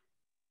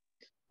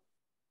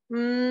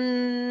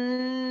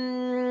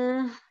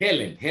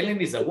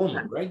 Helen is a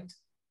woman, right?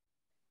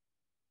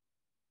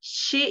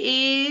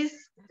 She is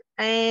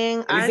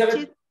an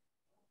artist.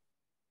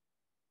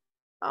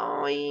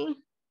 Oh,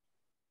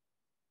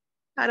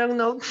 I don't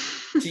know.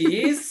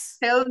 She is.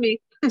 Help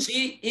me.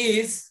 She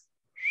is.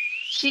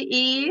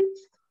 She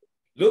is.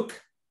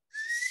 Look.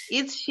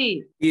 Is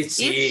she? Is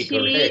she,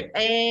 correct.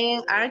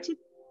 An artist?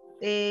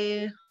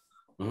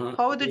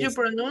 How do you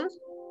pronounce?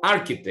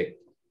 Architect.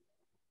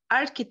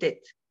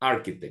 Architect.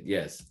 Architect,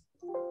 yes.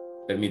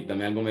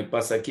 Permítame, algo me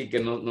pasa aquí que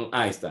no.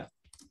 Ahí está.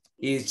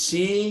 Is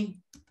she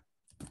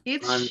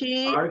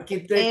an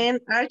architect? An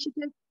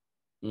architect?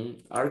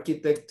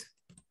 Architect.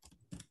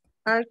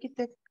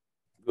 Architect.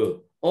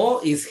 Good.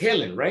 O is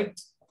Helen,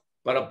 right?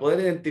 Para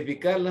poder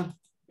identificarla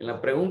en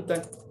la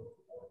pregunta.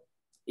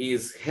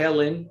 Is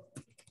Helen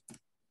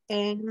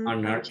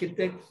an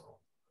architect?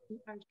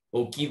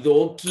 Okie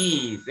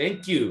dokie.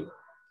 Thank you.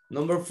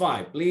 Number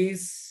 5,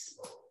 please.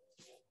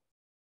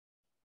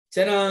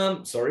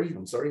 Sorry,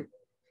 I'm sorry.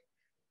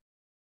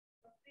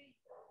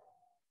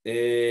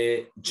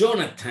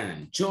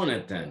 Jonathan.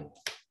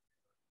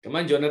 Come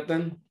on,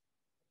 Jonathan.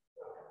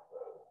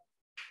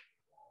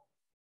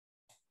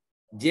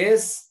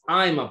 Yes,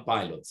 I'm a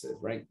pilot, says,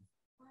 right?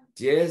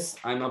 Yes,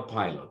 I'm a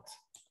pilot.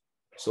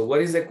 So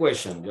what is the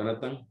question,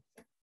 Jonathan?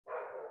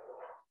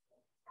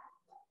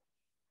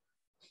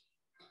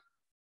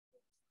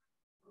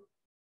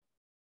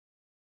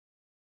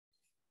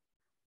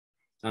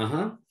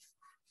 I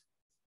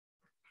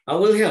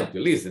will help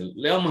you. Listen,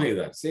 le vamos a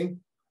ayudar, ¿sí?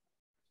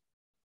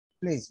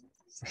 Please.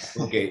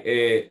 Ok,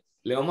 le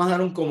vamos a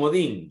dar un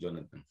comodín,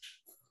 Jonathan.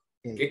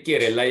 ¿Qué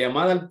quiere? ¿La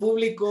llamada al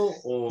público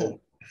o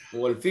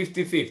el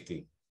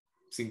 50-50?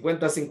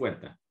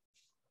 50-50.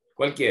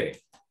 ¿Cuál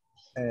quiere?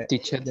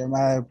 Teacher.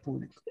 Llamada al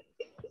público.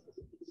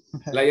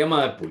 La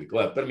llamada al público.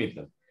 Bueno,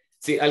 permítanme.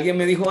 Sí, ¿alguien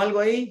me dijo algo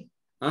ahí?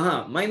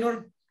 Ajá,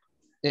 Minor.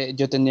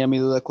 Yo tenía mi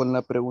duda con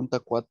la pregunta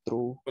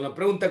 4. Con la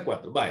pregunta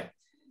 4, vaya.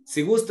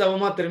 Si gusta,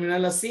 vamos a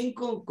terminar las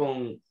 5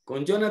 con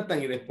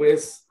Jonathan y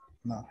después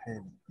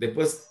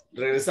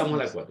regresamos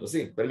a la 4.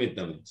 Sí,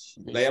 permítame.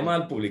 La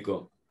llamada al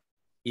público.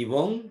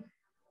 Ivonne,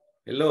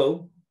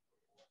 hello.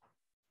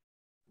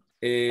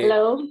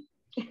 Hello.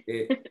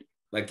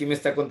 Aquí me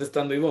está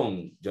contestando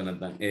Ivonne,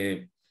 Jonathan.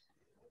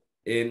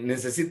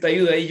 Necesita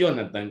ayuda ahí,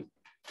 Jonathan.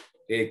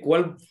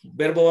 ¿Cuál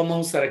verbo vamos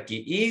a usar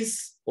aquí?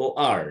 ¿Is o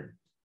are?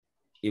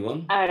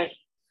 Ivonne.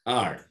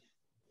 Are.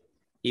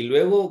 Y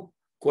luego,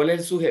 ¿cuál es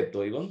el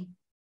sujeto, Ivonne?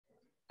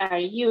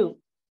 Are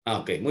you.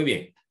 Ok, muy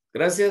bien.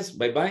 Gracias.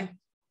 Bye, bye.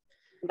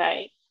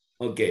 Bye.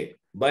 Ok.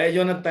 Vaya,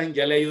 Jonathan,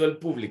 ya le ayudó al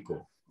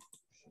público.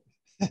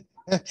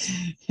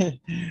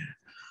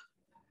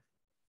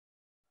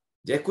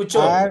 ¿Ya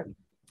escuchó? Are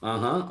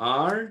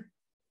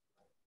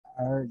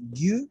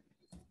you?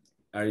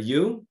 Are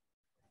you?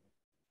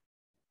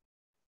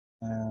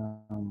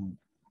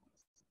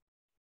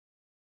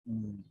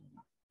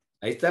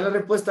 Ahí está la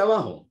respuesta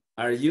abajo.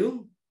 Are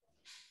you?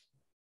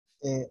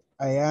 I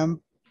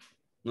am.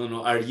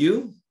 No. Are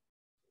you?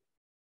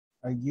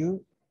 Are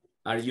you?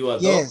 Are you a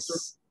yes.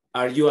 doctor?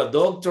 Are you a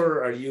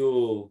doctor? Are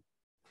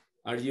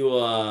you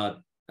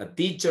a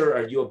teacher?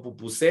 Are you a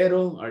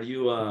pupusero? Are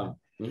you a...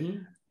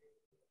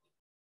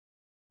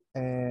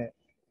 Are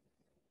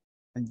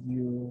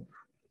you...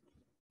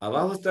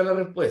 Abajo está la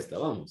respuesta,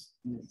 vamos.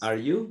 Yes. Are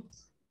you?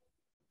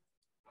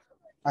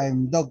 I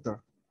am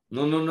doctor.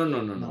 No.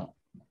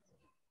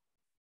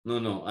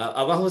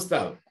 Abajo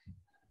está.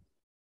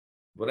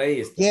 Por ahí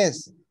está.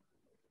 Yes.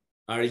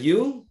 Are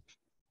you?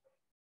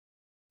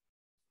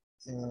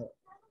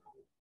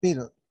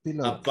 Pilot.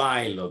 A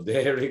pilot.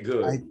 Very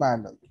good. I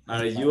pilot.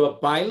 Are you a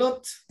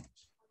pilot?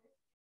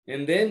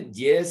 And then,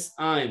 yes,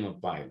 I'm a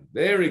pilot.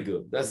 Very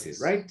good. That's it,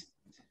 right?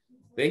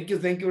 Thank you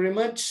very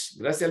much.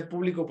 Gracias al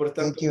público por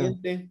estar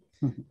pendiente.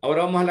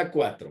 Ahora vamos a la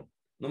 4.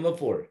 Number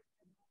 4.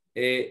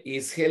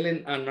 Is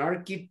Helen an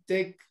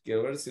architect?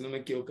 Quiero ver si no me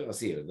equivoco.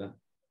 Así, ¿verdad?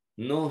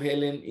 No,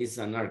 Helen is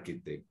an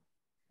architect.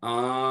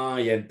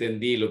 Ya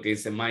entendí lo que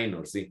dice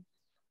Minor, sí.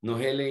 No,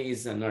 Helen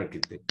is an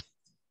architect.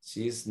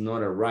 She's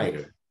not a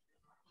writer.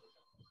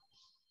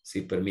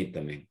 Sí,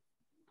 permítame.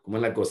 ¿Cómo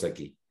es la cosa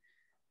aquí?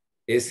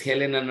 ¿Es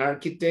Helen an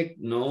architect?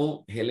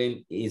 No,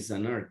 Helen is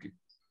an architect.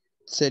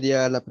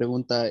 Sería la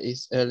pregunta,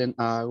 ¿is Helen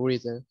a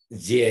writer?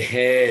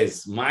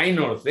 Yes,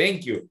 Minor,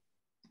 thank you.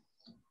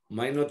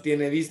 Minor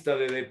tiene vista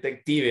de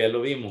detective, ya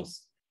lo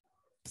vimos.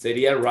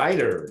 Sería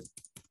writer.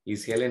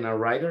 ¿Is Helen a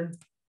writer?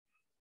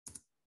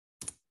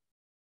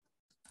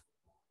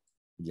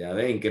 Ya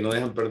ven que no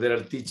dejan perder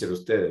al teacher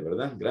ustedes,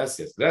 ¿verdad?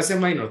 Gracias. Gracias,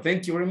 Minor.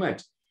 Thank you very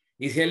much.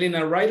 ¿Is Helen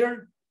a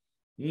writer?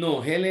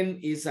 No, Helen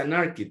is an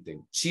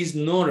architect. She's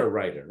not a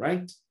writer,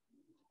 right?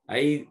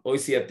 Ahí hoy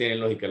sí ya tiene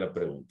lógica la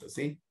pregunta,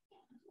 ¿sí?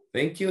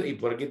 Thank you. Y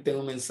por aquí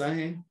tengo un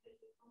mensaje.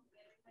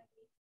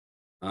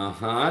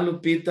 Ajá,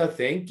 Lupita,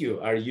 thank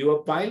you. Are you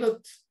a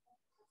pilot?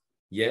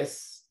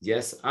 Yes,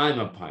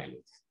 I'm a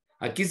pilot.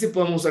 Aquí sí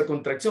podemos usar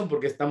contracción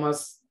porque está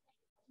más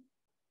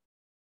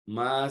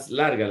más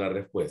larga la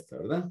respuesta,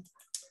 ¿verdad?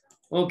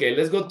 Okay,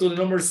 let's go to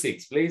number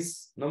 6,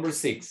 please. Number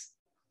 6.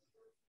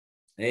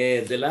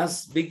 The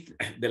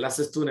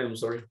last student, I'm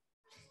sorry.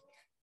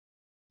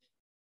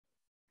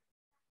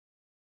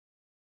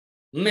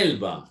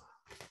 Melba.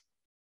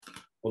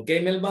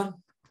 Okay, Melba.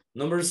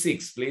 Number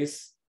 6,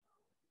 please.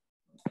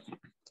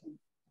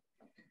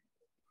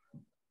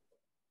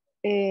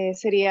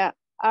 Sería,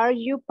 are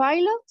you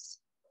pilots?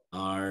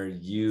 Are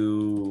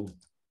you...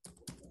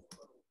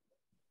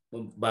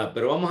 Va,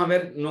 pero vamos a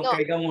ver, no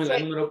caigamos en la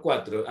número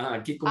 4. Ah,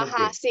 aquí como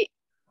que... Sí.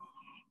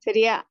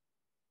 Sería,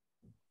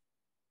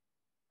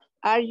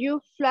 are you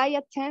flight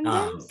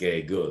attendants?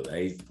 Okay, good.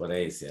 Ahí, por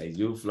ahí, sí. Are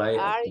you flight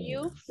Are attendants?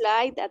 you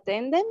flight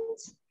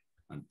attendants?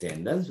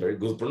 Attendants, very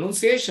good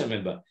pronunciation,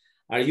 Melba.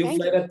 Are you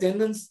Thank flight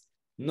attendants?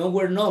 No,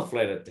 we're not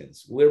flight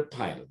attendants. We're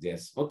pilots,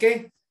 yes.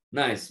 Okay,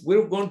 nice.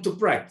 We're going to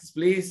practice,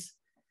 please.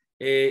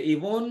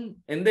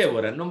 Yvonne and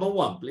Deborah, number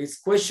 1, please.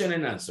 Question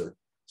and answer.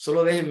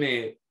 Solo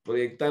déjenme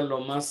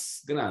proyectarlo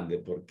más grande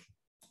porque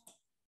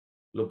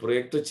lo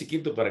proyecto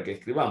chiquito para que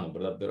escribamos,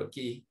 ¿verdad? Pero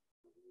aquí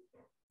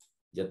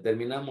ya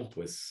terminamos,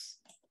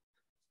 pues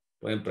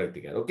pueden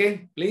practicar.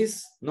 Okay,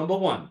 please. Number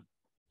 1.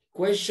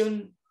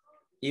 Question,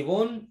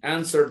 Yvonne,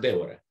 answer,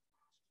 Deborah.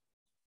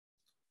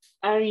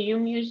 Are you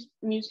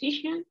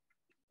musician?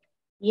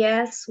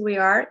 Yes, we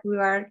are. We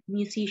are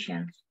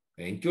musicians.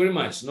 Thank you very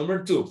much.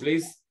 Number 2,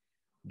 please.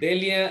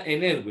 Delia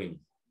and Edwin.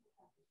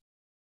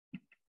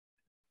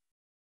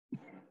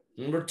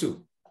 Number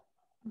 2.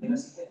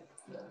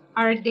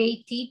 Are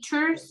they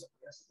teachers?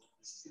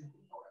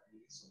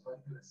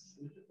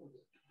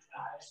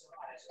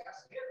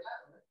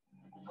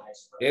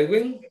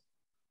 Edwin?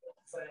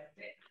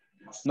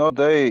 No,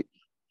 they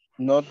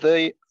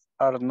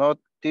are not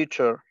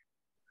teacher.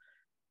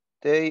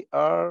 They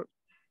are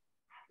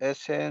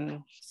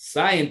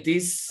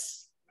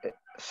Scientists.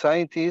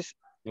 Scientist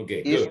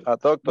Okay, is good. a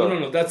doctor.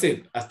 No, that's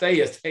it. Hasta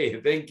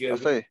ahí. Thank you.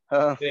 Hasta ahí.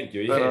 Thank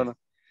you. No, Yes. no.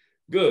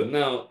 Good.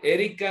 Now,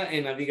 Erika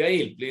and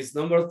Abigail, please.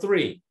 Number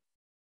 3.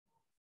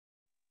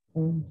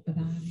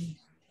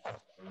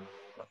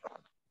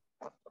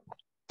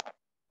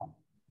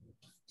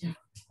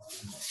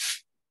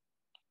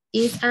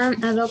 Is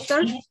Anne a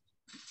doctor?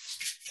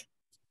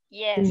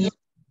 Yes,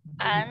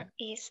 Anne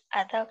is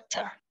a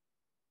doctor.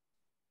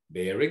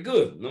 Very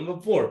good. Number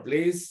 4,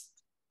 please.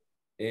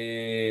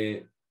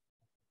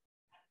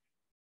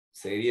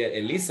 Sería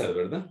Elizabeth,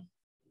 ¿verdad?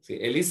 Sí,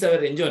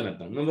 Elizabeth and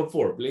Jonathan. Number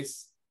 4,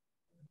 please.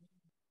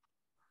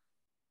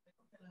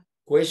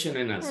 Question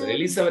and answer.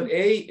 Elizabeth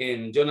A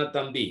and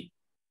Jonathan B.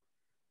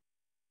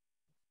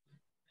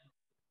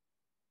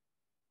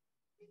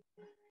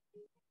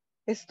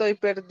 Estoy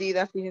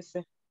perdida,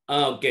 fíjese.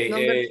 Okay.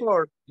 Number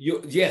 4.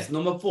 Yes,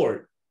 number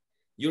 4.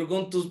 You're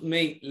going to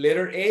make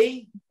letter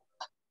A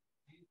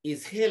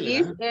is Helen.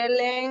 Is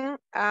Helen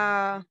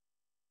a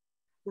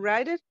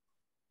writer?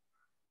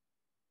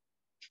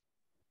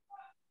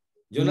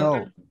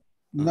 Jonathan?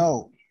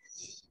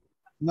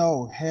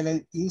 No,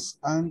 Helen is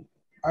an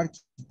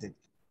architect.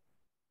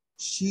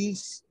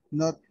 She's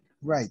not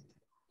right.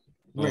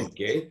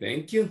 Okay,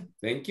 thank you.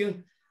 Thank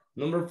you.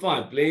 Number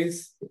 5,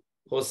 please.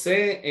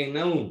 Jose and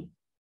Naum.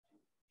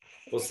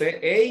 Jose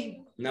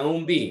A,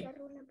 Naum B.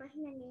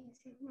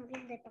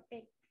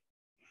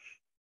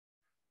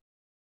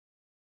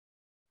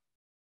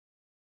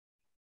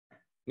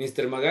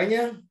 Mr.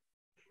 Magaña?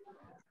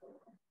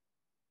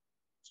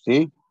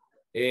 Sí.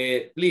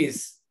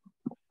 Please,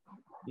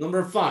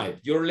 number 5,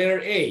 your letter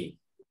A.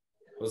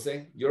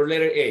 Jose, your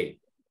letter A.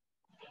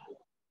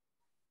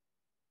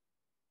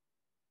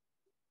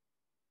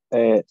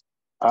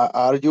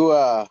 Are you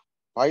a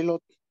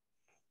pilot?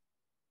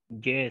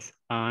 Yes,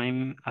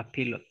 I'm a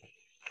pilot.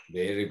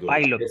 Very good.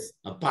 Pilot. Yes,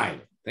 a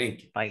pilot.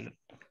 Thank you. Pilot.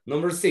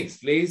 Number 6,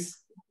 please.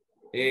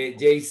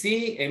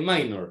 JC and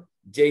minor.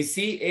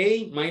 JC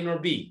A, minor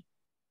B.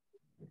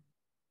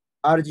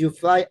 Are you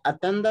flight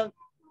attendant?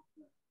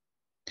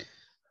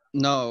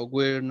 No,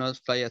 we're not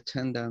flight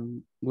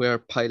attendant. We're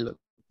pilot.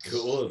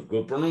 Good.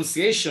 Good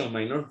pronunciation,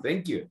 minor.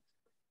 Thank you.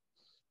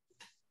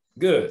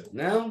 Good.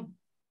 Now,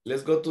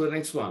 let's go to the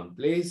next one,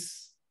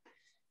 please.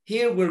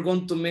 Here, we're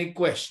going to make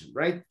question,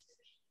 right?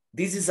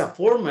 This is a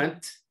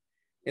format,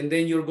 and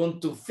then you're going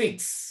to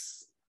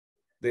fix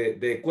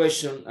the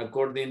question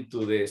according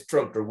to the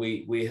structure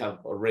we have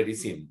already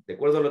seen. De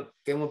acuerdo a lo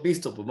que hemos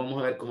visto, pues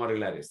vamos a ver cómo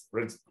arreglar esto.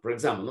 For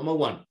example, number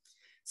 1,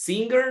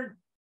 singer,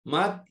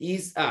 Matt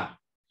is a.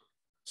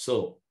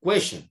 So,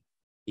 question,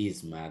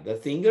 is Matt a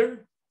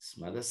singer? Is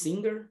Matt a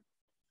singer?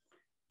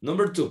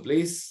 Number 2,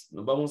 please.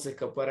 Nos vamos a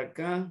escapar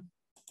acá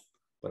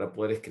para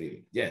poder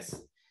escribir. Yes.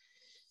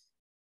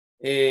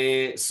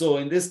 So,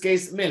 in this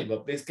case, Melba,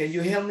 please, can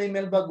you help me,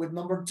 Melba, with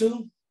number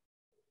 2?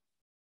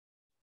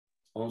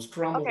 On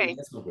Scrum. Okay.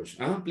 Yes, no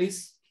question.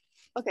 Please.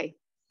 Okay.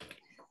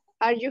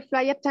 Are you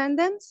flight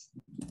attendants?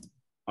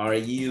 Are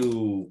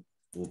you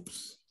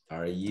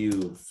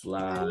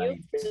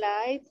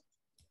flight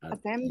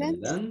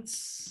attendants?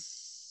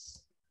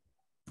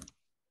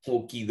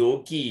 Okie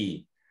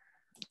dokie.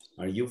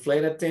 Are you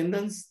flight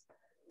attendants?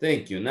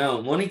 Thank you.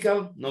 Now,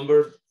 Monica,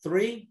 number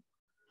 3.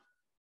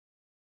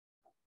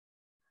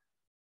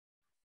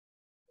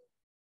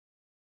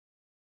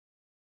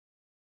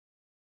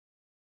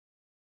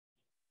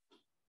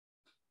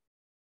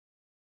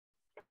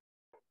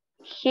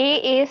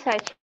 He is a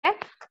chef.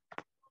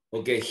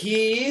 Okay,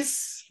 he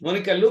is,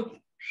 Monica, look.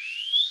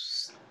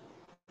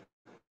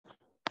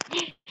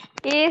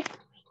 Is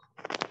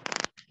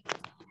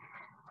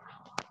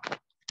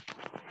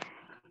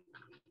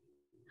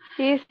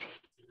Is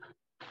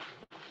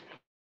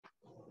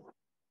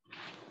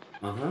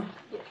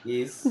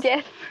Is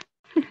yes.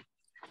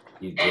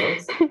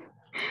 Yes.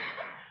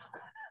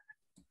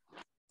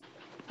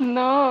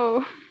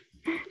 No.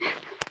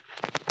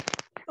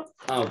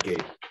 Okay.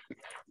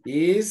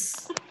 Is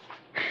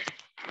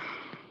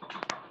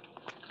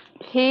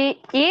He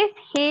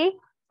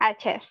a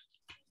chef?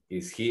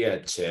 Is he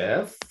a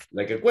chef?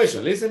 Like a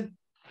question, listen.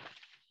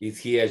 Is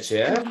he a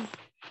chef?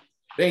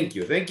 Thank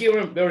you. Thank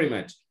you very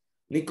much.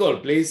 Nicole,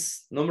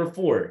 please, number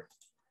 4.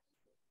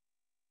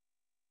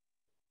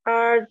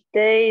 Are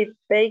they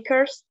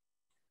bakers?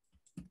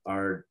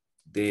 Are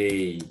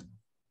they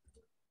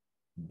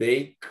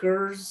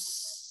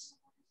bakers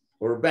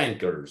or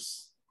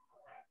bankers?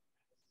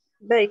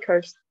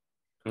 Bakers.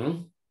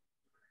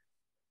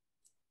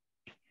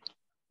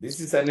 This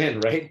is an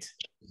N, right?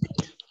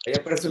 Ahí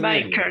aparece un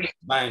N. Bankers.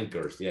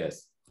 Bankers,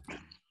 yes.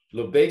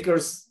 Los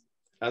bakers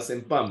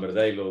hacen pan,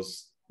 ¿verdad? Y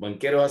los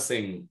banqueros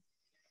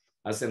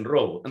hacen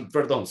robo.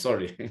 Perdón,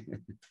 sorry.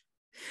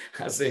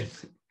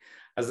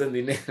 hacen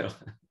dinero.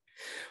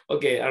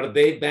 Okay, are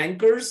they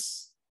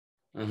bankers?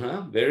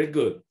 Very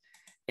good.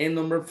 And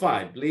number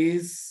 5,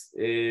 please,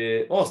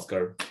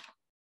 Oscar.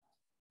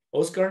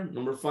 Oscar,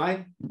 number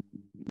 5.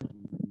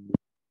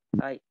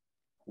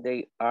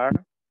 They are.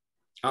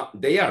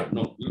 They are.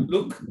 No,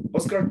 look,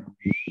 Oscar.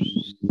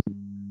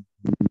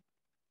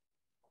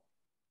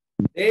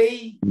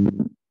 They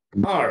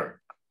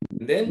are.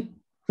 And then?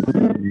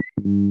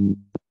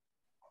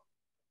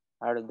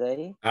 Are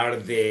they? Are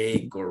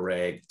they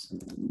correct?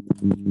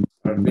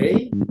 Are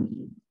they?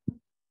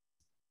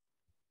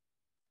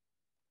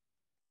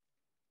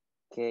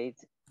 Kate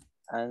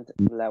and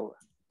Laura.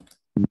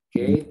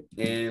 Kate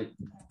and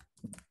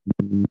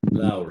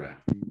Laura.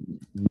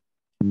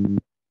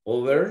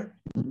 Over.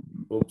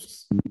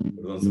 Oops.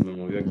 Perdón, se me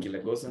movió aquí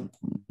la cosa.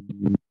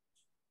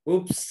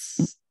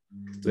 Oops.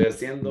 Estoy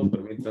haciendo,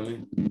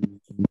 permítame.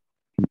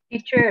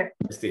 Teacher.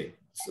 Sí.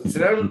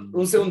 Será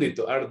un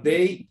segundito. Are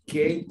they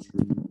Kate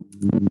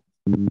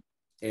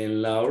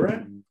and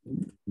Laura?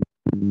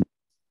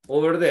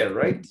 Over there,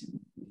 right?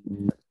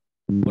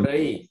 Por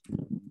ahí,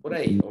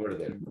 over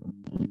there.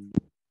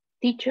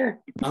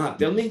 Teacher.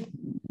 Tell me.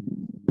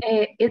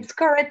 It's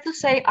correct to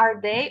say are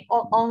they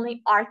or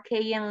only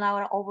RK and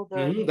Laura over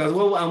there? That's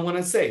what I'm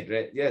gonna say,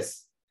 right?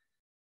 Yes.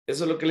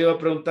 Eso es lo que le iba a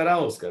preguntar a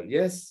Oscar.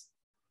 Yes.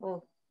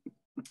 Oh.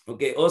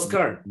 Okay,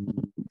 Oscar.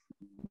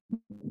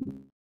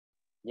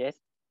 Yes.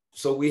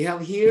 So we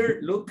have here,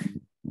 look,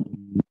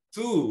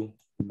 two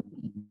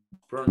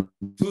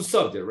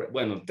subjects, right?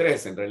 Bueno,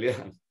 3 en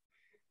realidad.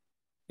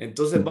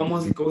 Entonces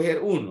vamos a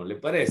escoger uno, ¿le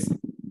parece?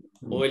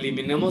 O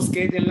eliminamos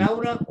Kate en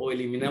Laura o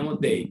eliminamos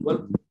they.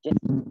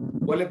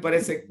 ¿Cuál le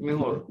parece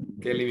mejor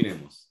que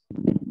eliminemos?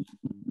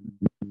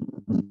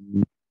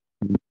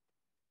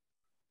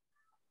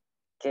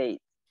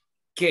 Kate.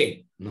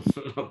 Kate. No,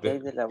 Kate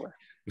de Laura.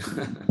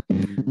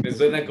 me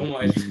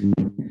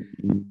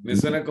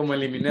suena como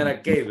eliminar a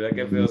Kate, ¿verdad?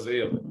 Qué feo soy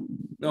yo.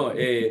 No,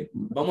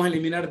 vamos a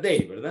eliminar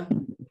they, ¿verdad?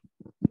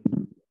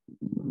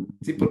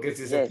 Sí, porque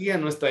si se fija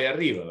no está ahí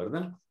arriba,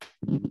 ¿verdad?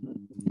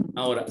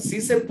 Ahora,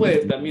 sí se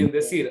puede también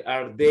decir,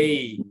 are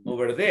they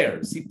over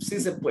there? Sí, sí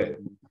se puede.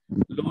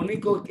 Lo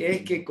único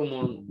es que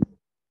como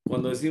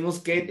cuando decimos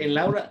Kate en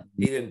Laura,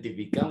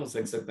 identificamos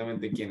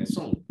exactamente quiénes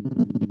son,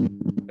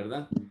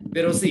 ¿verdad?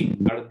 Pero sí,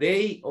 are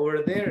they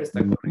over there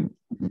está correcto.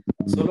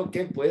 Solo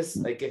que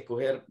pues hay que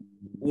escoger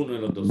uno de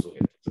los dos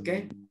sujetos, ¿ok?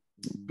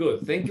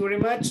 Good, thank you very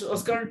much,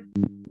 Oscar.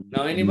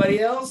 Now, anybody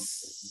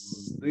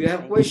else? Do you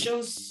have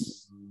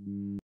questions?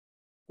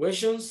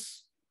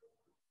 Questions?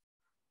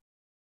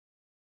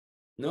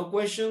 No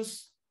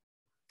questions?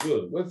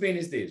 Good, we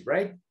finished this,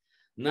 right?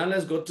 Now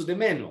let's go to the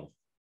manual.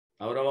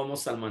 Ahora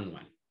vamos al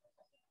manual.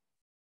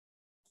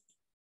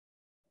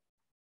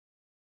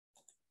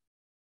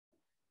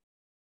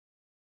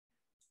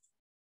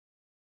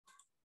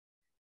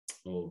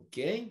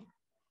 Okay,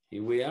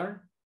 here we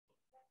are.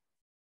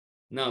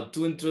 Now,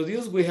 to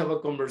introduce, we have a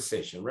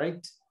conversation,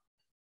 right?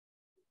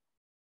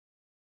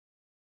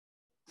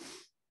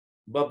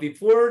 But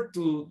before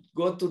to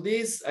go to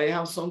this, I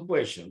have some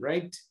questions,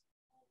 right?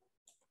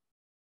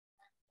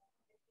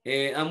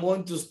 I'm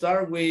going to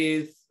start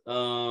with,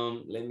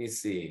 let me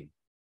see.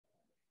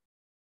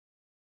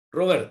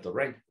 Roberto,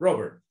 right?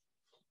 Robert.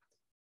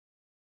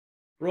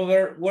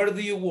 Robert, where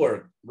do you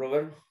work,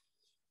 Robert?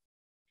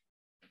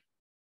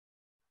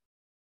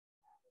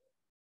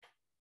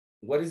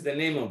 What is the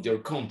name of your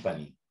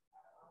company?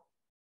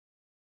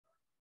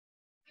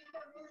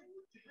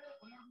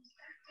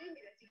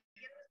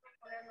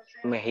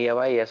 Mejía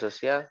Valle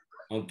Asociado.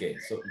 Okay,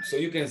 so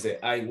you can say,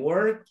 I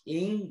work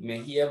in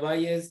Mejía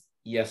Valles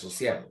y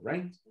Asociados,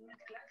 right?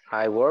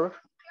 I work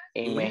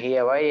in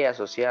Mejía Valle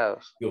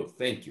Asociados. Good,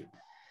 thank you.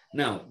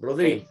 Now,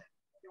 Rodrigo,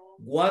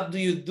 what do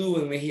you do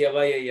in Mejía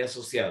Valle y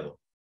Asociados?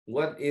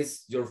 What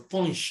is your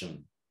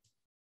function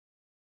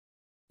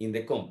in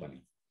the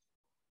company?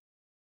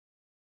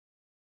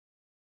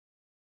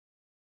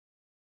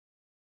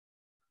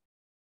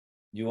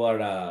 You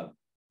are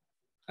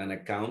an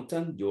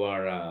accountant, you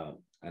are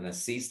an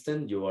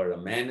assistant, you are a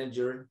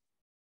manager.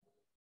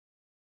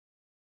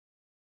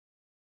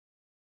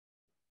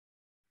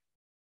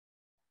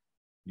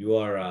 You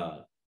are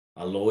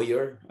a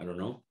lawyer, I don't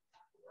know.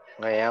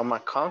 I am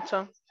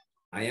accountant.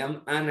 I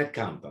am an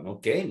accountant.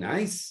 Okay,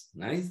 nice,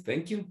 nice,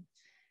 thank you.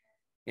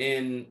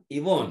 And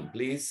Yvonne,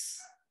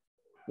 please,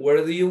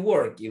 where do you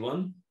work,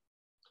 Yvonne?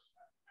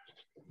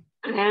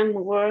 I am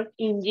work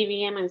in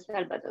GBM in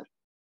Salvador.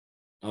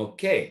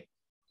 Okay,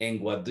 and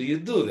what do you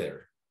do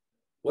there?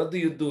 What do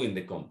you do in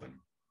the company?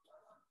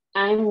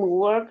 I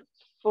work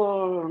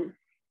for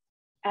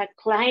a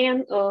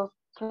client of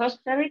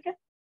Costa Rica.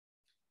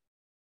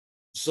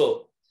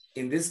 So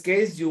in this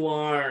case, you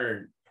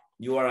are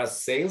a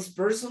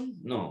salesperson?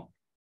 No.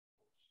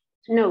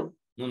 No.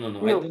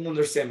 No. I don't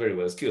understand very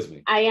well. Excuse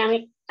me.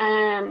 I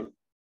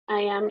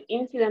am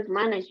incident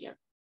manager.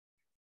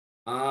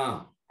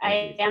 Ah.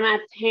 Okay. I am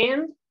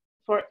attend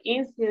for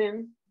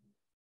incident.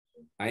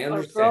 I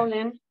understand. Or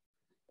problem.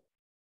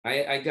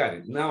 I got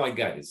it. Now I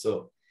got it.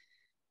 So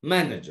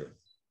manager,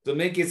 to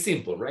make it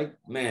simple, right?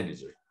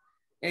 Manager.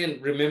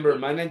 And remember,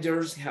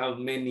 managers have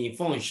many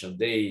functions.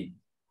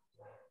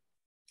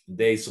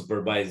 They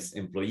supervise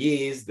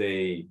employees,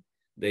 they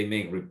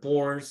make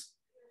reports.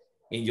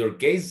 In your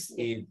case,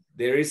 if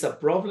there is a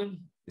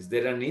problem, is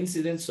there an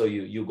incident? So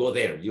you go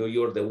there,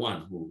 you're the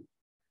one who,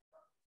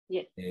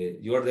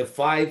 you're the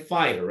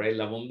firefighter, right?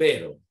 La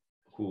bombero,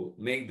 who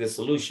make the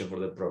solution for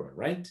the problem,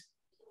 right?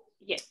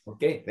 Yes.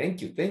 Okay, thank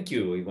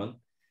you, Yvonne.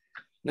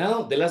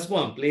 Now, the last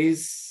one,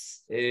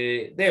 please,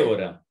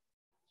 Deborah.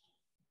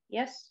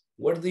 Yes.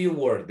 Where do you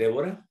work,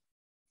 Deborah?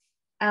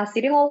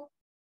 City Hall.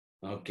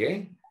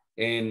 Okay.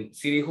 And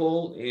City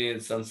Hall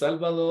in San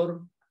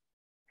Salvador?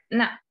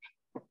 No.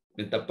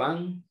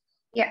 Metapan?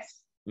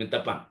 Yes.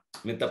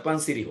 Metapan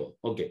City Hall.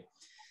 Okay.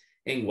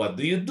 And what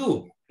do you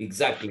do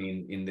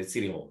exactly in the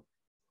City Hall?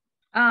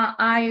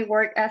 I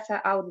work as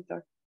an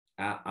auditor.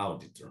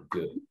 Auditor.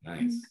 Good.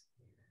 Nice.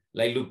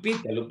 Like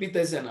Lupita. Lupita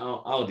is an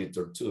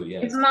auditor too.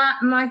 Yes. It's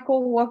my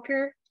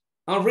co-worker.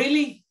 Oh,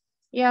 really?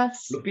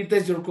 Yes. Lupita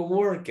is your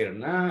co-worker.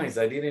 Nice.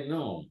 I didn't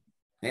know.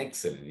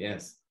 Excellent.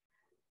 Yes.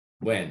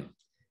 Bueno.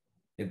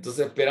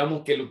 Entonces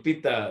esperamos que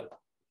Lupita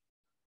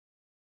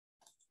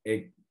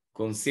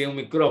consiga un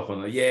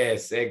micrófono.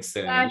 Yes,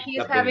 excellent.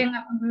 She's having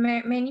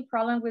many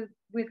problems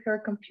with her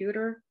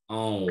computer.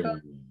 Oh.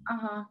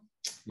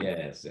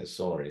 Yes,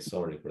 sorry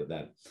for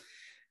that.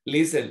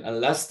 Listen,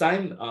 last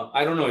time,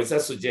 I don't know, it's a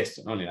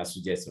suggestion, only a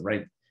suggestion,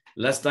 right?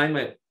 Last time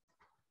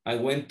I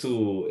went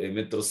to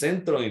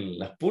Metrocentro in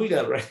Las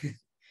Pulgas, right?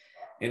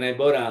 And I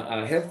bought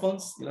a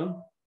headphones,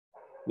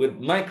 with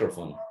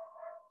microphone.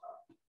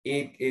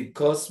 It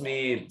cost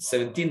me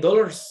 $17,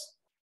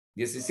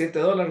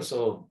 $17,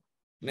 so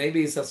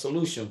maybe it's a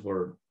solution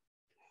for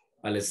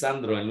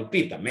Alessandro and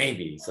Lupita.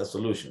 Maybe it's a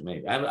solution,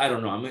 maybe. I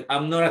don't know.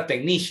 I'm not a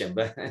technician,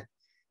 but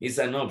it's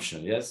an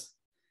option, yes?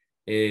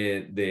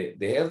 The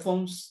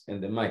headphones and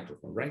the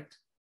microphone, right?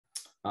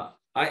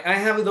 I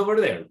have it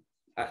over there.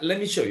 Let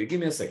me show you.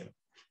 Give me a second.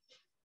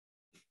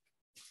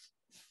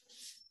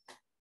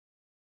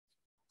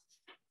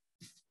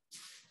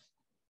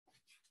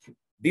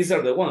 These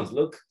are the ones,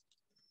 look.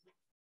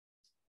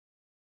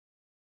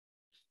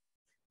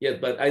 Yes,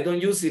 but I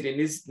don't use it in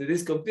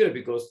this computer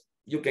because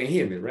you can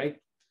hear me, right?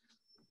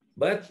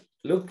 But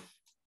look,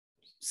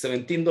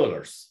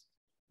 $17.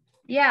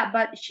 Yeah,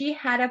 but she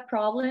had a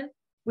problem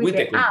with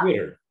the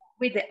computer. App.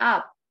 With the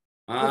app.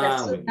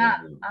 With the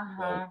app.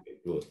 Okay,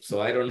 good.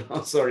 So I don't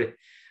know, sorry.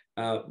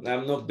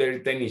 I'm not very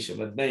technician,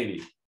 but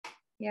maybe.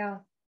 Yeah.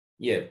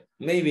 Yeah,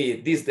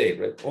 maybe this day,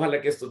 right? Ojalá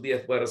que estos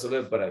días pueda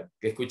resolver para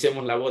que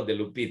escuchemos la voz de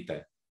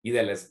Lupita y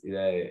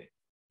de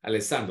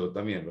Alessandro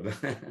también,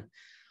 ¿verdad?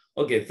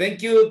 Okay,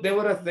 thank you,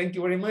 Deborah. Thank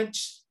you very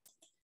much.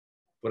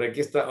 Por aquí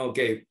está.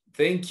 Okay,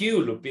 thank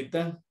you,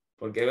 Lupita,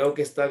 porque veo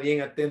que está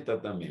bien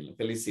atenta también. Lo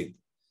felicito.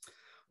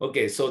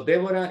 Okay, so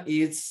Deborah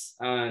is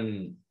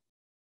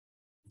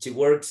she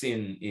works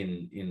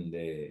in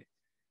the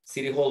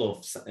City Hall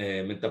of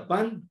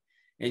Metapan,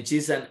 and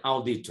she's an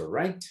auditor,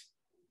 right?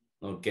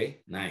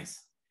 Okay,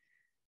 nice.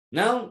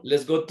 Now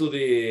let's go to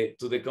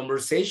the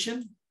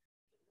conversation.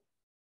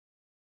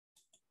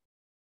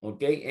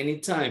 Okay,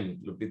 anytime,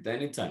 Lupita,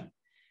 anytime.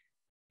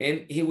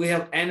 And here we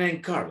have Anna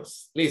and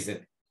Carlos.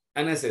 Listen,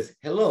 Anna says,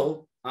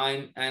 hello,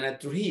 I'm Anna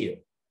Trujillo.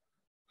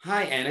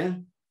 Hi,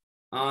 Anna.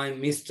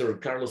 I'm Mr.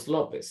 Carlos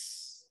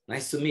Lopez.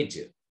 Nice to meet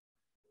you.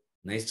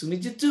 Nice to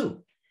meet you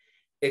too.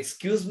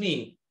 Excuse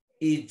me,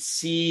 is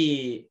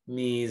she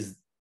Miss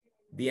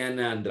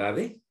Diana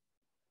Andrade?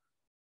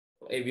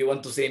 If you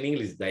want to say in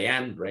English,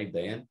 Diane, right,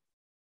 Diane?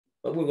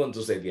 What we want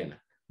to say, Diana?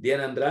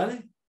 Diana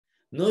Andrade?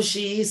 No,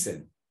 she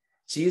isn't.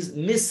 She is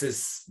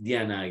Mrs.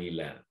 Diana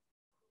Aguilar.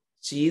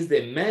 She is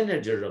the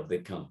manager of the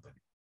company.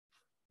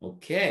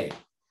 Okay.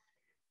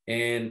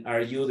 And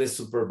are you the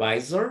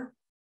supervisor?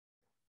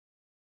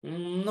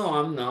 No,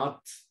 I'm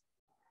not.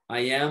 I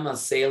am a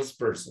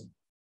salesperson.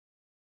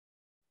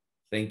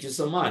 Thank you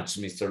so much,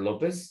 Mr.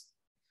 Lopez.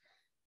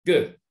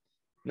 Good.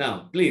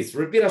 Now, please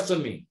repeat after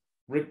me.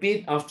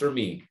 Repeat after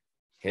me.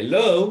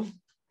 Hello.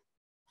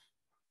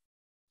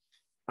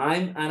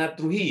 I'm Ana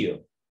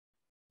Trujillo.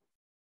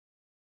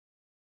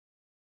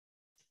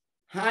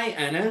 Hi,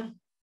 Ana.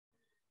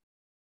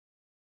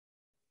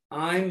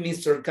 I'm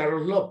Mr.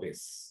 Carlos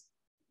Lopez.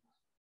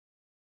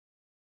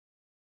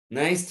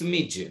 Nice to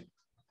meet you.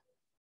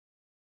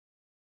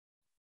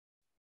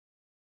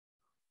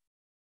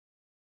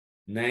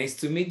 Nice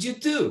to meet you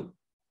too.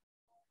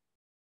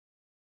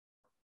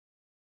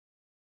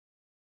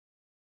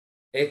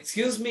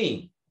 Excuse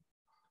me.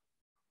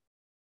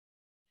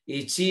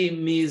 Is she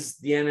Miss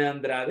Diana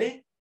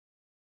Andrade?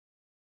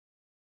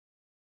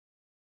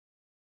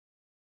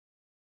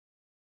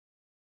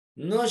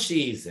 No,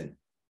 she isn't.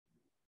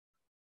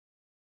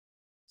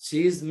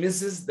 She is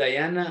Mrs.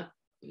 Diana,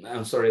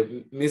 I'm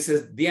sorry,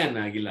 Mrs.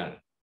 Diana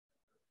Aguilar.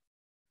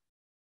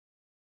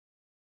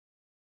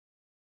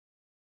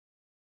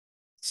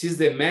 She's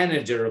the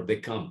manager of the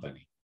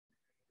company.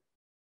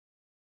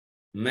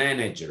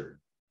 Manager.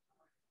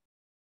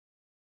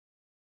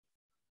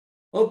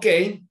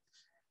 Okay.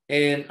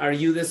 And are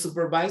you the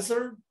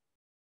supervisor?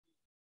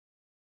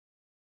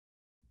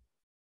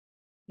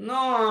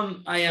 No,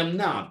 I am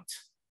not.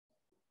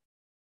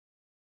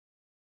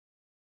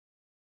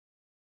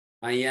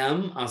 I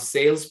am a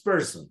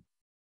salesperson.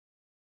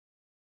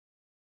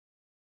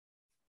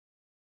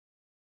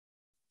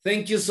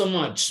 Thank you so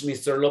much,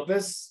 Mr.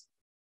 Lopez.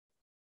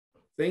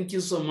 Thank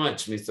you so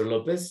much, Mr.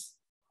 Lopez.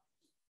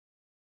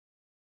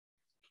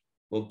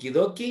 Okie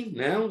dokie.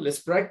 Now let's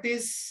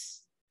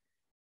practice.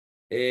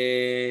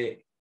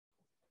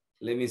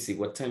 Let me see,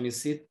 what time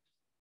is it?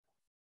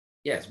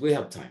 Yes, we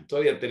have time.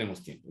 Todavía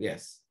tenemos tiempo.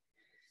 Yes.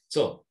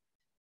 So,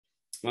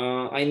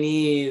 I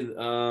need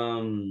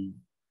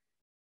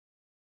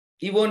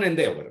Yvonne and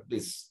Deborah,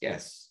 please.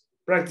 Yes,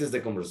 practice the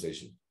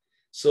conversation.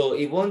 So,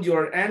 Yvonne, you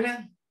are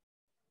Anna.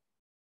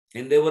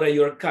 And Deborah,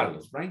 you are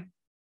Carlos, right?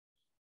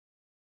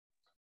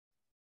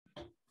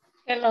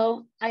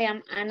 Hello, I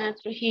am Ana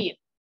Trujillo.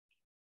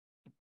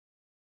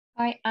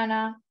 Hi,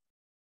 Anna.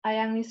 I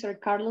am Mr.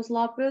 Carlos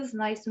Lopez.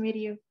 Nice to meet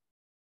you.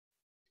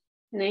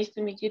 Nice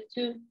to meet you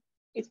too.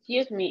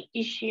 Excuse me,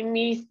 is she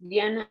Miss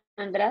Diana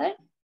Andrade?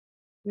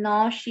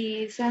 No,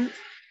 she isn't.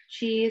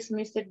 She is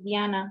Mr.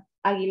 Diana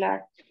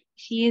Aguilar.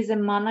 She is the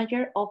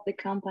manager of the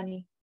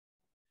company.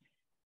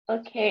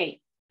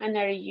 Okay, and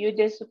are you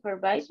the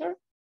supervisor?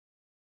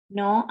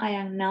 No, I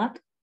am not.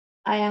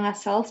 I am a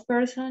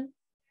salesperson.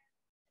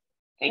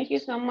 Thank you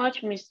so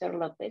much, Mr.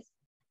 Lopez.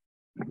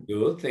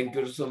 Good, thank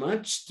you so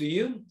much to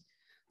you.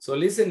 So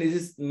listen, this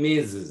is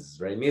Mrs.,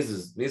 right?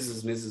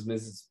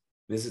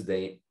 Mrs.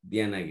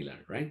 Diana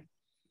Aguilar, right?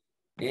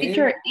 And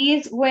Teacher,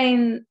 is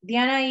when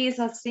Diana is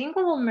a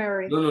single or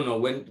married? no.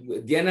 When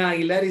Diana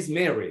Aguilar is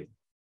married.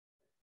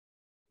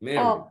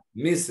 Oh.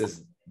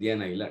 Mrs.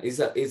 Diana Aguilar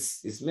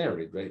is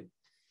married, right?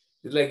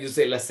 It's like you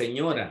say, la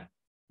señora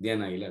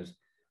Diana Aguilar.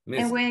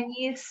 And when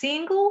he is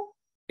single?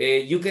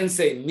 You can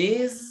say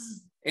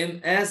Miss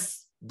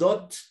MS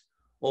dot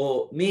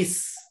or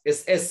Miss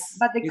SS.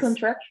 But the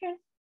contraction?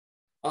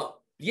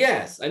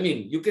 Yes, I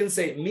mean, you can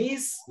say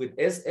Miss with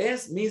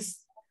SS, Miss.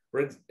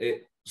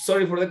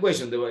 Sorry for the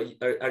question.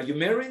 Are you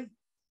married?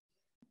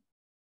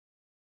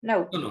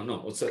 No.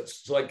 No.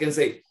 So I can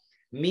say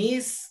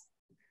Miss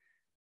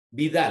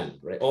Vidal,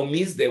 right? Or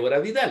Miss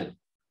Deborah Vidal.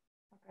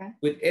 Okay.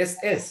 With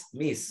SS,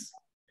 Miss.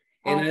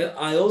 And okay.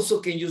 I also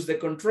can use the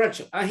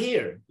contraction.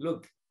 Here,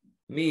 look,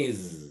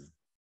 Miss.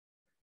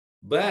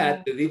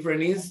 But the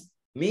difference is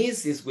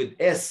Miss is with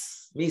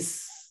S,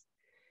 Miss.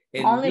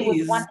 And only Miss,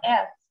 with one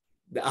S.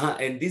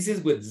 And this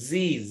is with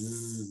Z,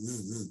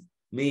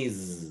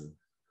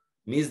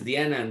 Miss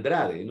Diana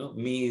Andrade, you know,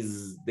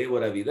 Miss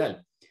Deborah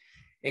Vidal.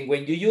 And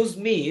when you use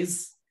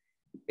Miss,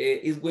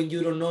 is when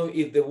you don't know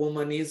if the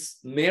woman is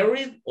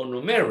married or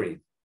not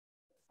married.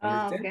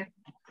 Okay.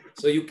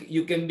 So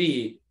you can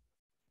be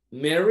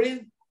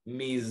married,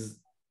 Miss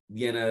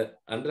Diana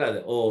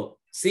Andrade, or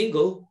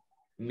single,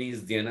 Miss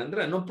Diana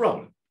Andrade, no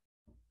problem.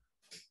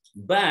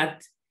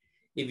 But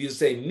if you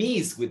say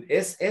Miss with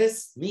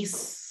SS,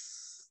 Miss,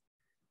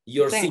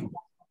 you're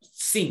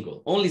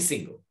single, only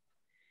single.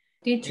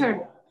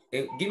 Teacher.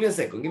 And give me a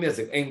second.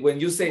 And when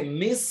you say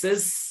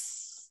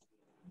Mrs.,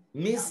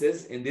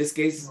 in this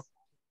case,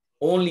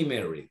 only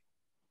married,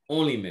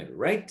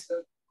 right?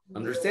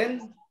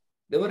 Understand,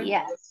 Deborah?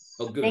 Yes.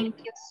 Oh, good. Thank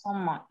you so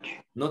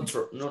much. No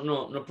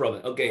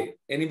problem. Okay.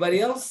 Anybody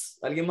else?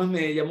 ¿Alguien más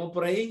me llamó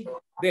por ahí?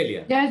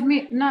 Delia. Yes,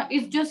 no,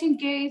 it's just in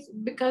case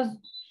because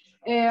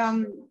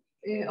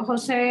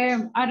Jose,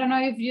 I don't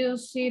know if you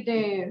see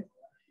the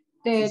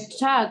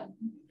chat,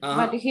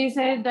 but he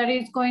said that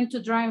he's going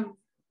to drive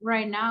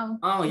right now.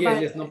 Oh, yes,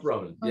 but- yes, no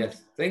problem.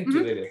 Yes, thank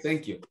you, Delia,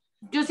 thank you.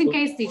 Just in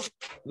case, teacher.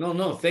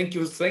 No, thank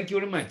you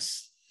very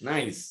much.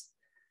 Nice.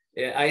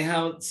 I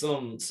have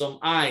some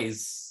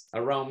eyes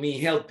around me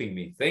helping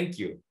me. Thank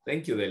you,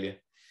 Delia.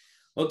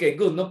 Okay,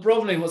 good, no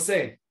problem,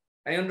 Jose.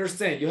 I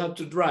understand, you have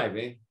to drive,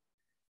 eh?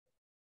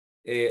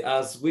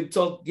 As we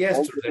talked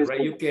yesterday,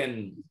 right?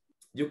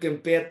 You can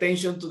pay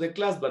attention to the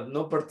class, but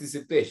no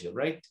participation,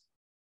 right?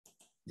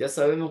 Ya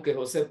sabemos que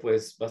José,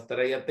 pues, va a estar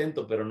ahí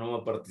atento, pero no va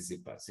a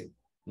participar, sí.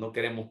 No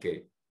queremos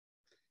que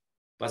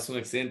pase un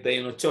accidente ahí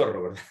en los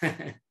chorros,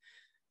 ¿verdad?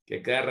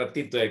 Que cada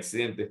ratito hay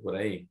accidentes por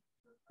ahí.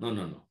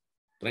 No.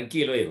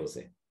 Tranquilo ahí,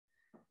 José.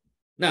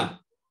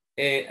 Now,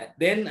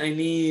 then I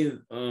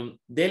need,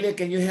 Delia,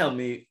 can you help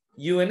me?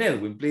 You and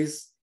Edwin,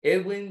 please.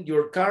 Edwin,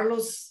 you're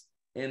Carlos,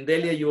 and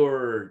Delia,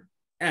 you're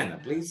Anna,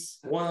 please.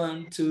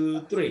 1,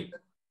 2, 3.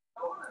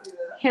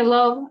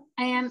 Hello,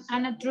 I am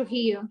Ana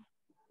Trujillo.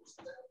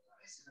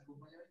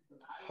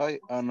 Hi,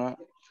 Anna.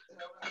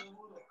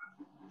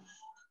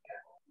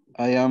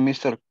 I am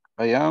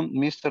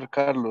Mr.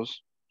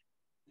 Carlos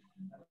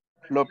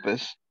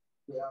Lopez.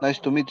 Nice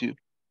to meet you.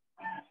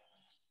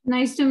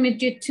 Nice to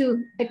meet you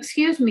too.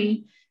 Excuse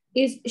me,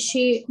 is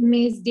she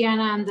Miss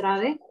Diana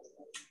Andrade?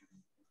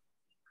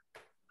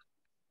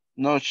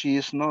 No, she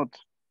is not.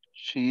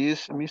 She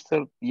is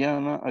Mr.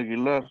 Diana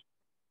Aguilar.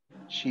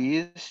 She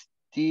is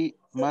the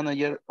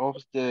manager of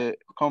the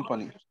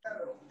company.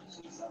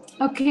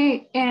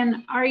 Okay,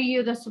 and are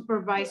you the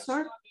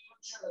supervisor?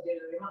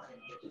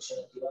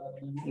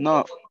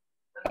 No,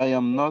 I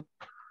am not.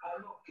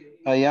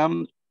 I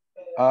am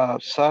a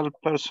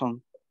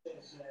salesperson.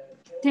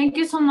 Thank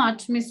you so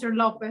much, Mr.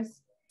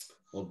 Lopez.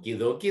 Okie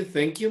dokie,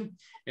 thank you.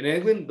 And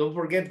Edwin, don't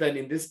forget that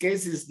in this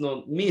case, it's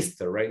not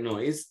Mr., right? No,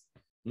 it's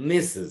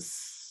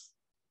Mrs.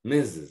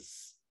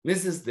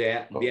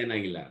 Diana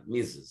Aguilar,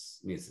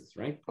 Mrs.,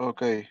 right?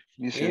 Okay,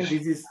 Mrs. And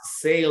this is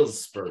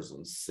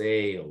salesperson.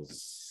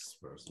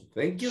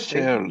 Thank you.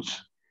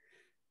 Sales.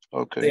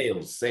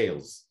 Okay.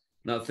 Sales.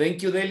 Now,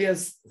 thank you, Delia.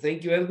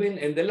 Thank you, Edwin.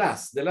 And the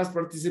last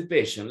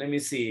participation. Let me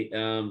see.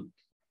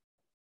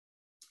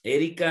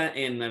 Erika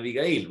and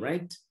Abigail,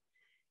 right?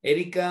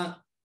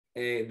 Erika,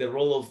 the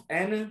role of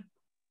Anna,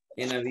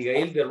 and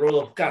Abigail, the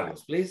role of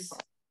Carlos, please.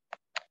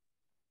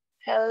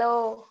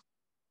 Hello,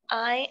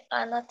 I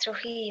am Ana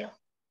Trujillo.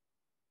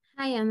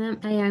 Hi, Anna.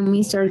 I am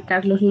Mr.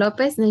 Carlos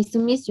Lopez. Nice to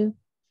meet you.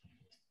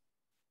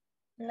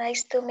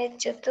 Nice to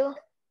meet you too.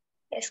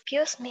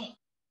 Excuse me,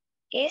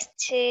 is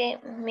she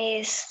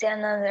Miss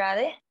Diana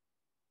Andrade?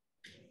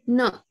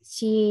 No,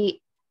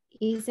 she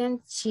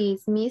isn't.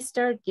 She's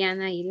Mr.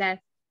 Diana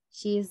Aguilar.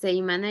 She is the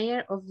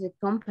manager of the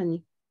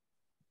company.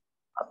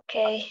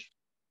 Okay.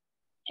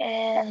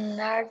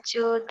 And are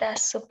you the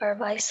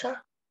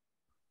supervisor?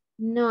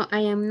 No, I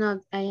am not.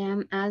 I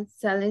am a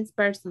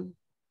salesperson.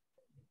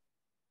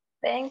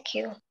 Thank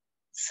you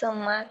so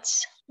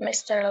much,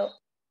 Mr.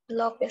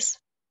 Lopez.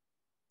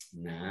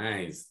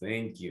 Nice,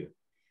 thank you.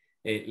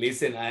 Hey,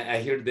 listen, I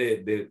hear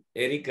the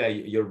Erika,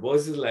 your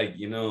voice is like,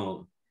 you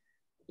know,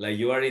 like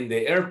you are in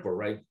the airport,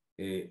 right?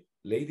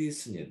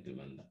 Ladies and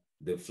gentlemen,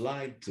 the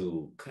flight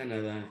to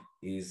Canada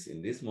is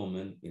in this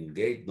moment in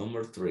gate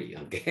number 3,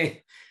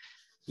 okay?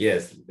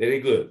 Yes, very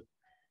good.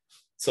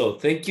 So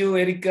thank you,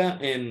 Erika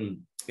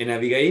and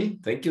Abigail.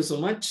 Thank you so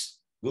much.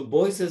 Good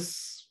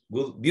voices,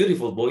 good,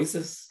 beautiful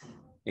voices,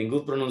 and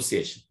good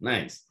pronunciation.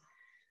 Nice.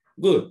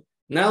 Good.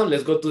 Now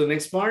let's go to the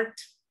next part.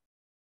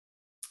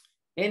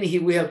 And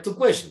here we have 2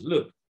 questions.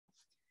 Look.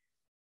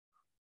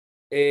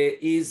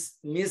 Is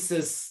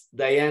Mrs.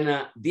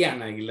 Diana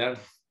Aguilar,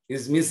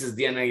 is Mrs.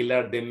 Diana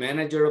Aguilar the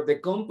manager of the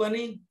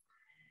company?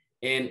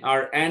 And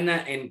are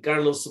Anna and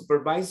Carlos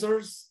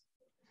supervisors?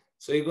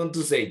 So you're going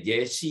to say,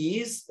 yes,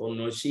 she is, or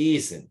no, she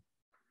isn't.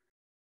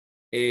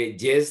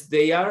 Yes,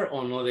 they are,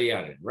 or no, they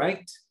aren't,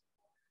 right?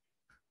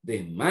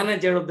 The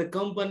manager of the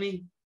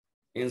company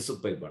and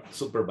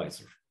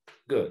supervisor.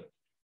 Good.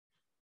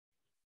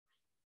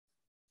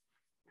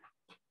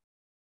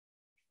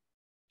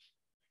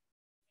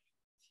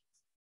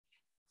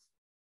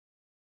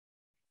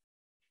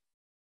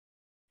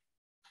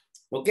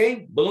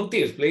 Okay,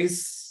 volunteers,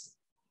 please.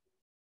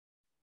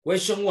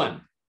 Question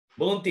 1,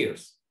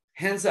 volunteers,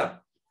 hands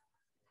up.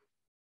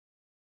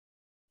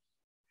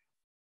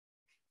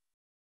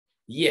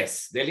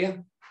 Yes,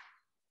 Delia?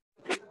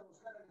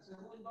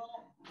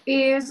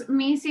 Is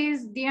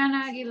Mrs.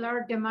 Diana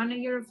Aguilar the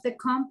manager of the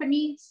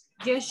company?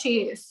 Yes,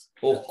 she is.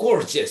 Of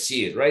course, yes,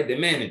 she is, right? The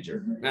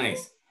manager,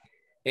 nice.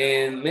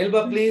 And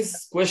Melba,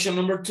 please, question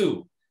number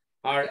 2.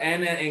 Are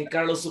Anna and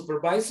Carlos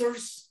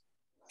supervisors?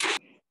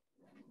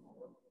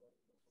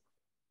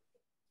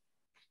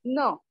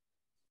 No.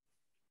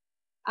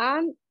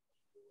 And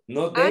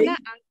No, they? Anna,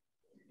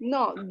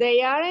 no,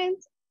 they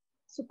aren't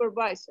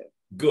supervisor.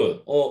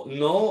 Good. Oh,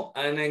 no,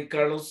 Anna and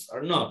Carlos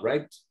are not,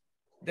 right?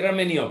 There are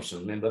many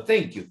options, Melba.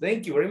 Thank you.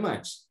 Thank you very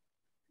much.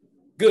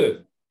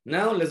 Good.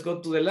 Now let's go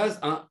to the last.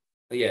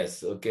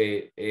 Yes,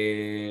 okay.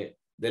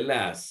 The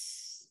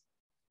last.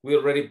 We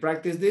already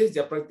practiced this.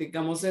 Ya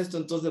practicamos esto,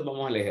 entonces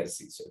vamos al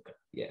ejercicio.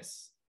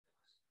 Yes.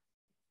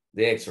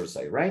 the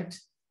exercise, right?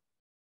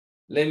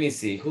 Let me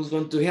see, who's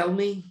going to help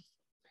me?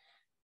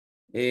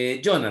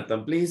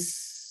 Jonathan,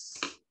 please.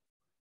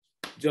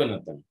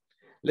 Jonathan.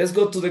 Let's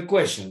go to the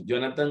question.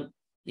 Jonathan,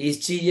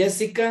 is she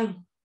Jessica?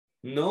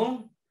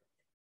 No.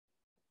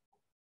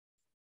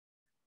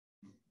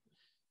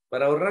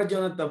 Para ahorrar,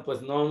 Jonathan,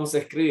 pues no vamos a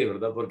escribir,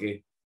 ¿verdad?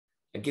 Porque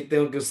aquí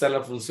tengo que usar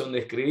la función de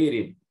escribir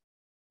y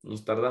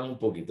nos tardamos un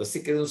poquito.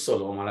 Así que de un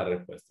solo vamos a las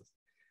respuestas.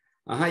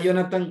 Ajá,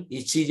 Jonathan,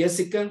 is she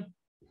Jessica?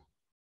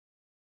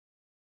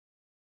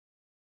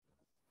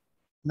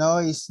 No,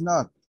 it's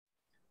not.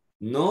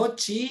 No,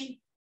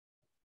 she.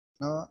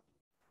 No,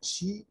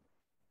 she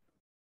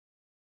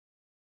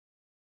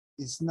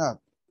is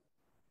not.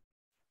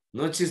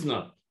 No, she's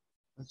not.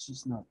 No,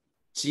 she's not.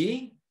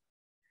 She.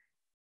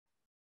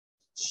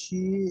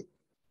 She.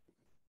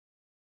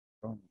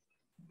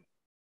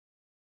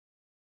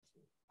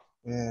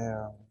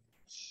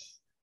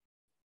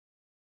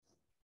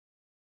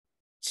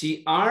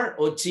 She are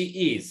or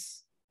she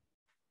is?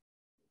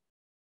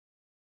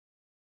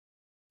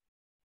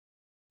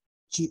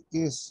 She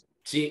is.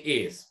 She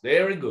is.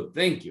 Very good.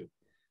 Thank you.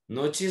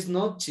 No, she's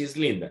not. She's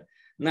Linda.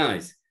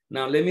 Nice.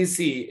 Now, let me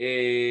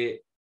see.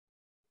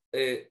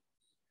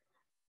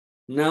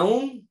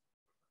 Naum,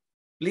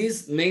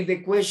 please make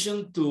the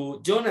question to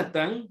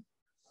Jonathan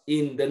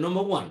in the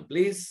number 1,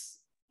 please.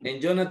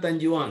 And Jonathan,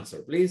 you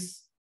answer,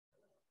 please.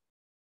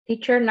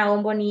 Teacher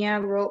Naum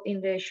Bonilla wrote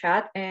in the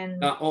chat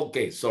and...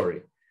 Okay,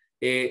 sorry.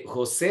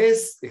 José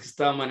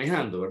está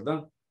manejando,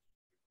 ¿verdad?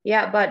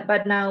 Yeah,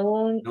 but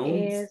Naum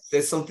is...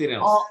 There's something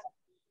else.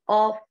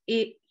 Of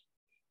it.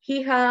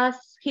 He has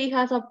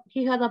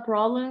a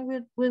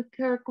problem with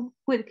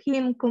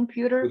him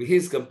computer. With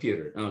his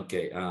computer.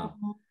 Okay.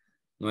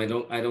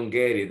 No, I don't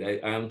get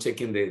it. I'm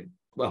checking the,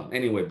 well,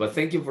 anyway, but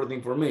thank you for the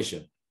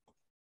information.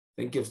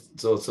 Thank you.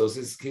 So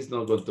he's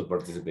not going to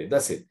participate.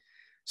 That's it.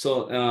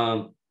 So,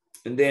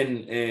 and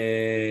then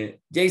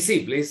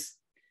JC, please.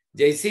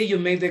 JC, you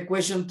made the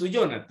question to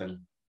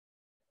Jonathan.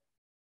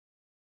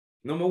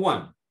 Number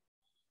 1.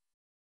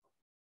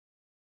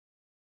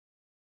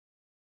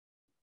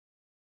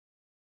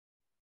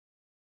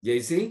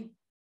 JC?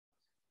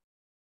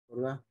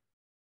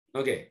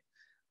 Okay.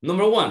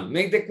 Number 1,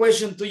 make the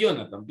question to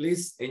Jonathan,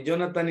 please. And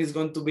Jonathan is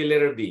going to be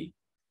letter B.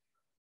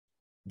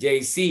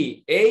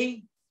 JC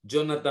A,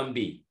 Jonathan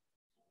B.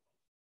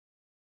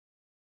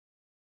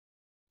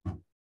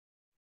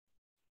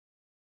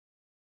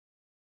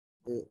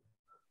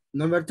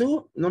 Number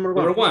 2, number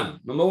 1.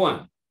 Number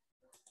one.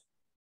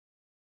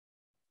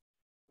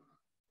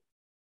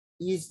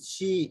 Is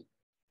she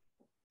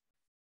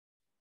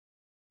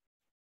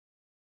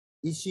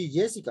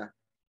Jessica?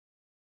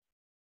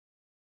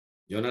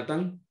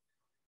 Jonathan?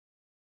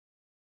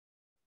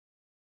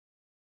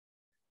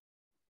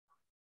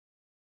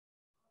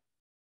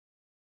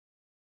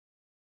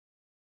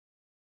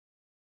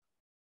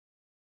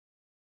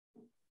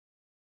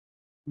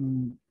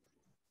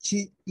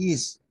 She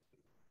is.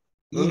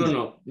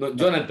 No,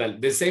 Jonathan,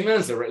 the same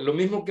answer, right? Lo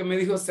mismo que me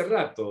dijo hace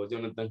rato,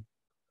 Jonathan.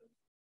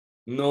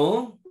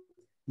 No.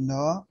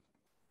 No.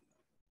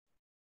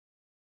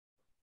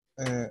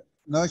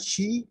 No,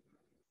 she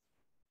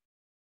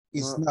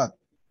is not.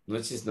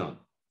 No, she's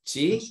not.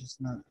 She? No, she's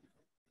not.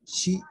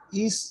 She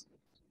is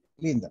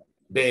Linda.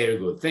 Very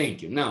good,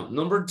 thank you. Now,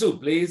 number 2,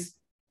 please.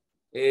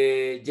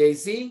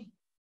 JC?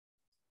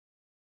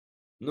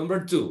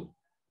 Number 2.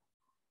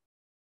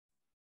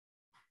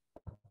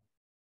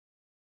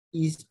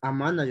 Is a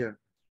manager.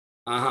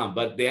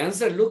 But the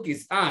answer, look,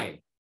 is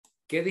I.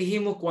 ¿Qué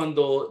dijimos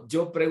cuando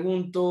yo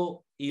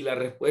pregunto y la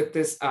respuesta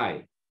es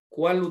I?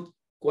 ¿Cuál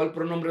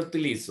pronombre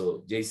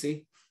utilizo,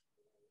 JC?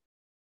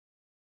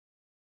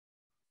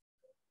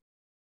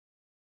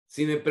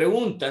 Si me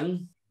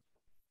preguntan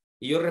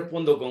y yo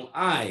respondo con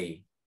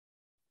I,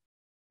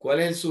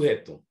 ¿cuál es el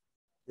sujeto?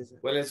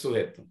 ¿Cuál es el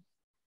sujeto?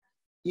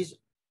 Is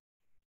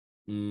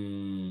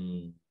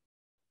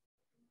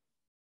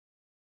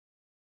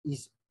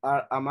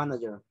a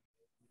manager.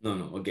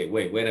 No, ok,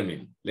 wait a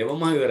minute. Le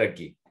vamos a ayudar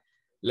aquí.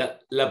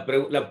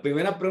 La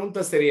primera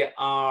pregunta sería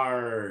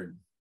are.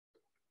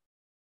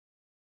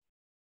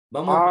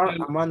 Vamos are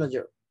a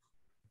manager.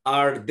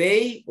 Are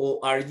they or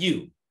are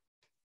you?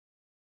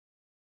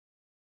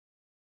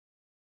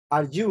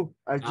 Are you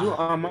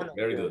a manager?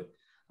 Very good.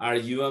 Are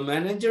you a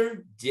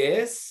manager?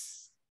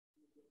 Yes.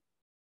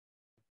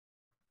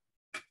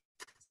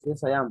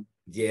 Yes, I am.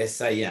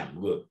 Yes, I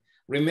am. Good.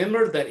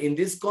 Remember that in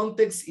this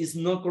context, it's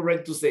not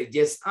correct to say,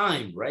 yes,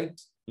 I'm, right?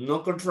 No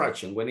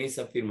contraction when it's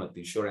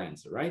affirmative, short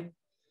answer, right?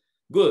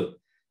 Good.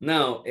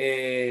 Now,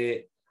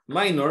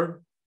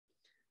 minor,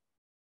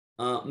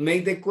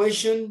 make the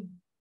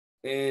question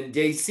and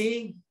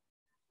JC,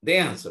 the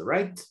answer,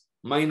 right?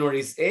 Minor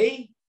is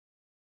A,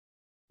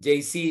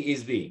 JC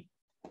is B.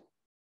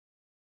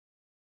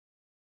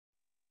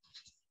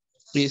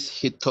 Is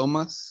he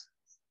Thomas?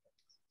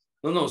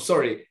 No,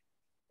 sorry.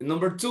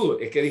 Number 2,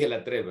 es que dije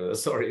la 3, ¿verdad?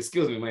 Sorry,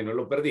 excuse me, minor,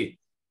 lo perdí.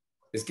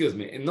 Excuse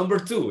me. And number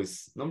 2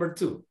 is number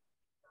 2.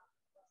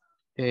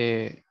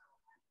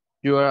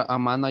 You are a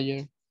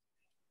manager.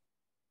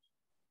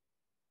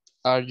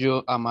 Are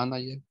you a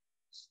manager?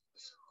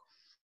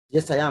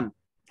 Yes, I am.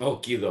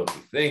 Okie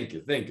dokie. Thank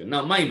you. Thank you.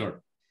 Now,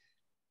 minor.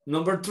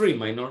 Number 3,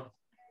 minor.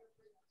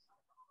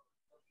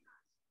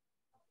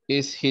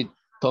 Is he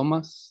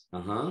Thomas?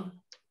 Uh-huh.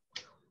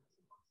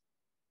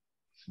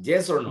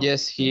 Yes or no?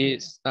 Yes, he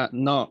is.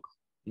 No.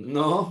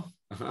 No.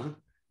 Uh-huh.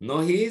 No,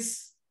 he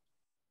is.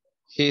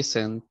 He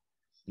isn't.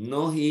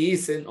 No, he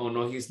isn't. Or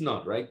no, he's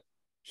not, right?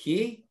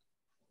 He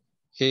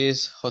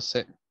is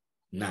Jose.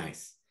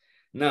 Nice.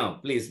 Now,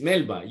 please,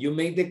 Melba, you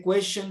make the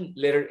question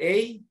letter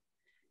A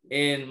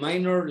and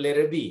minor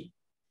letter B.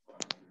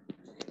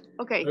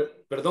 Okay.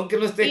 Perdón que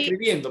lo esté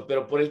escribiendo,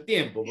 pero por el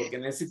tiempo, porque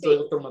necesito el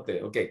otro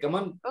material. Okay, come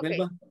on, Okay.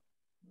 Melba.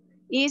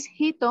 Is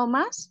he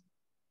Thomas?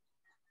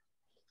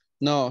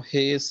 No,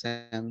 he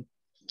isn't.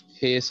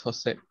 He is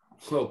Jose.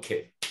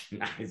 Okay,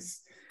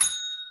 nice.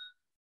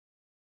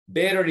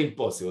 Better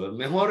impossible.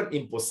 Mejor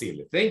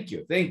imposible. Thank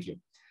you, thank you.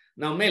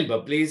 Now,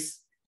 Melba, please.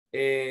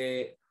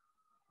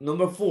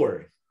 Number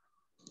 4.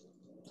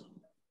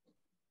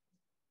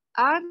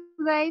 Are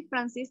they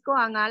Francisco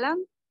and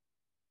Alan?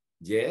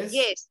 Yes?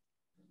 Yes.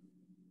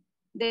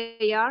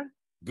 They are.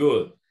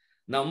 Good.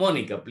 Now,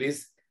 Monica,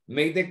 please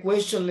make the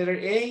question letter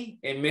A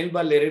and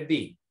Melba letter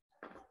B.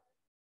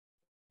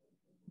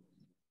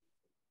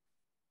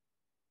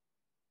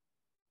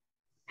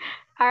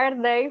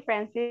 Are they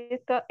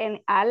Francisco and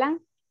Alan?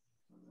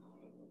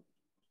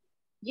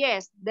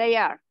 Yes, they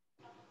are.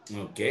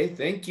 Okay,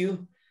 thank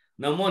you.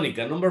 Now,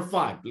 Monica, number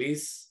 5,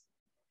 please.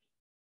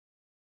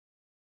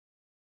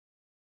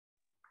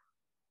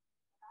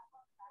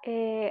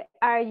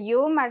 Are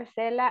you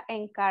Marcela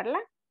and Carla?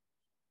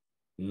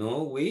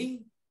 No,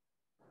 we.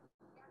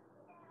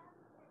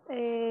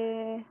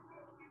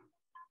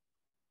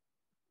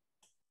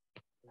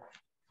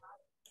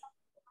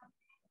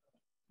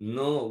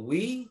 No,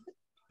 we.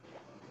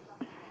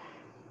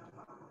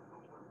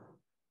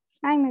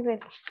 Ay, me veo.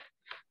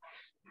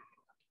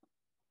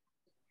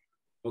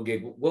 Okay,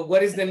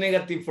 what is the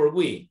negative for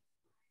we?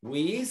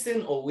 We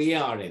isn't or we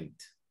aren't?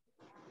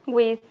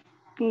 We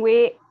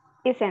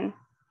isn't.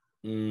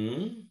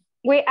 Mm.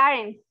 We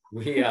aren't.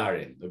 We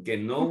aren't. Okay,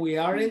 no, we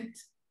aren't.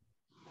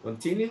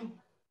 Continue.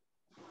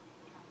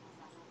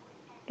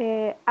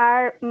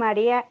 Are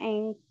María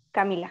and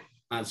Camila.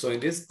 And so in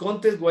this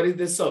context, what is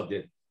the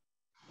subject?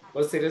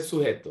 ¿Cuál sería el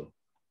sujeto?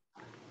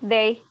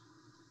 They.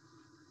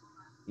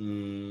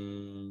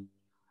 No.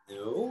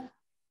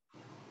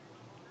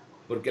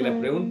 Porque la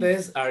pregunta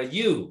es, are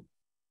you?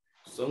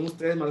 ¿Son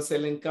ustedes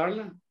Marcela y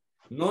Carla?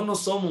 No, no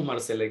somos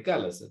Marcela y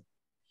Carla. ¿Sí?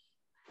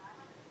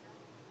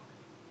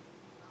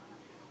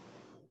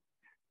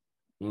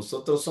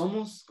 ¿Nosotros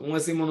somos? ¿Cómo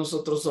decimos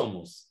nosotros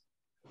somos?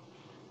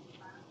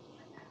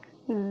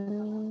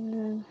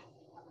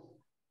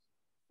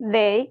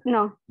 They,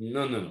 no.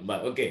 No.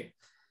 Va, ok.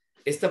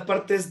 Esta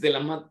parte es de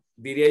las más,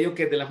 diría yo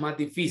que es de las más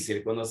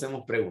difíciles cuando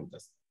hacemos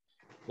preguntas.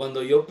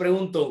 Cuando yo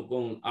pregunto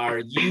con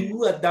are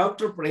you a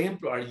doctor, por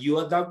ejemplo, are you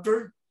a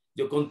doctor?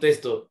 Yo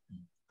contesto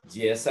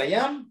yes I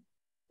am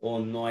o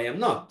no I am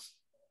not.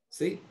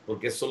 ¿Sí?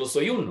 Porque solo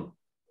soy uno.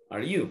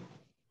 Are you?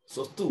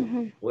 ¿Sos tú?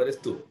 ¿O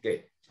eres tú? Ok.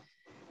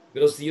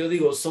 Pero si yo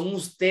digo son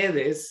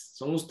ustedes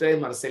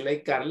Marcela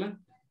y Carla,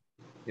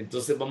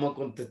 entonces vamos a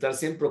contestar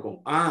siempre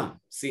con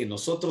sí,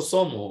 nosotros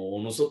somos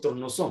o nosotros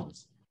no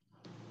somos.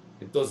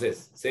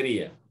 Entonces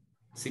sería,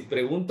 si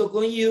pregunto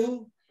con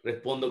you,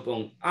 respondo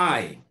con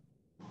I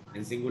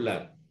en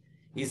singular.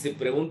 Y si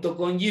pregunto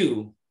con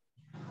you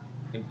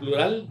en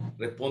plural,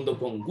 respondo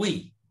con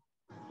we.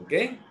 ¿Ok?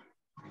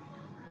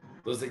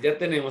 Entonces ya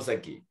tenemos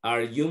aquí.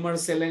 Are you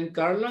Marcela and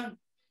Carla?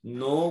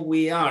 No,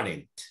 we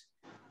aren't.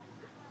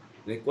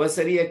 ¿De cuál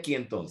sería aquí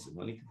entonces,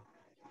 Mónica?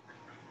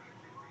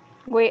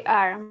 We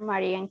are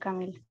María and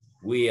Camila.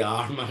 We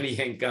are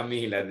María and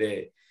Camila.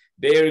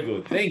 Very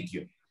good. Thank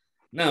you.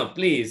 Now,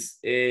 please,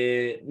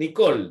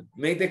 Nicole,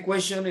 make the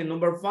question in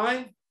number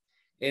 5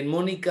 and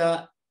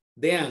Mónica,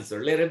 the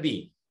answer, letter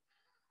B.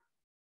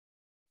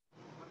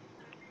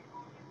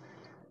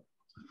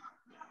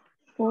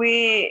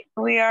 We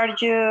are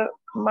you,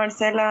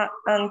 Marcela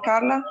and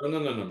Carla?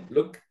 No.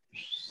 Look.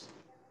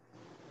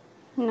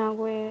 No,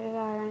 we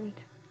aren't.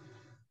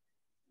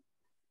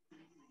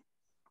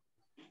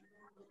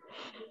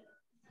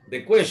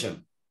 The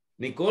question.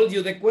 Nicole,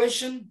 you the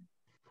question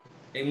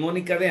and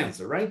Mónica the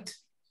answer, right?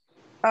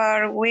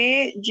 Are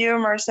we you,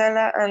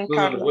 Marcela and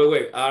Carla? No,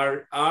 wait.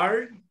 Are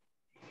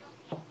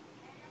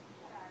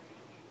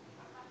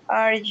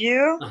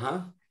you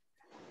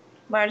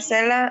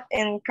Marcela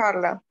and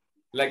Carla?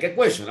 Like a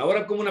question.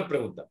 Ahora como una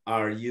pregunta.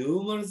 Are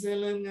you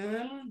Marcela and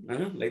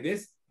Carla? Like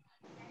this.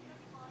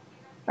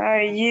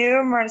 Are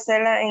you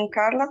Marcela and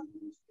Carla?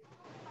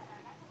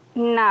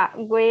 No,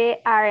 we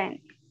aren't.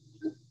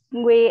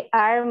 We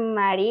are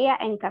María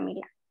and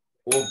Camila.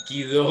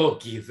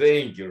 Okidoki,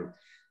 thank you.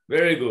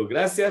 Very good.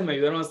 Gracias, me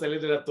ayudaron a salir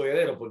del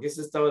atolladero porque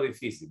eso estaba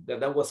difícil.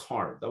 That was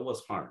hard.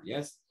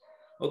 Yes.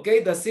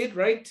 Okay, that's it,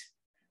 right?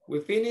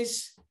 We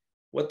finished.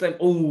 What time?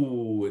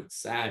 Oh,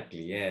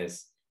 exactly,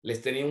 yes.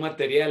 Les tenía un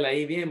material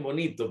ahí bien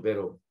bonito,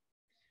 pero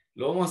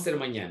lo vamos a hacer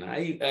mañana.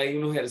 Hay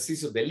unos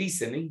ejercicios de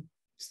listening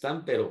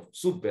Están pero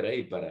súper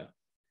ahí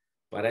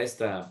para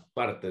esta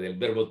parte del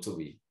verbo to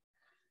be.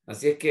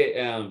 Así es que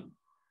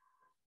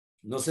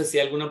no sé si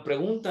hay alguna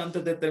pregunta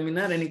antes de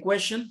terminar. Any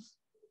question?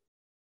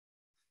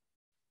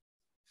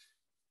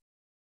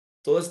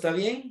 ¿Todo está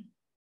bien?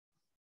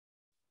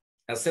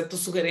 Acepto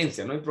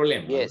sugerencia, no hay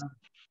problema. Yes.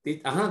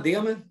 Ajá,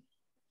 dígame.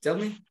 Tell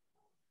me.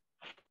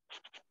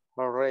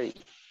 Already.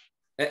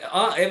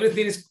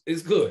 Everything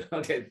is good.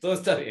 Ok, todo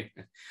está bien.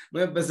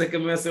 No pensé que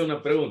me iba a hacer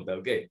una pregunta.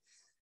 Ok,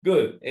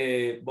 good.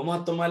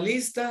 Vamos a tomar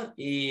lista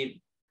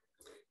y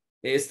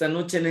esta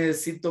noche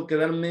necesito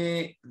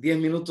quedarme 10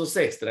 minutos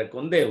extra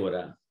con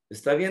Débora.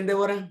 ¿Está bien,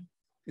 Débora?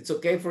 It's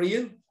okay for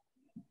you?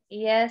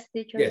 Yes,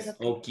 teacher. Yes,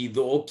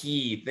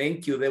 okidoki.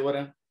 Thank you,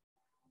 Débora.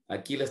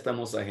 Aquí la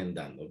estamos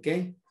agendando, ¿ok?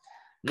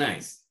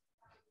 Nice.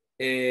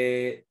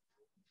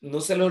 No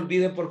se le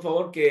olvide, por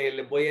favor, que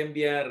les voy a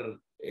enviar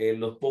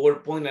los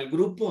PowerPoint al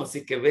grupo,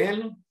 así que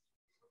véanlo.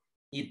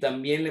 Y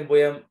también les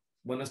voy a,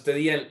 bueno, este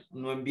día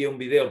no envío un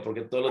video,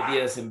 porque todos los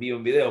días envío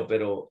un video,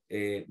 pero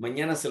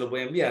mañana se los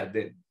voy a enviar,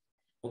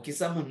 o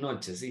quizás más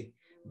noche, sí,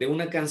 de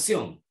una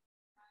canción.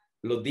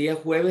 Los días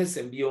jueves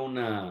envío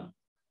una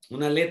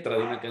letra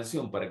de una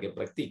canción para que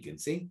practiquen,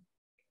 ¿sí?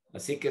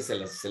 Así que se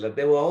las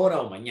debo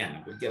ahora o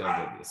mañana, cualquiera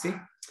de los días, ¿sí?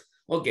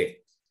 Ok.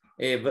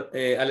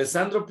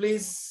 Alessandro,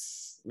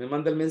 please, me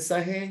manda el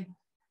mensaje.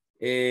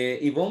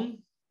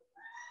 Yvonne.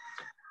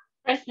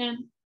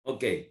 Present.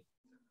 Ok.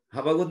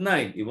 Have a good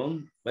night,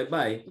 Yvonne. Bye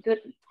bye.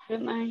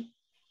 Good night.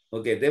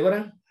 Ok,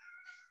 Deborah.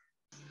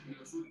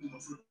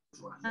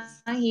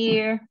 I'm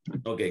here.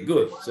 Okay,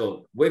 good.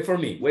 So wait for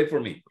me.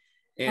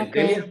 And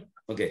Okay. Delia?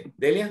 Okay,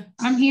 Delia?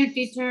 I'm here,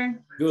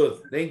 teacher.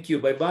 Good. Thank you.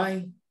 Bye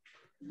bye.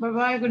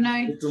 Bye-bye. Good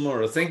night. See you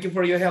tomorrow. Thank you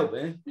for your help.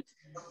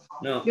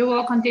 No. You're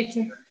welcome,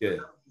 teacher. Good.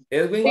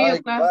 Edwin? See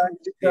you, class.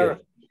 Yeah.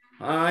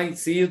 Hi,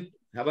 see you.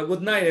 Have a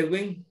good night,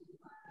 Edwin.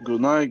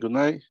 Good night, good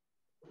night.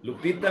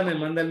 Lupita, me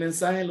manda el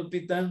mensaje,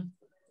 Lupita.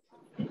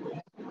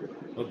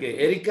 Okay,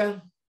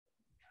 Erika.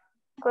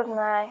 Good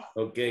night.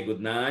 Okay, good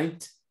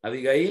night.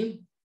 Abigail.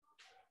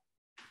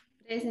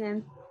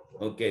 Present.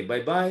 Okay,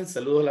 bye bye.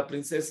 Saludos a la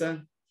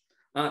princesa.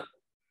 Ah,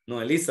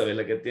 no, Elizabeth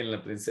la que tiene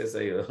la princesa.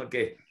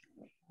 Okay.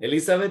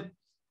 Elizabeth.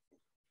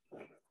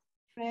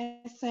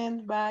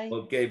 Present, bye.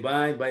 Okay,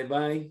 bye, bye,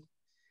 bye.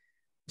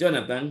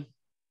 Jonathan.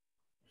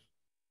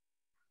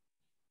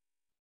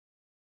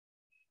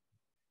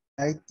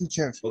 Hi,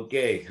 teacher.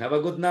 Okay, have a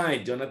good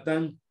night,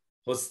 Jonathan.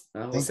 José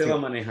va you.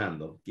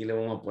 manejando. Aquí le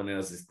vamos a poner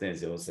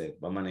asistencia, José.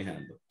 Va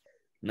manejando.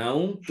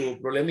 Naum tuvo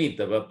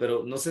problemita,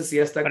 pero no sé si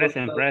ya está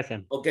Present, conectado.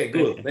 present. Okay,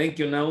 good. Present. Thank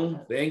you,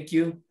 Naum. Thank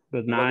you.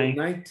 Good Have a night.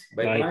 good night.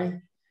 Bye, Bye.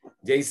 bye.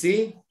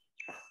 JC.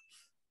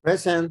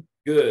 Present.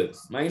 Good.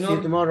 See you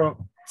Minor. tomorrow.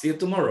 See you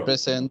tomorrow.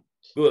 Present.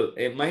 Good.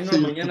 Minor, See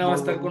you mañana va a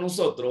estar tomorrow. con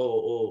nosotros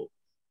o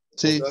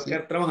Sí, se va a sí.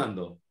 quedar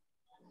trabajando.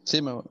 Sí,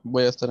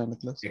 voy a estar en la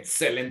clase.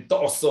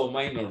 Excelentoso,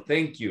 Minor.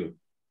 Thank you.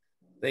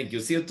 Thank you.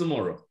 See you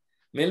tomorrow.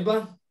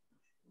 Melba.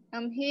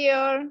 I'm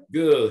here.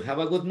 Good. Have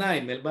a good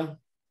night, Melba.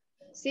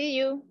 See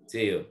you.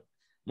 See you.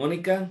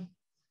 Monica.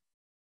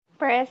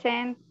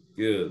 Present.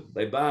 Good.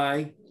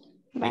 Bye-bye.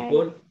 Bye.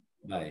 Nicole.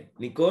 Bye.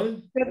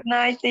 Nicole. Good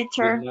night,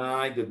 teacher. Good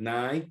night. Good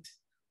night.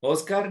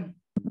 Oscar.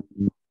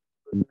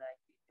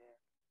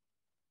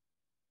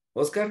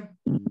 Oscar.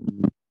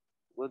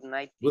 Good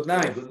night. Good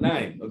night. Good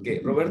night. Okay.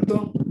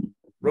 Roberto.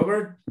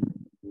 Robert.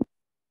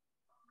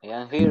 I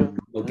am here.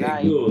 Good Okay.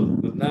 night.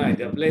 Good. Good night.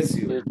 God bless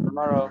See you you.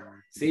 tomorrow.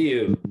 See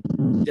you.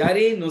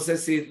 Yari, no sé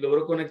si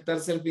logró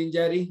conectarse al fin,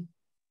 Yari.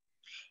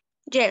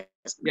 Yes.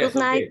 Yes, Good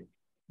night. okay.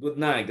 Good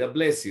night. God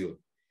bless you.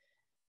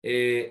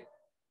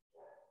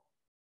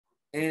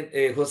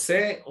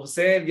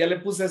 José, ya le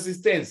puse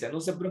asistencia, no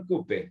se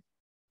preocupe.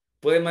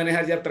 Puede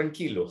manejar ya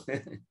tranquilo.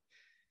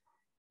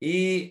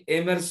 Y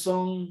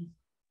Emerson.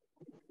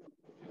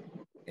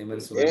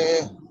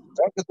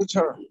 Thank you,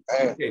 teacher.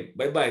 Okay,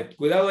 bye bye.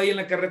 Cuidado ahí en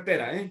la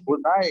carretera, ¿eh?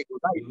 Good night,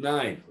 good night. Good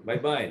night. Bye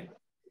bye.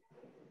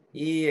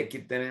 Y aquí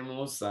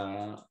tenemos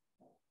a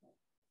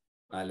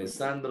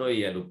Alessandro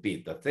y a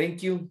Lupita.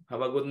 Thank you.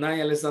 Have a good night,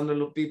 Alessandro y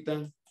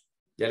Lupita.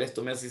 Ya les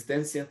tomé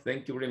asistencia.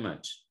 Thank you very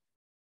much.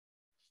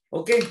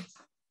 Okay.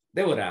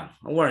 Deborah,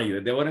 how are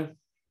you, Deborah?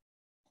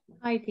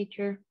 Hi,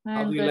 teacher.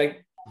 How do you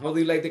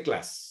like the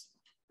class?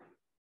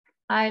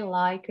 I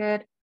like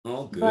it.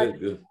 Oh, good, But-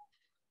 good.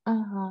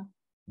 Uh-huh.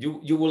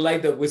 You would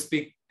like that we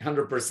speak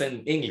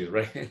 100% English,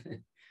 right?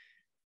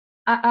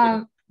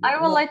 I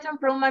would like to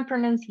improve my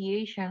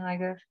pronunciation, I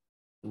guess.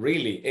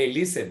 Really? Hey,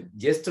 listen,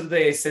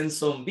 yesterday I sent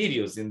some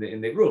videos in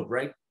the group,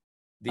 right?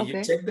 Did you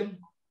Okay. check them?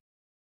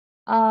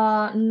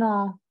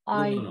 No.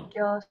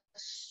 No.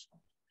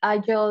 I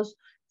just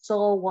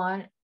saw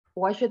one,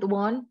 watched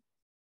one.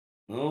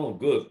 Oh,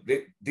 good.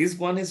 This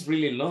one is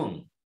really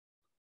long.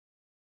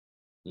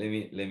 Let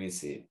me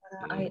see.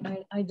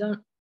 I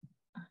don't.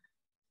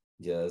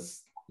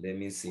 Just let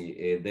me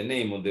see. The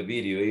name of the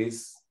video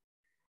is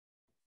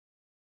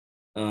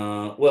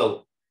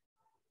well.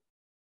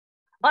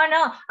 Oh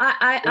no,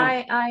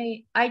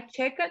 I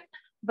check it,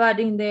 but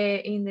in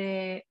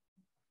the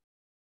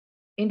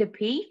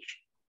page.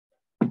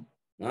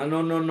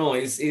 No.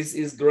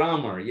 It's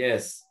grammar.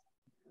 Yes.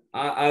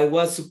 I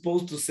was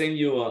supposed to send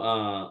you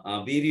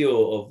a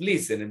video of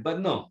listening, but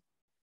no.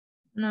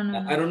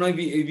 No. I don't know if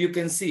you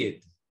can see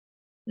it.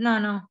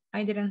 No,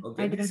 I didn't.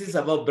 Okay, I didn't this is see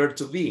it. about verb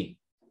to be.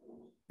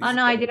 Oh,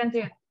 no, I didn't see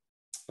it.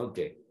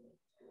 Okay.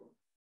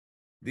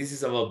 This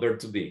is about verb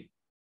to be.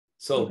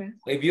 So Okay.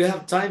 if you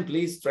have time,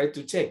 please try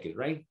to check it,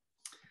 right?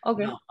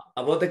 Okay. Now,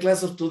 about the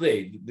class of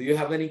today, do you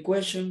have any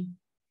question?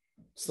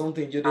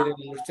 Something you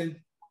didn't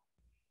understand?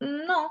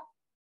 No,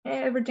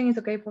 everything is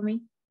okay for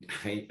me.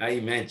 I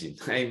imagine.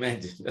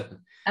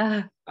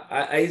 Uh,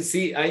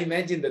 I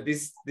imagine that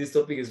this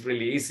topic is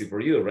really easy for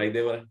you, right,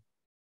 Deborah?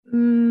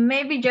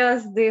 Maybe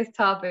just this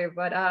topic,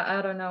 but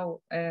I don't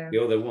know.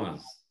 The other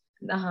ones.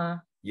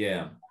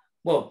 Yeah.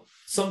 Well,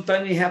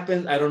 sometimes it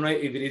happens, I don't know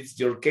if it's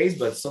your case,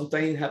 but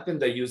sometimes it happens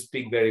that you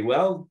speak very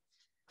well.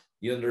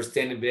 You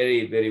understand it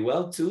very, very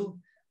well too.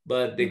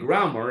 But the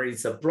grammar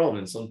is a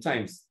problem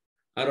sometimes.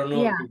 I don't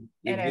know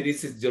if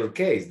this is your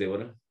case,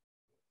 Deborah.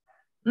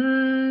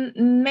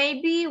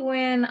 Maybe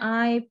when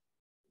I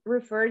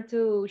refer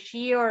to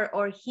she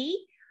or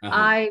he,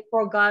 I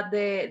forgot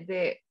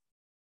the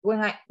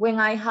when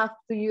I have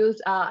to use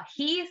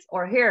his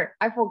or her,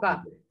 I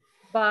forgot.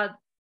 But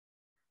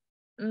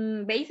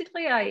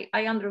basically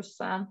I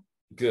understand.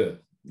 Good,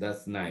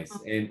 that's nice.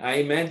 And I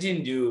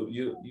imagine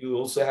you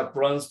also have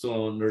problems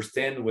to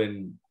understand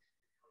when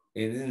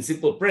in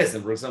simple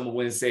present, for example,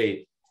 when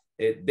say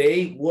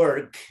they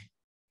work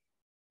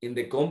in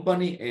the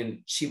company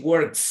and she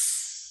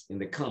works in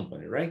the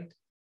company, right?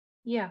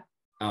 Yeah.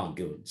 Oh,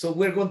 good. So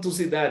we're going to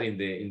see that in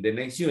the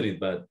next unit,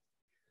 but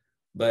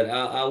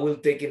I will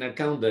take in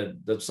account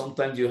that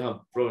sometimes you have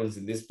problems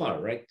in this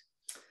part, right?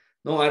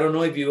 No, I don't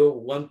know if you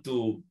want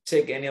to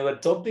check any other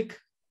topic.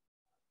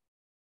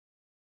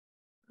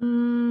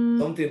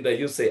 Something that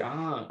you say,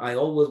 I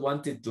always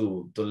wanted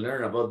to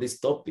learn about this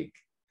topic.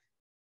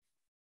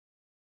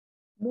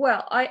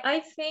 Well,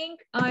 I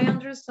think I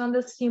understand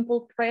the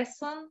simple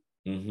present.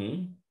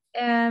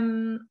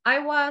 I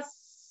was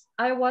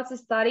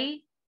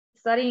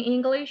studying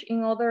English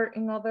in other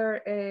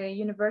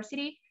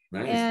university.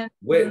 Nice. And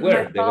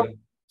where?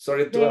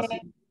 Sorry to ask you.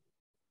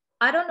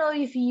 I don't know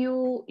if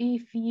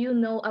you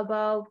know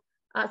about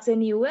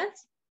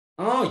CNUS.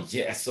 Oh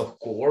yes, of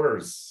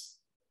course.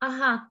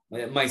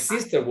 My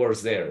sister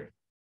works there.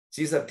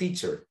 She's a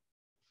teacher.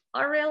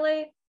 Oh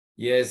really?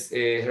 Yes,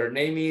 her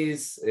name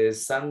is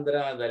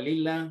Sandra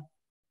Dalila.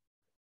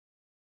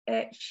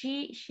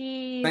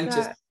 She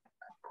Sanchez.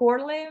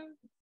 curly.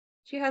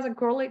 She has a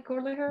curly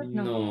hair.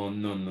 No.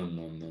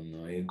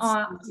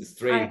 It's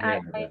straight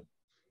hair.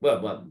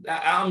 Well,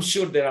 I'm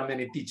sure there are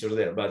many teachers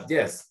there, but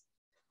yes,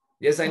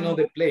 I know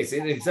the place.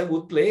 It's a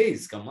good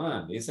place. Come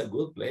on, it's a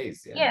good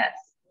place. Yeah. Yes.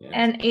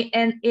 And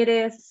it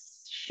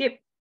is cheap.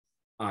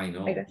 I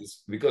know,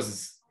 because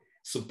it's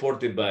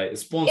supported by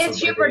sponsored. It's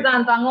cheaper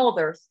than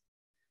others.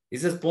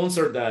 It's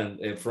sponsored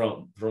than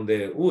from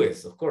the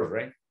US, of course,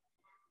 right?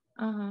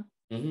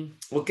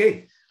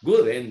 Okay,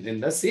 good,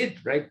 and that's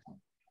it, right?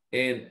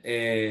 And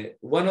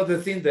one of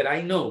the things that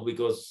I know,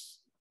 because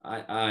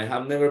I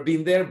have never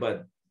been there,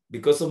 but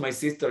because of my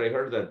sister, I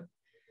heard that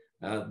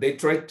they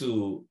try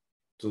to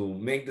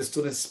make the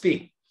students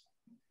speak.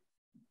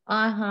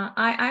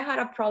 I had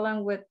a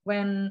problem with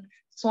when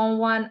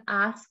someone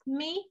asked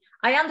me.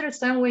 I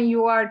understand when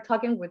you are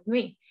talking with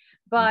me,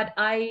 but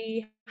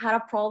I had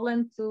a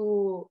problem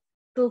to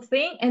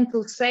think and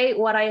to say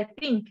what I am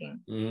thinking.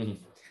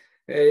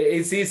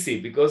 It's easy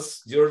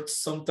because you're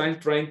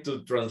sometimes trying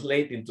to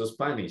translate into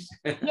Spanish.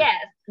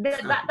 Yes,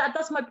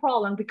 that's my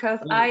problem, because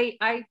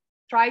I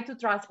try to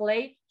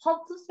translate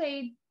how to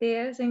say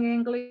this in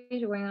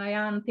English when I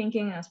am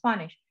thinking in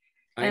Spanish.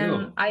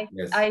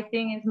 I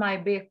think it's my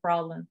big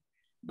problem.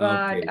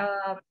 But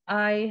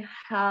I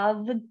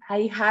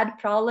had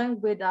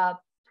problem with a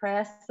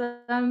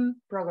present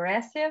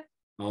progressive.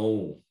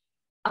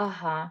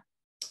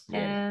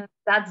 And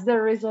that's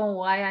the reason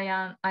why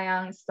I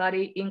am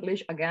studying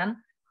English again,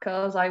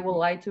 because I would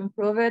like to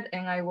improve it,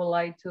 and I would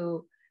like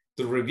to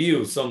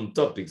review some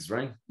topics,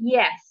 right?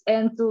 Yes,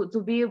 and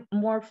to be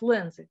more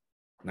fluent.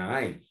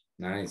 Nice.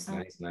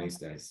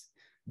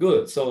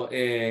 Good. So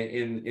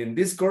in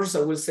this course,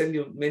 I will send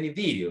you many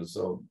videos.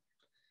 So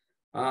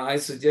I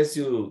suggest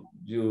you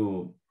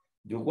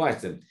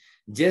watch them.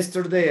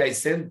 Yesterday, I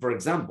sent, for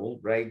example,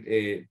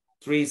 right,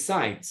 3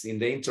 sites in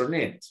the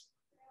internet.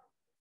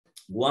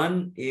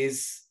 One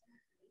is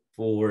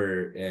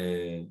for,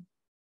 it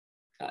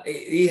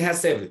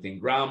has everything: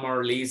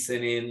 grammar,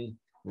 listening,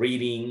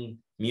 reading,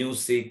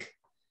 music.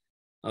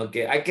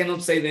 Okay, I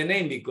cannot say the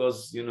name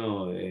because, you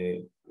know,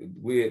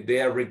 they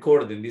are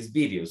recording this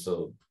video.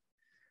 So,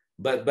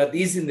 but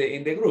it's in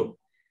the group.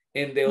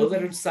 And the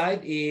other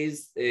side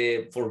is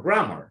for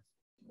grammar.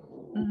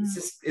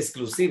 It's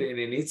exclusive,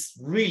 and it's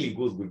really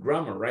good with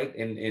grammar, right?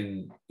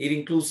 And it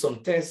includes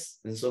some tests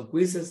and some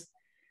quizzes.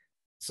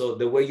 So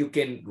the way you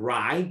can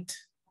write,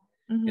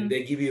 and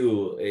they give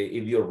you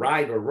if you're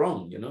right or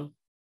wrong, you know.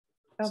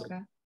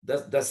 Okay.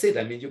 So that's it.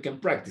 I mean, you can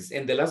practice.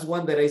 And the last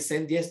one that I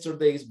sent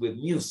yesterday is with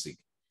music.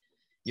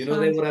 You know,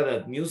 Deborah,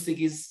 that music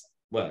is,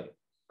 well,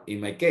 in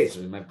my case,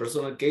 in my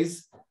personal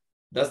case,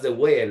 that's the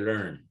way I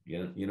learn,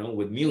 you know,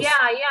 with music.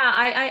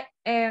 Yeah.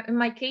 In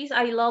my case,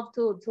 I love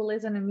to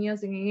listen to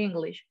music in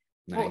English.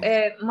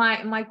 Nice.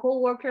 My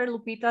coworker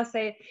Lupita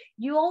said,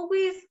 you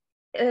always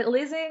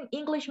listen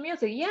English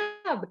music.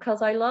 Yeah,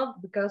 because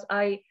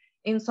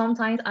and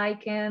sometimes I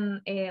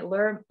can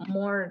learn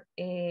more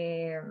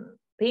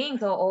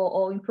things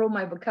or improve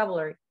my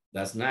vocabulary.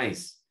 That's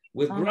nice.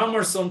 With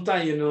grammar,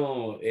 sometimes, you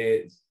know,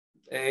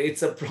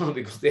 it's a problem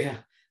because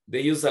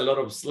they use a lot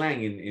of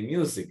slang in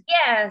music.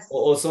 Yes.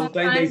 Or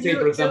sometimes they say,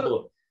 for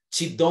example,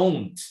 she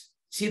don't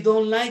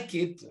like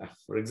it,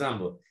 for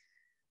example.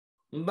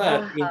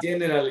 But in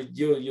general,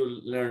 you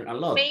learn a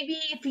lot. Maybe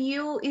if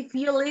you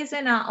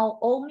listen to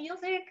all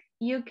music,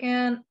 you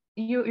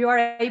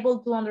are able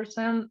to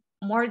understand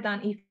more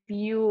than if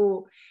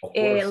you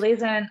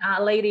listen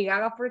Lady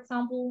Gaga, for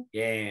example.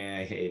 Yeah,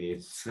 I hate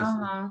it.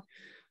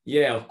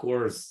 Yeah, of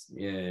course.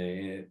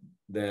 Yeah,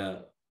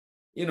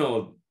 you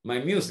know, my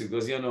music,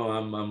 because you know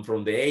I'm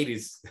from the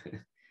 80s.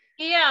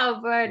 Yeah,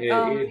 but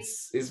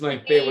it's my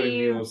favorite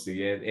music,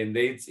 and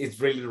it's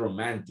really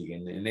romantic,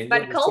 and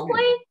but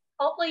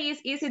Coldplay is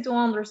easy to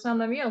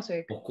understand the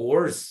music. Of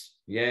course,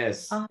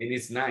 yes, and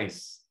it's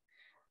nice.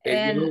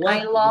 And you know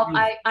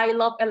I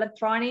love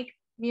electronic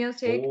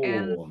music,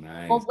 and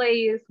nice.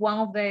 Coldplay is one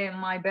of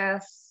my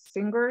best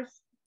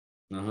singers.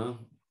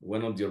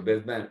 One of your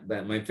best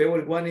band. My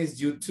favorite one is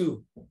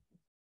U2.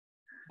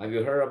 Have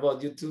you heard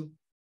about U2?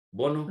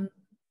 Bono?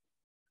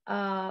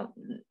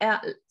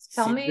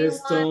 Tell me the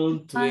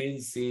stone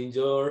twins in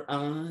your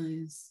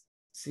eyes.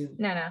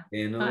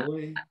 In a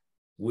way.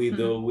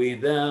 With or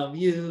without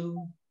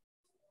you.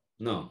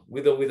 No,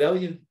 with or without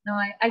you. No,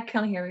 I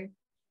can't hear you.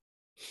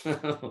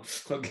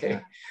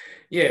 Okay.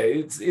 Yeah,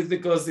 it's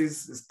because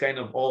it's kind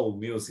of old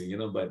music, you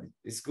know, but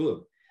it's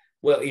good.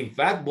 Well, in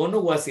fact, Bono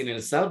was in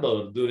El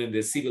Salvador during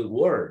the Civil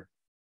War.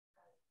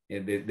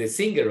 The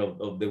singer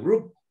of the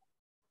group.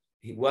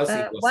 He was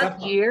in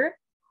what year?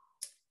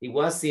 It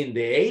was in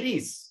the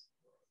 80s.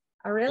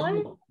 Oh,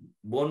 really?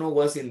 Bono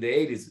was in the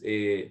 80s.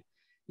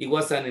 He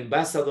was an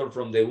ambassador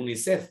from the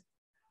UNICEF.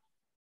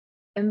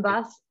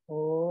 Ambassador?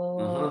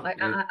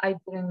 I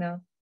didn't know.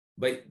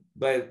 But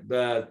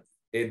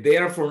they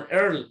are from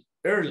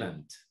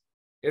Ireland.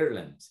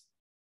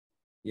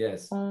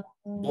 Yes.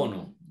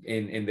 Bono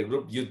in the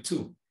group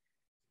U2.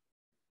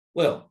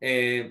 Well,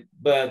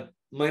 but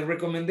my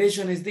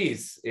recommendation is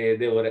this,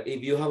 Deborah,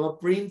 if you have a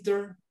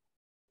printer,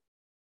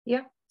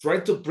 try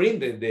to print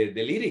the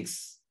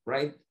lyrics,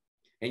 right?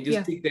 And you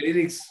stick the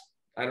lyrics,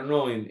 I don't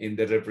know, in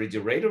the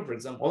refrigerator, for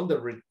example, on the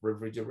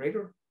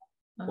refrigerator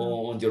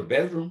or on your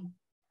bedroom.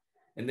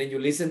 And then you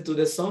listen to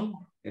the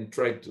song and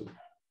try to. When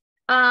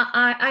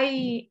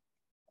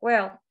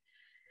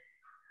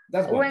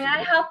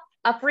I have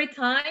a free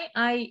time,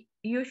 I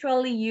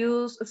usually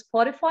use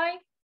Spotify.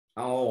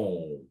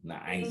 Oh,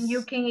 nice. And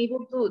you can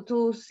able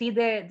to see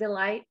the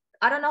light.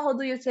 I don't know how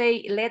do you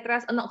say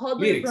letras. No, how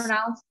do you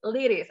pronounce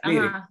lyrics?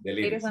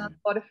 Lyrics on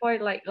Spotify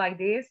like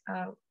this.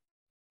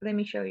 Let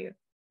me show you.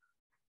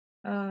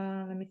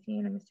 Let me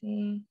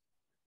see.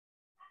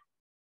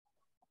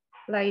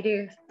 Like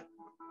this.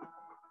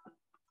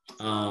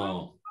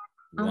 Oh,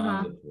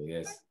 wonderful.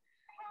 Yes.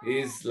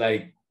 It's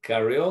like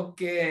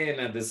karaoke, and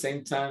at the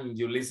same time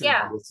you listen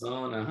to the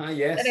song.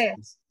 Yes.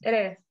 It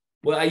is.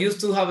 Well, I used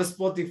to have a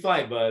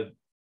Spotify, but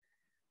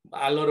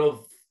a lot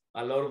of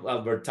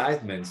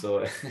advertisements.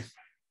 So I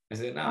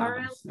said, no.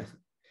 Really?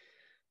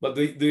 But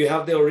do you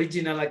have the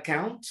original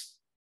account?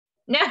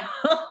 No.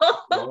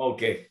 Oh,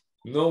 okay.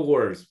 No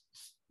words.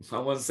 I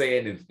won't say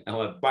anything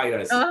about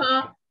piracy.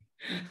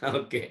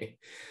 Okay.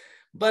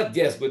 But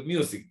yes, with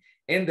music.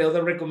 And the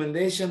other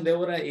recommendation,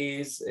 Deborah,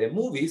 is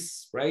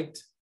movies, right?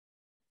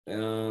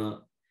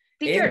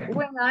 Teacher,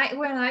 when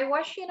I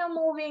watching a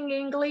movie in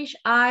English,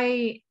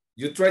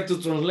 you try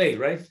to translate,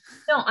 right?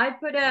 No, I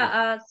put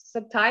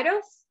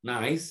subtitles.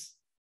 Nice.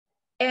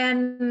 But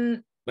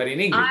in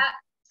English.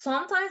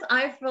 Sometimes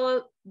I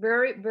feel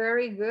very,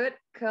 very good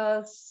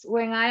because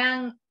when I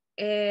am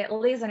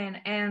listening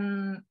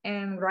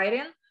and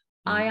writing,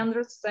 I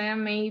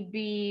understand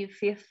maybe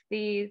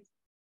 50%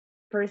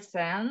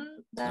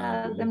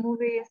 that the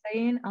movie is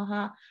saying.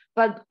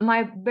 But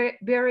my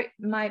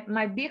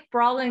big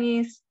problem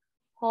is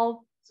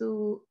how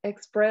to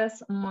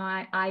express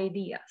my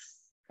ideas.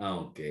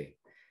 Okay.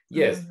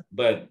 Yes,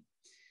 but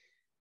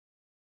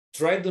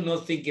try to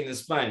not think in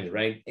Spanish,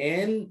 right?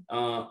 And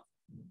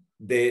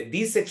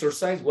this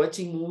exercise,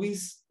 watching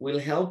movies, will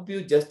help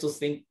you just to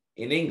think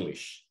in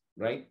English,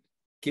 right?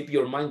 Keep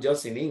your mind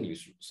just in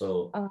English.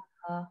 So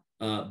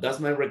that's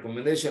my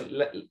recommendation.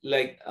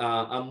 Like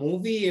a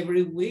movie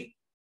every week,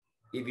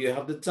 if you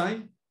have the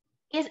time.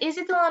 Is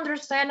it to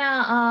understand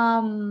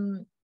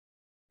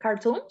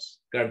cartoons?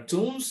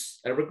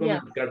 Cartoons. I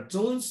recommend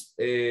cartoons,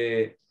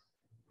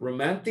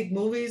 romantic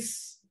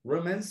movies,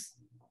 romance,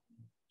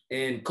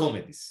 and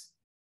comedies.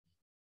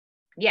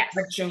 Yes.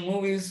 Action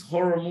movies,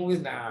 horror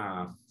movies,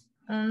 nah.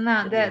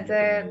 No,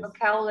 the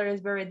vocabulary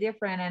is very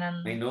different,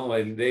 and I know,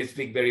 and they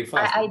speak very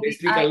fast. They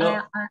speak I, a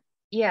lot.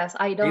 Yes,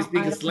 I don't. They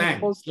speak I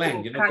don't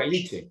slang, you know,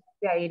 caliche.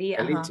 The idea.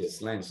 Caliche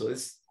slang. So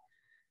it's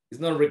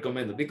not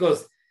recommended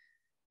because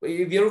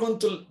if you're going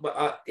to,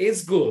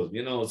 it's good,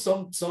 you know.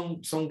 Some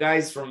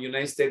guys from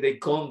United States, they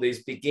come, they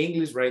speak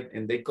English, right,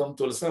 and they come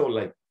to El Salvador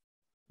like,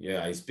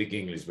 yeah, I speak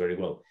English very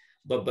well,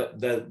 but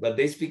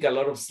they speak a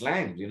lot of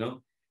slang, you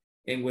know.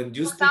 And when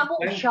you speak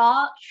slang,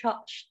 SHALL.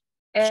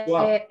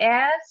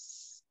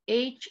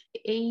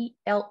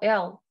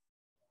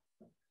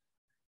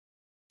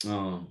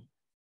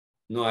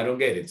 No, I don't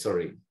get it.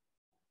 Sorry.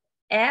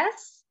 No,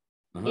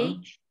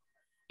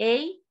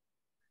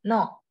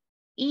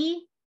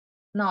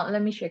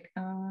 let me check.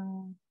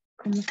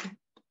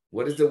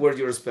 What is the word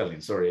you're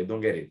spelling? Sorry, I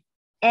don't get it.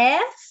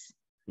 SHALL.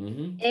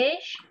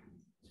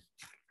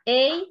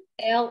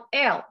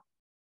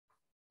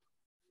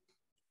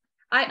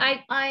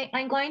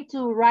 I'm going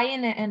to write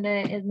in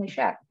the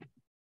chat.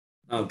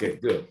 Okay,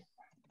 good.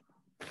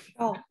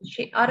 Oh,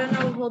 shit. I don't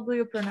know how do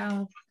you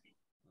pronounce.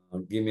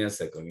 Give me a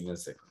second.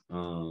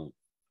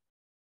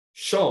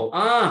 Show.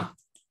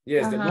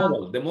 Yes,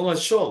 the modal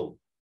show.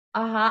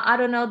 I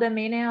don't know the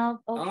meaning of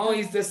oh,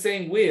 it's the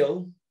same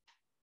will.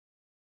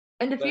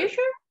 In the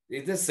future?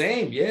 It's the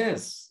same,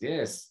 yes.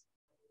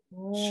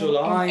 Oh, Shall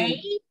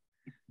I?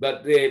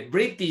 But the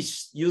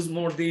British use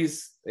more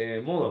this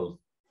modal.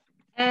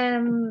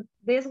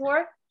 This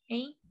word,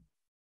 ain't?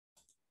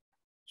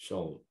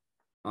 Show.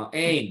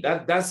 Ain't,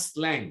 that's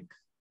slang.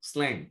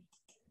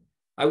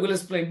 I will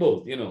explain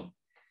both, you know.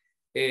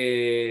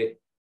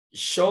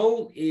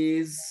 Show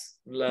is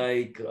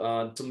like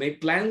to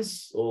make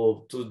plans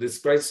or to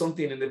describe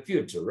something in the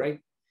future,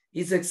 right?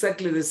 It's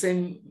exactly the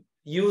same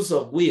use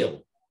of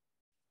will.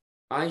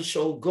 I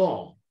shall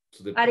go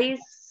to the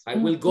place. I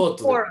will go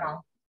to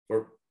formal.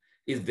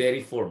 It's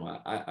very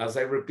formal. As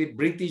I repeat,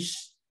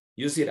 British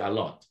use it a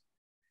lot.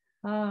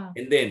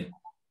 And then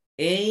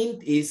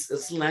ain't is a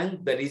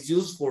slang that is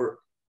used for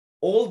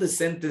all the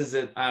sentences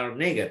that are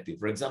negative.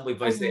 For example,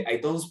 if I say, I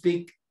don't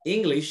speak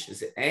English, I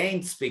say,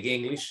 ain't speak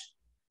English.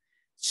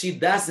 She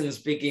doesn't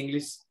speak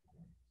English,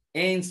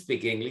 ain't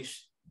speak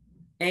English,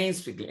 ain't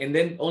speak, and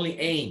then only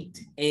ain't.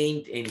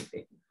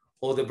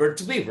 Or the verb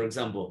to be, for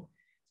example,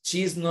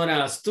 she's not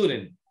a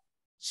student.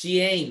 She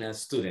ain't a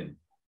student.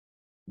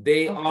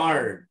 They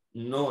are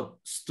not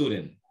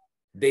student.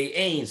 They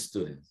ain't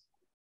students.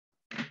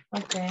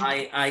 Okay.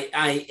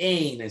 I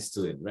ain't a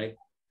student, right?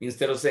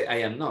 Instead of say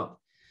I am not.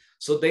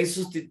 So they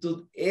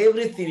substitute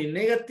everything in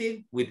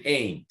negative with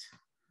ain't.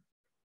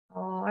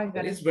 Oh, I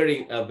got it. It's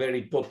very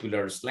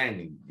popular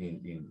slang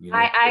in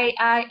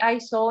I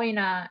saw in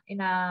a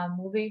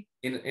movie.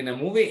 In a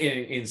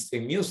movie,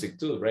 in music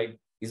too, right?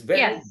 It's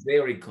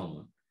very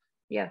common.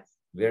 Yes.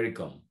 Very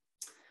common.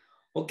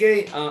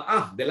 Okay.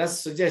 The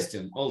last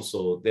suggestion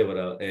also,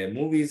 Deborah,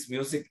 movies,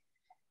 music,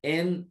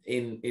 and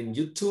in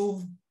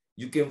YouTube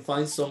you can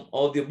find some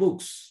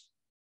audiobooks.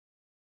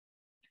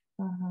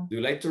 Do you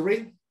like to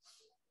read?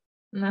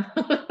 No.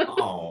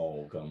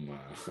 Oh, come on.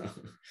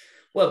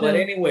 Well, but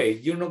anyway,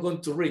 you're not going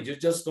to read. You're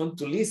just going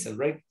to listen,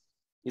 right?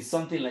 It's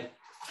something like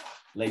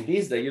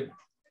this that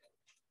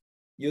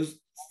you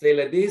stay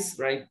like this,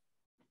 right?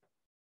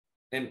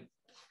 And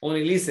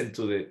only listen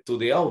to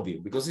the audio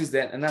because it's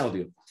an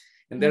audio.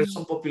 And there are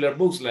some popular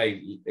books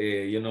like,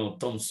 you know,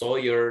 Tom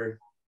Sawyer,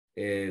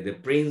 The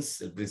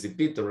Prince, El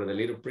Principito, or The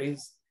Little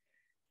Prince.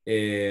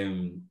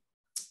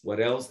 What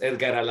else?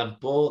 Edgar Allan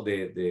Poe,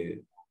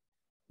 the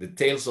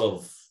tales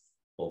of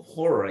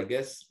horror, I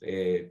guess.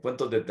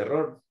 Cuentos de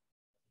terror.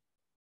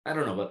 I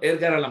don't know, but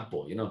Edgar Allan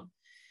Poe, you know.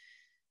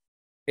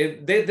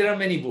 There are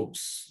many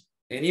books,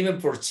 and even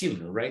for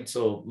children, right?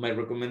 So my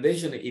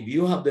recommendation, if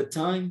you have the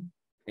time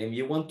and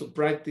you want to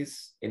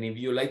practice, and if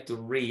you like to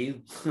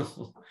read,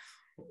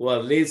 well,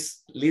 at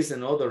least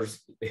listen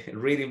others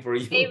reading for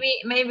you.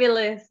 Maybe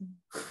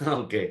listen.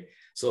 Okay,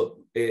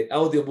 so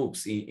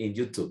audiobooks in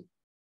YouTube.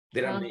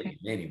 There are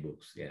many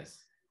books,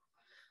 yes.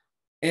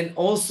 And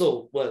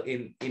also, well,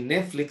 in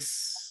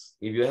Netflix,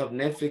 if you have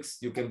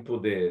Netflix, you can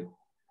put the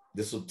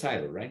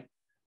subtitle, right?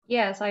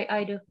 Yes,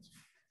 I do.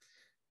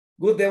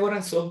 Good,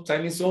 Deborah. So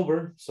time is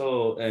over.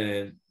 So,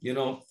 you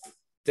know,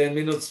 10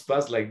 minutes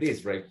pass like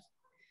this, right?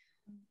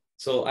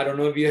 So I don't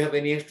know if you have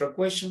any extra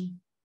question.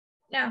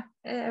 No,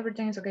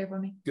 everything is okay for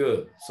me.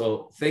 Good.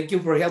 So thank you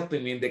for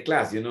helping me in the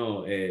class, you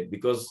know,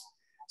 because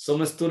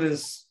some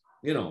students,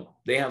 you know,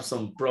 they have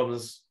some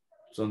problems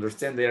to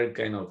understand. They are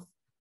kind of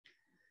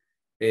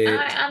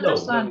I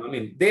understand. No, I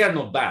mean, they are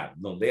not bad.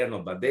 No, they are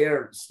not bad. They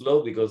are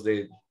slow because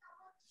they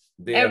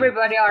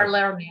everybody are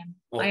learning.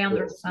 I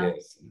understand.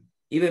 Yes.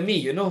 Even me,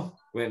 you know,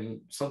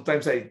 when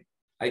sometimes I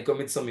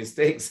commit some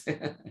mistakes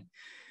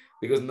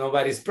because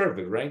nobody's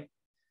perfect, right?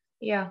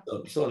 Yeah.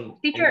 So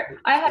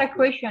teacher, I had a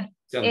question.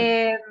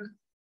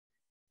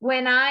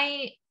 When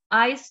I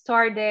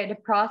started the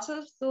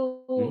process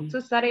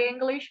to study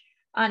English,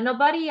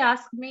 nobody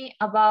asked me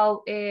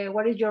about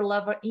what is your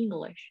level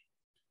English.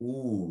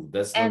 Ooh,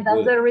 that's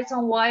the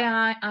reason why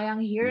I am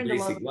here in the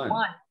level one.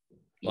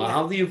 Well,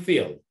 how do you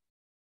feel?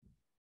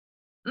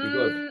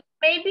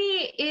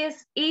 Maybe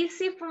it's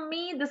easy for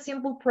me, the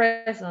simple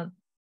present,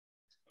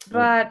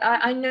 but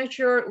I'm not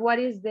sure what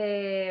is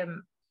the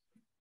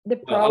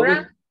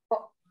program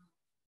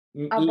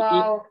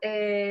about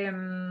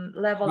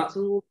level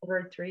 2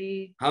 or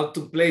 3. How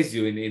to place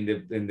you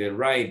in the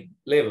right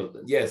level?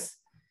 Yes,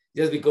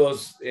 just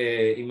because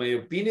in my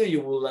opinion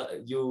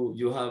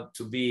you have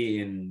to be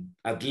in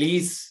at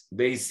least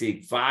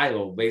basic 5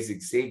 or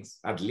basic 6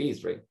 at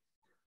least, right?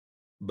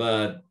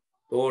 But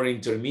or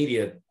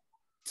intermediate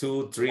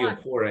 2, 3, or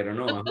 4, I don't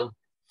know.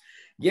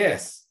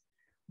 Yes,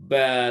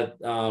 but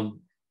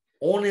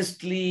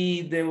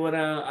honestly,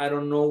 Deborah, I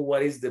don't know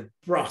what is the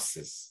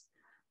process,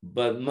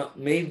 but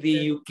maybe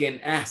you can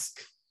ask.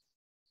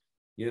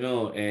 You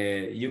know,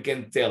 you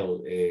can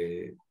tell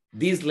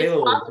this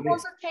level. Is it possible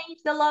to change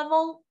the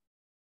level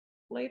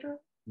later?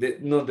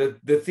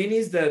 The thing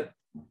is that,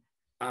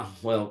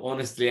 well,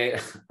 honestly,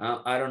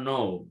 I don't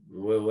know.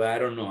 Well, I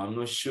don't know. I'm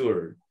not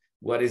sure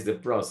what is the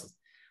process,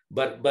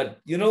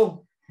 but you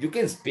know, you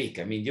can speak.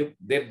 I mean,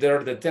 there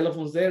are the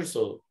telephones there,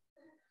 so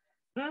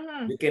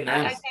you can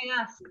ask. I can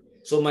ask.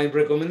 So my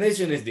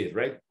recommendation is this,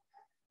 right?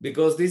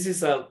 Because this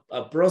is a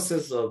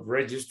process of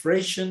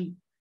registration.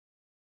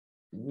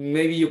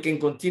 Maybe you can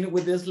continue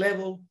with this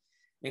level,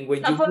 and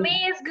when you for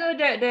me it's good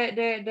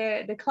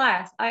the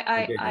class.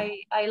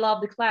 I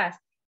love the class,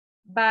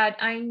 but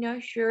I'm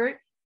not sure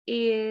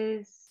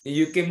is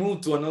you can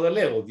move to another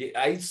level.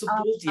 I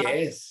suppose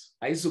yes,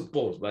 I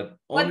suppose. But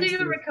what do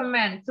you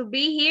recommend, to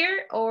be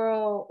here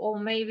or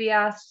maybe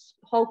ask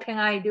how can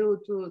I do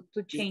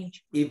to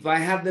change? If I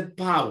have the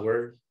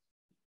power,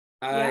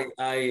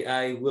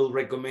 I will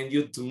recommend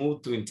you to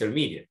move to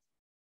intermediate.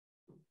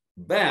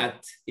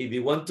 But if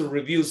you want to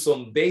review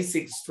some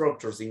basic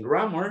structures in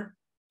grammar,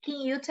 can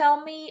you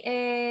tell me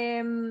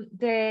I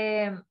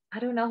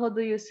don't know, how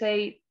do you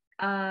say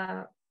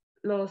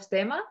los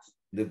temas?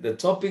 The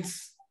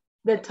topics.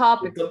 The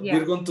topics, yeah.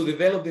 We're going to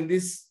develop in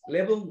this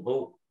level,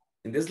 or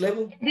in this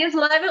level? In this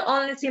level,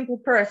 only simple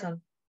present.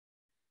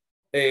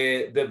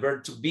 The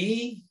verb to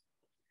be,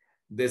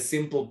 the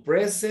simple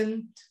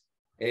present,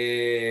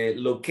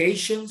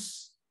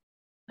 locations,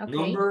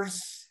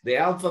 numbers, the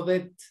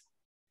alphabet,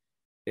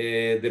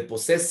 the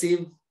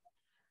possessive,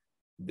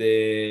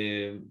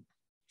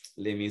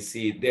 let me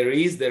see, there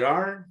is, there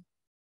are,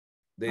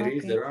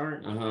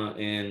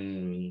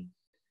 and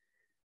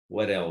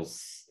what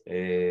else?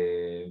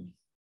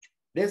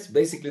 Yes,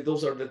 basically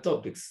those are the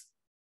topics.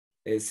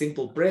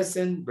 Simple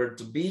present, verb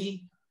to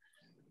be,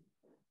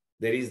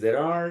 there is, there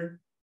are,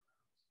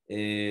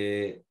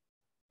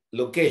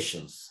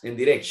 locations and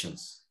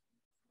directions.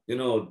 You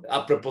know,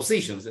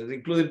 prepositions,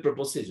 including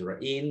prepositions,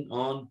 right? In,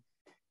 on,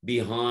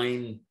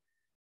 behind,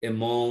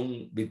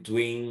 among,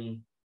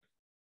 between,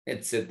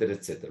 etc.,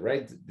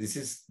 right? This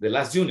is the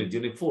last unit,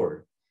 unit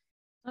 4.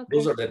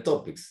 Those are the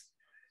topics.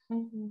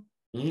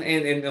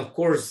 And of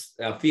course,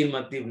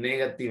 affirmative,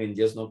 negative, and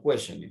just no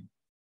questioning.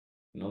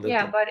 You know,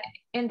 but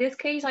in this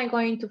case, I'm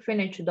going to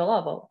finish the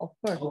level, of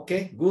course.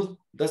 Okay, good.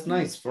 That's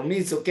nice. For me,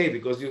 it's okay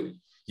because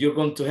you're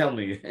going to help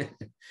me.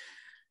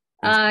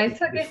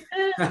 It's okay.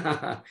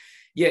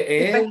 Yeah,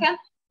 and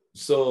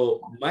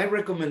so my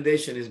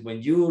recommendation is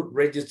when you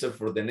register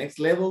for the next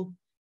level,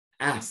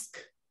 ask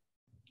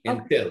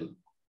and tell.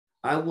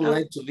 I would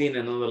like to be in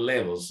another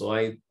level, so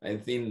I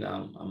think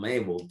I'm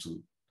able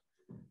to.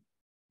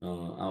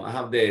 I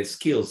have the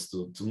skills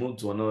to move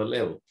to another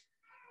level.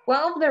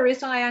 One of the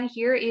reasons I am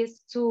here is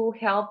to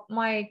help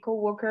my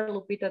coworker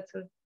Lupita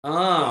too.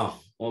 Ah,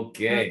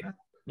 okay.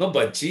 No,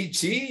 but she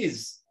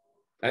is.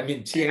 I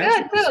mean, she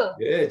good too.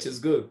 Yeah, she's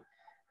good.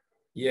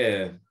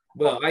 Yeah.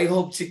 Well, I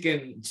hope she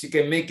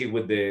can make it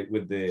with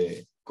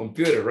the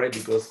computer, right?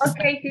 Because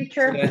okay,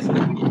 teacher.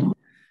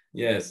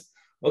 Yes.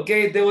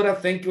 Okay, Deborah,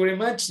 thank you very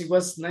much. It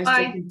was nice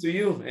talking to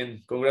you,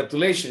 and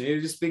congratulations.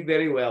 You speak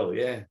very well.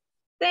 Yeah.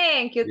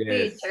 Thank you,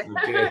 teacher.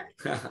 Okay.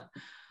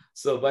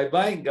 So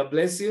bye-bye. God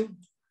bless you.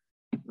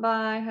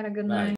 Bye. Have a good night.